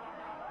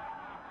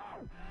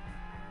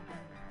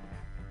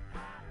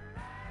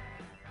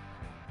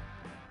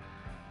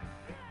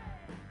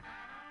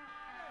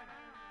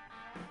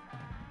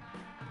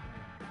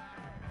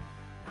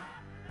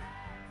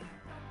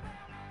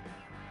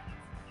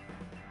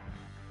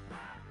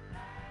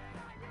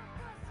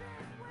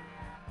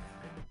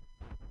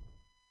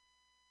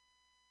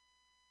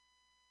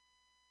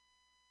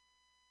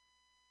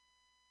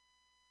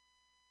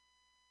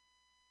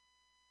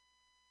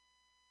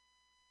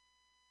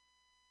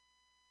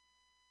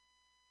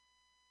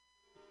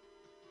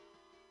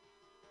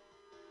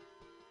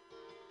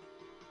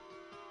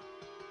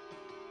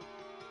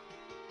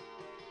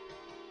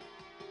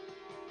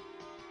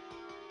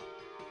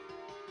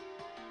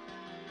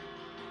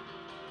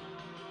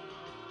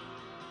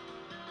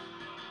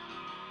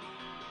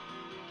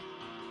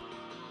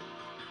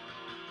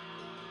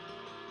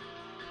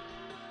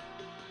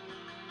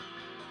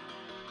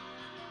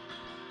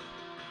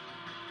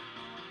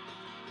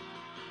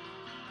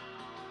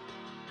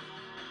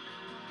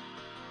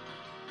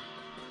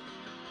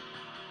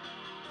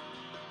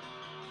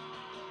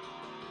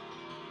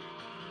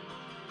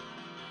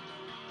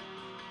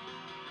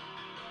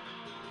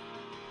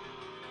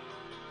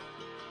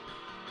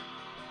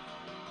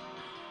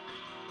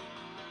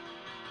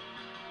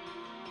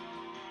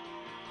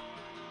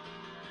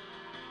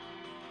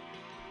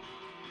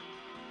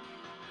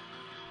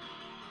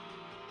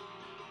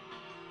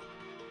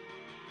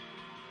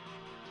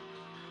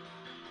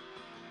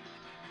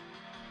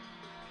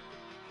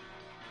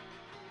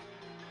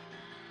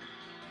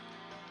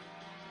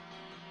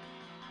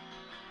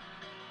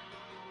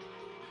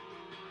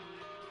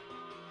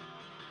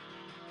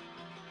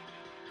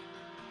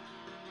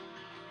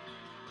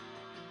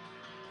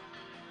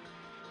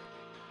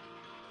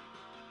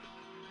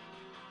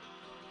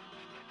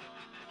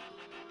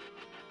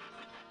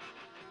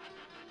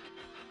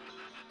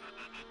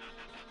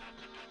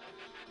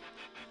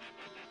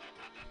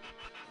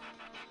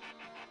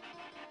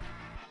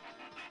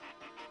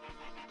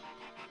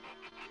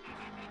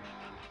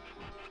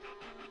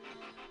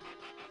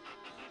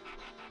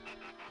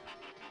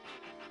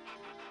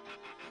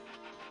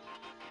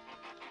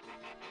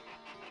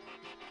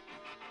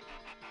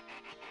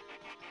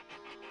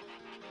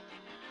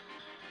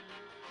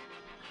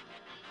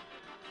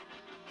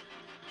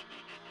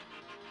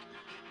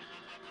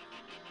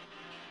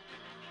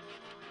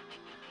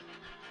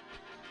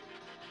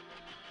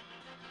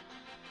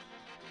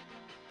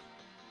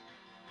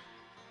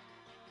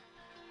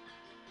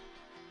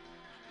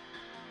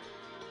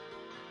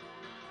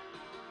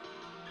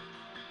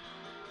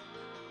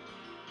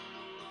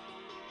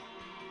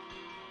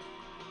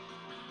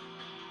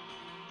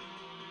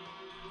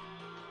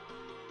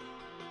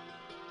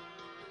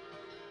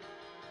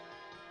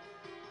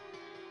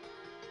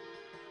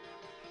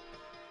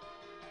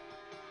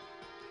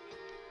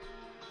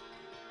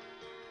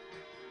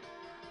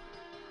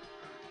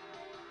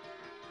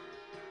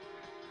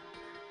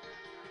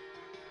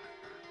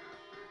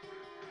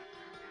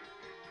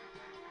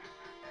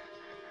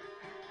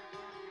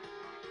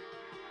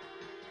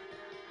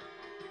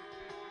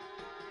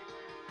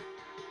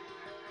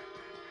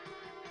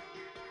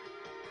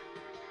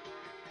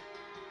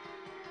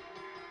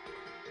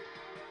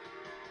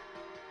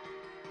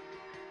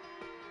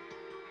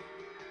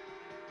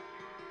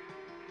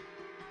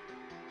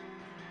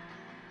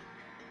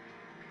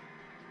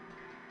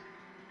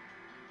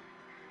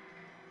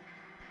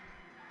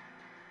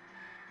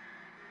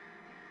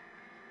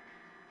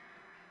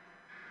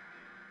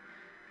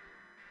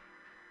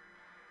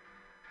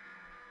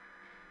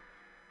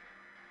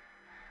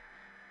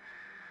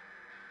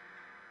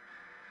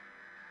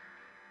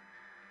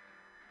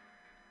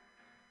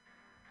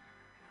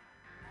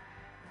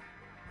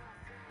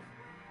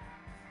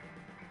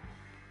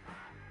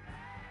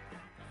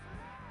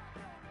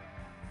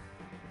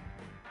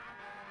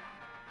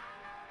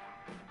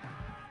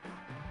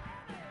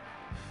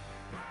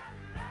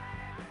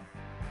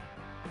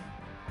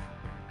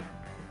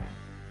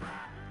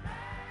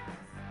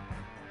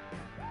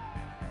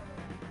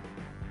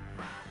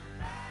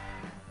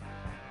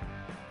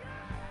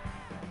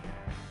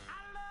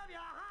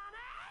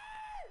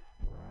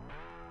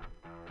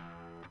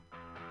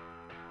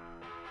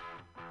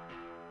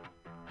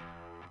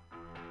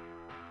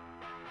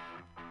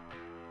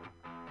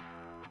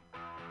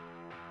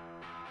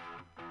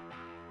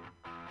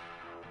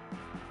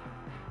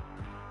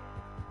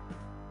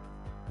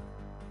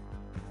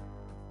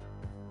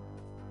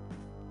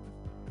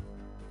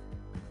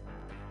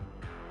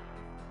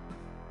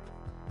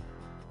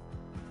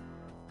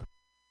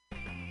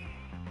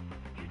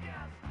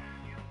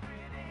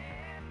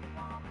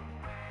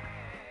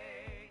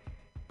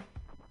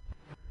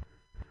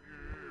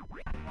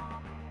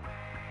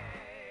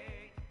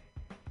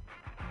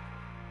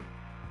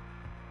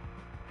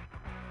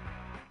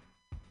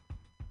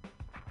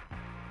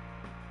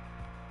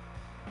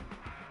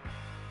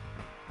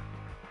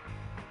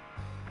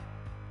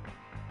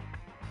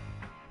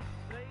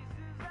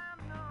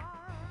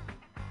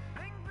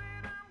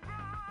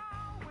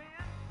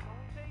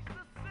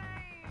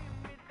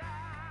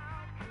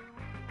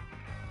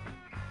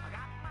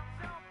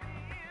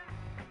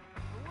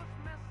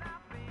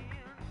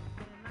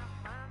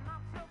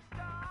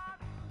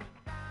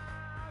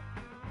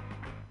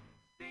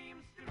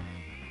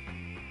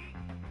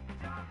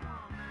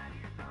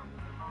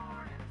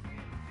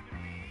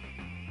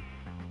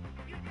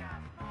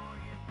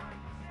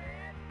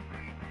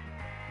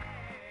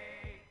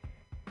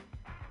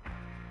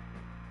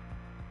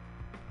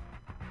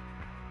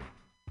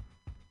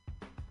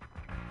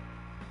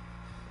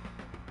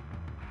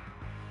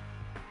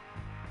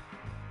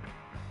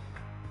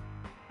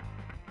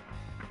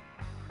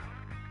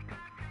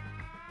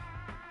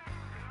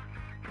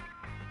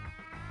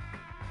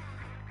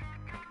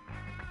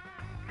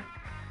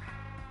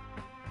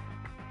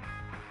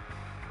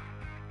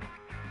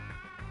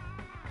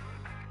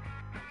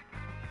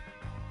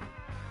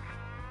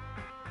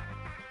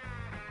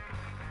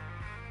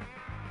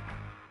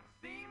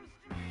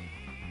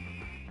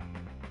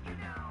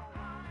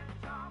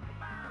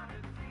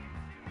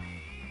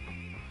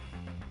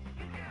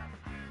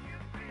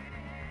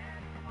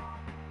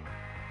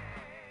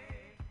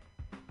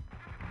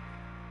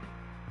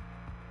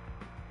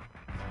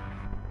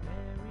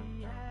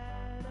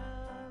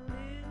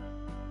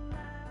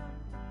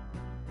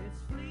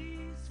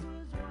 fleece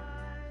was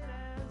white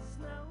as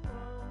snow.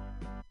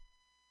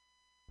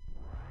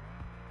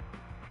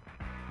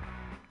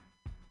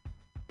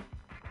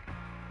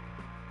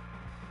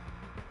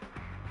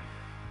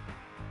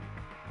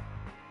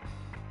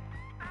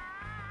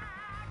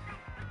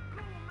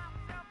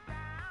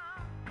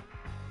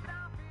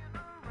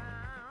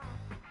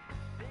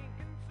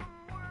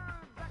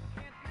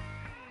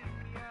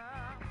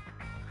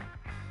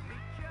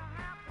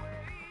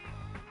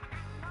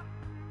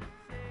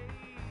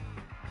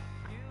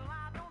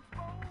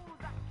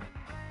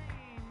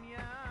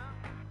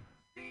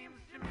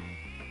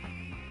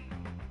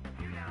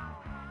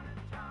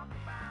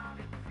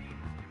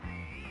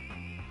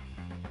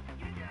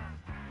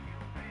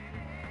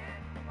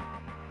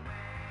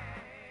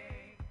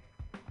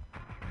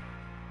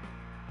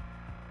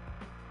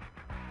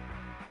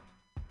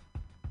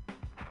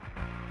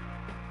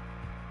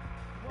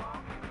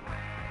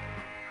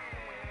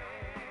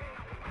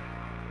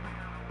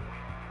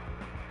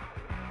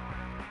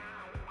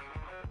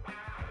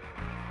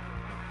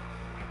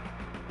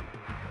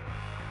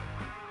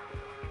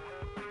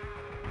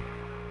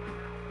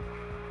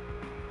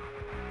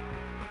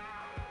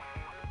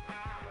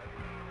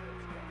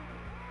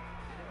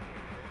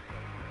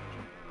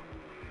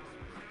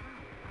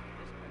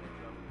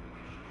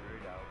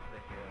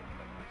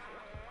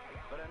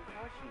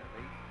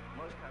 Unfortunately,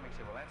 most comics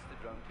say, well, that's the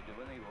drunk to do,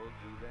 and they all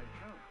do that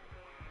drunk.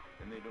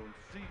 And they don't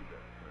see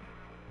that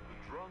metaphor. The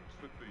drunks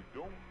that they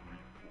don't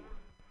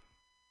report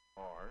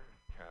are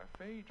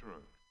cafe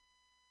drunks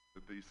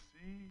that they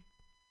see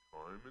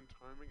time and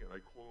time again. I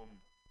call them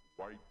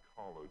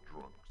white-collar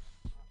drunks.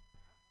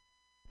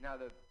 Now,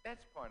 the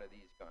best part of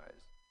these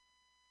guys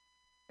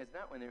is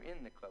not when they're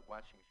in the club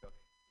watching a show,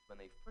 it's when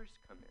they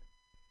first come in.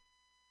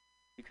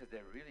 Because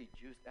they're really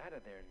juiced out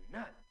of their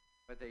nut.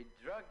 But they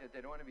drugged it, they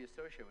don't want to be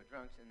associated with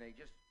drunks, and they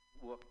just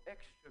walk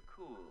extra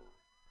cool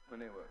when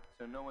they work.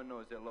 So no one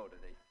knows they're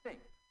loaded. They think.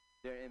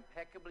 They're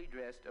impeccably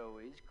dressed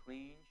always,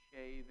 clean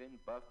shaven,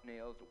 buff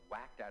nails,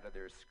 whacked out of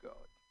their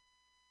skull.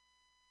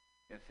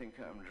 You think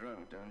I'm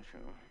drunk, don't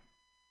you?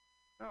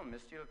 No,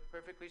 mister, you look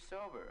perfectly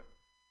sober.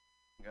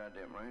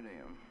 Goddamn right I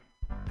am.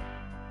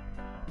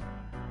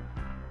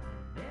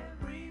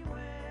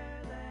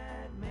 Everywhere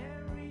that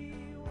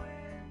Mary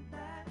went,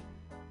 that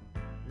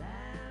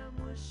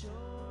lamb was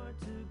sure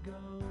to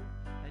go,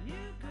 and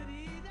you could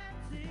hear that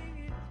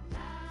singing, la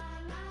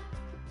la,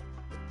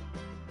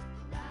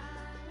 la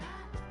la,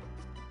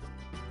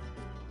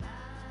 la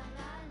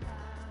la la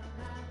la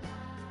la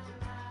la,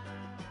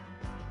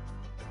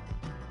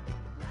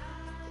 la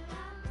la,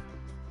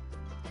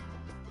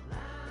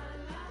 la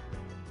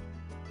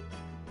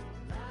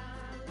la,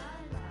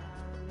 la la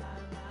la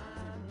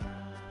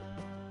la.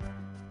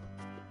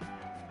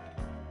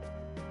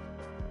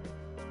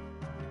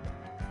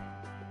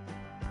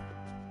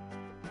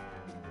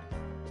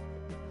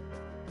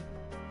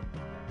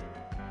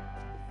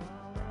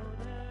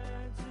 Followed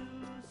her to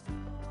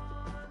school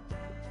one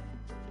day.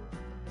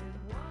 It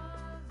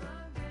was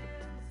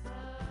against the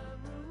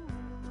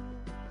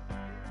rules.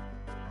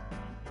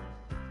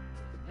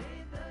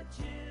 Made the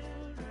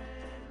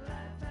children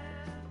laugh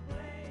and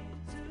play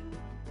to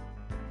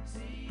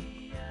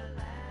see a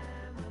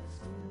lamb at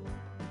school,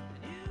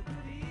 and you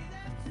could hear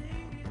them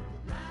singing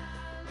la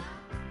la,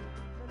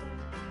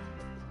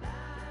 la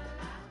la,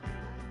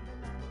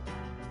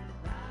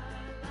 la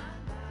la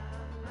la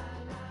la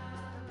la.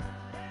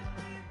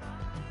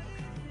 Everybody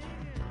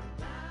singing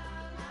la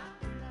la,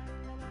 la la,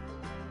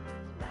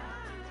 la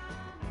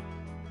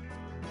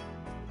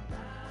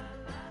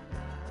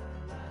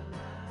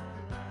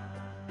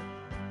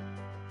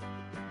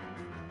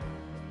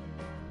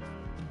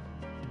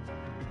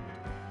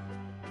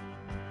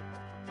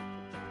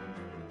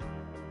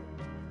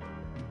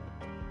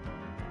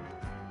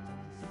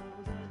So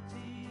the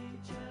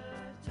teacher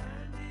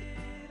turned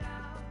it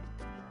out,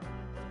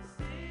 but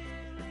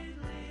still it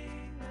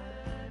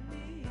lingered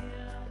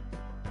near.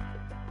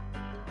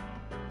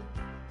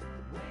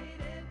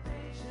 Waited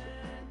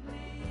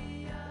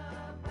patiently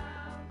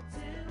about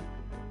till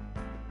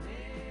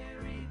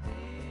Mary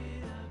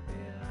did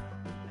appear,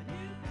 and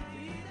you could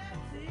hear them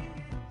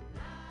singing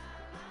la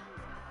la.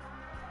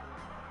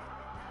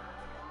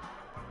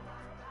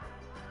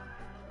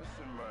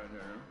 Listen,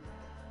 partner.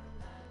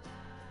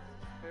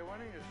 Hey, why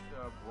don't you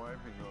stop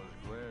wiping those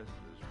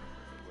glasses for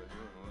a minute, will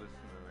you, and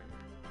listen to me?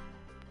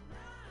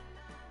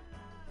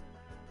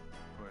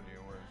 When you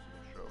want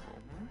some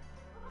trouble,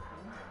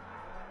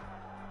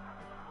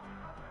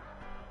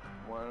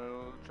 Want a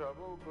little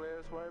trouble,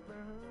 glass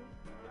wiping,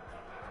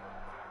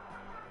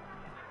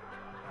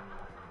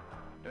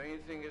 Don't you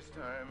think it's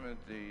time at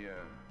the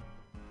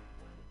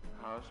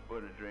house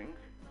bought a drink?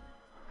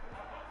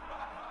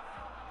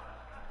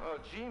 Oh,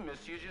 gee,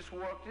 miss, you just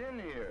walked in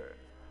here.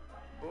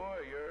 Boy,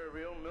 you're a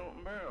real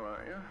Milton Berle,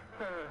 aren't you?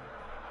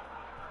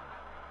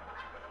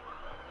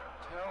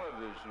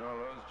 Television, all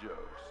those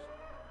jokes.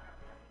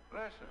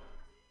 Listen.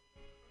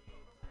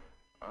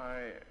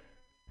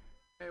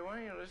 Hey, why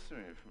don't you listen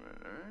to me for a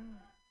minute, huh?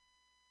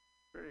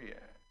 Pretty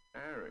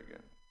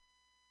arrogant.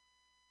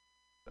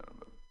 Son of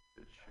a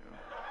bitch.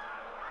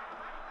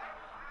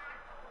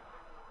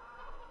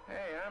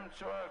 Hey, I'm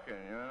talking,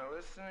 you know.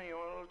 Listen to your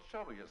little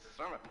trouble, you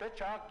son of a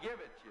bitch. I'll give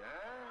it to you,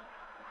 huh?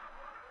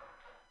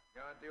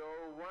 You want the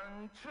old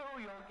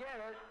 1-2, you'll get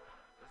it.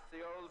 It's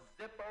the old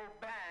Zippo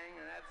bang,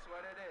 and that's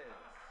what it is.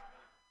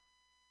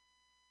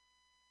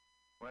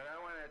 What I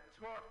want to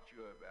talk to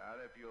you about,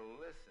 if you'll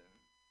listen,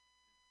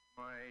 is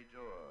my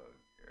dog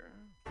here.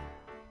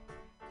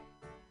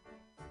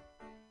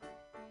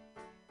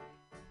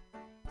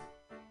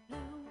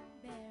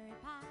 Blueberry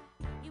pie,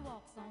 he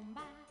walks on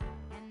by,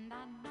 and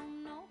I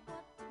don't know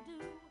what to do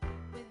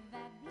with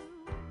that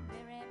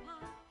blueberry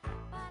pie,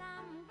 but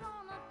I'm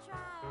gonna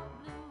try a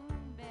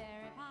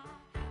blueberry pie,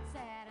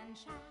 sad and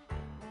shy.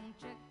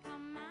 Won't you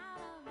come out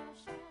of your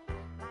shell?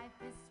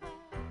 Life is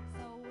swell,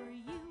 so are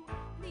you.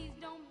 Please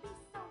don't be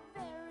so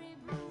very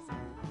blue.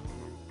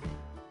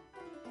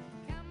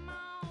 Come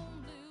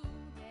on, blue,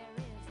 there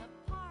is a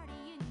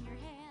party in your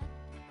head.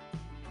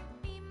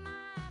 Be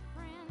my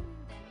friend,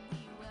 and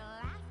we will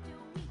laugh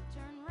till we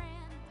turn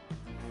red.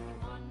 You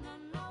wanna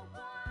know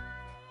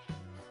why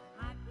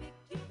I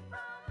picked you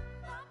from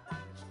the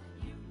bunch?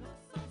 You look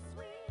so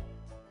sweet.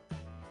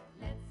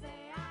 Let's say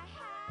I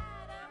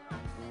had a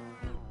hunch that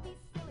you'd be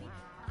silly,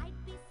 I'd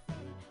be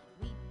silly,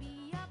 we'd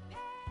be a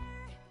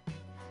pair.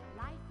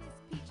 Life is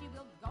peachy,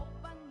 we'll go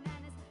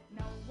bananas,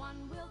 no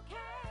one will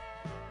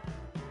care.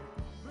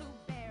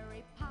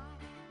 Blueberry pie,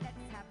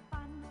 let's have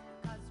fun,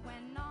 'cause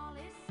when all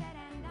is said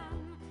and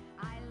done,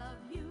 I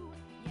love you,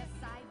 yes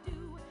I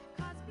do,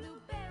 'cause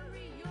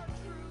blueberry, you're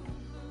true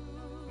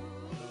blue.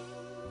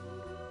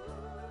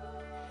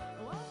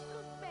 Oh,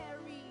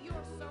 blueberry,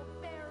 you're so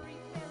very,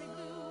 very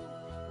blue.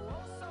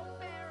 Oh, so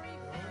very,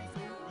 very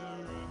blue.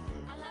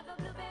 I love a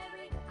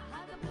blueberry, I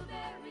hug a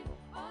blueberry.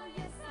 Oh,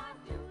 yes I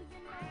do, you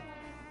know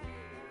I'll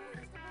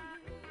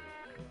do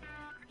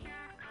for you.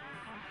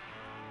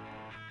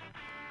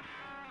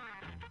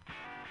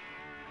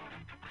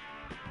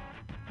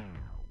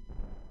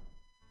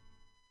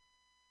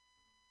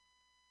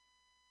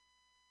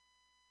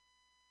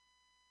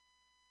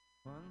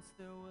 Once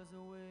there was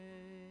a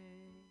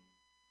way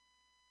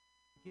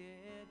to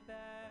get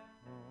back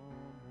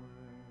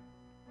homeward.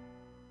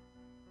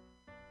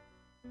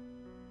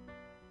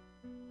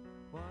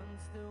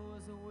 Once there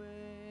was a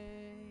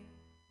way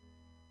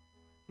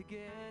to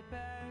get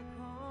back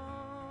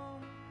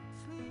home.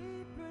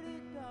 Sleep, pretty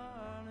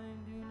darling,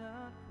 do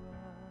not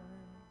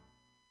cry,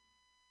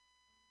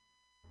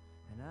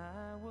 and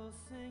I will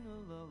sing a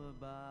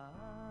lullaby.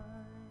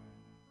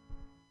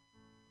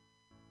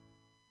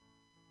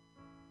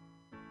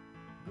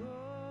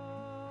 Golden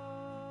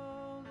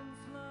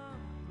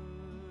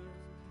slumbers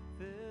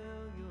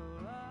fill your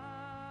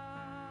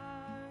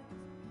eyes.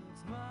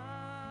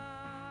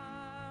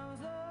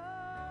 Smiles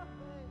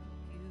awake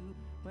you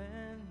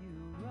when you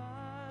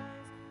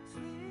rise.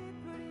 Sleep,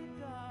 pretty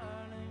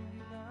darling,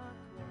 do not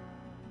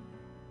cry,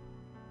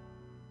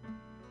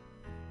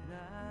 and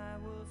I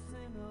will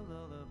sing a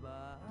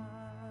lullaby.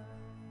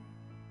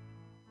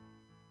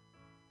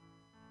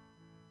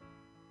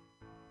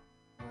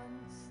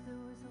 Once there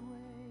was a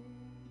way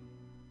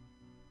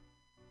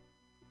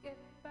to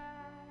get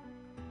back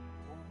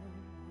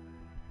homeward.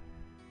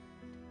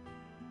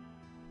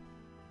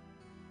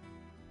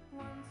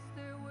 Once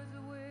there was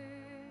a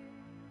way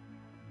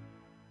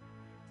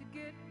to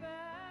get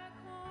back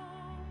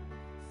home.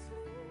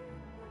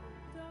 Sleep,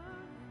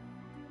 darling,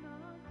 do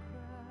not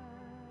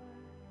cry,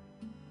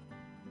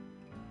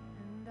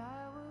 and I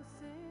will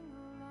sing a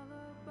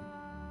lullaby.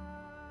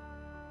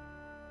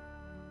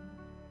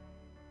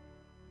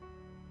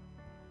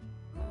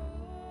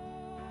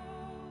 Golden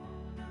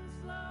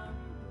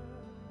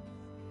slumbers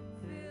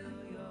fill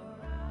your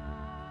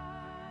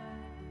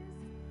eyes.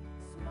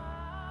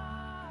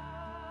 Smiles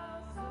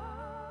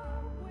awake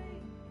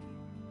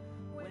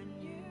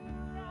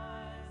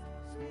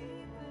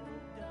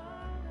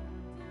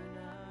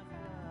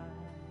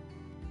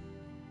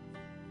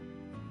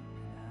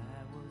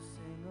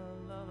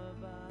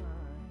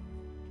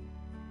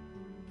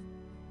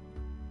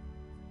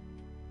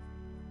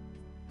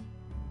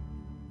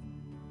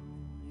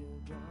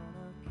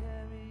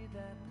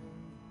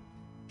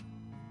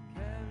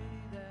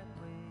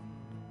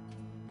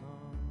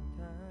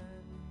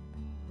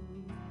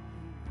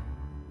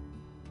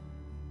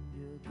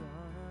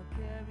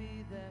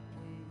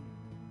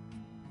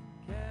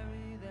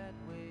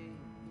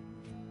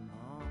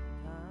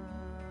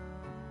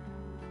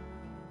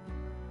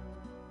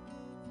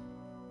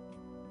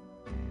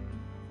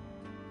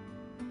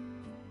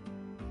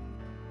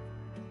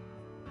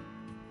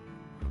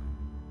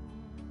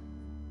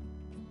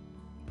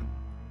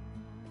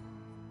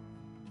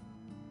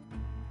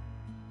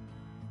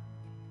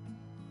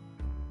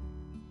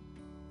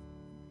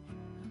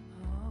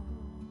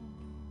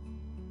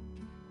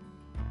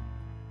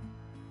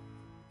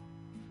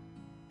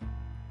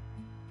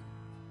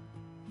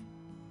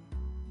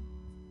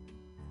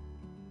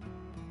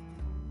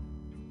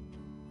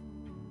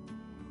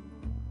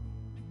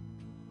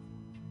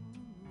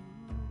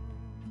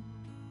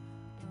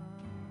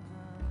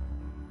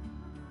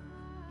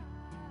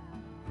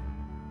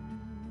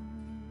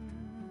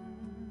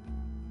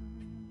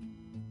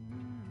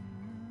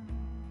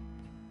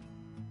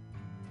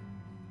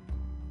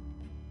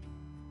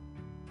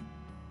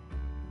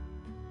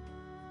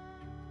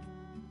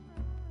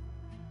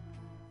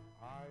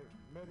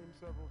met him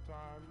several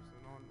times,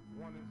 and on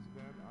one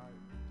incident I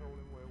told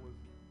him where was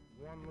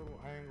one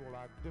little angle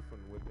I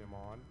differed with him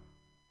on,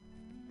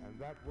 and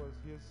that was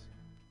his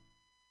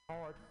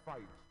hard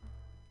fight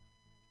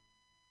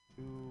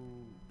to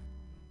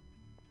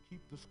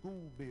keep the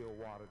school bill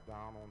watered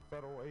down on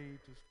federal aid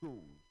to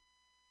schools.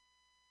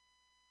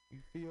 He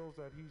feels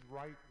that he's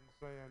right in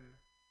saying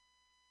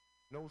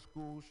no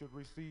school should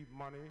receive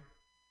money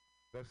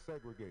that's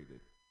segregated.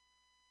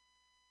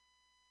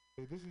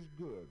 Hey, this is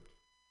good.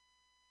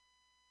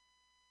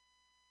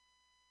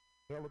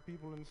 Tell the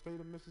people in the state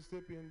of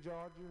Mississippi and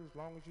Georgia, as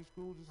long as your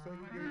schools are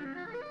segregated,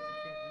 you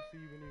can't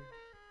receive any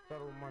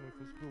federal money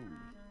for schools.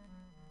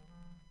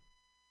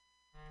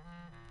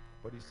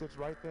 But he sits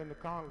right there in the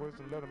Congress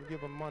and let them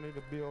give him money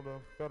to build a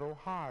federal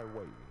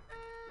highway.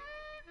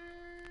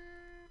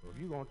 So if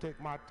you're going to take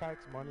my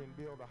tax money and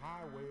build a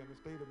highway in the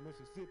state of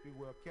Mississippi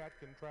where a cat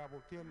can travel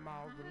 10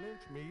 miles to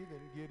lynch me,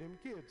 then give them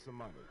kids some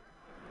money.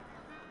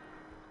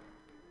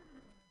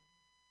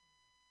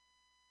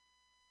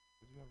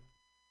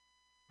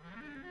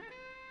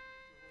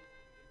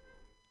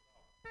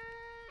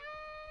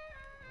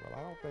 Well,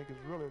 I don't think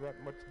it's really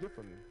that much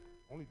different.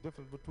 Only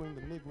difference between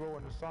the Negro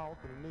in the South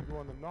and the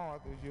Negro in the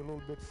North is you're a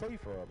little bit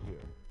safer up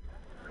here.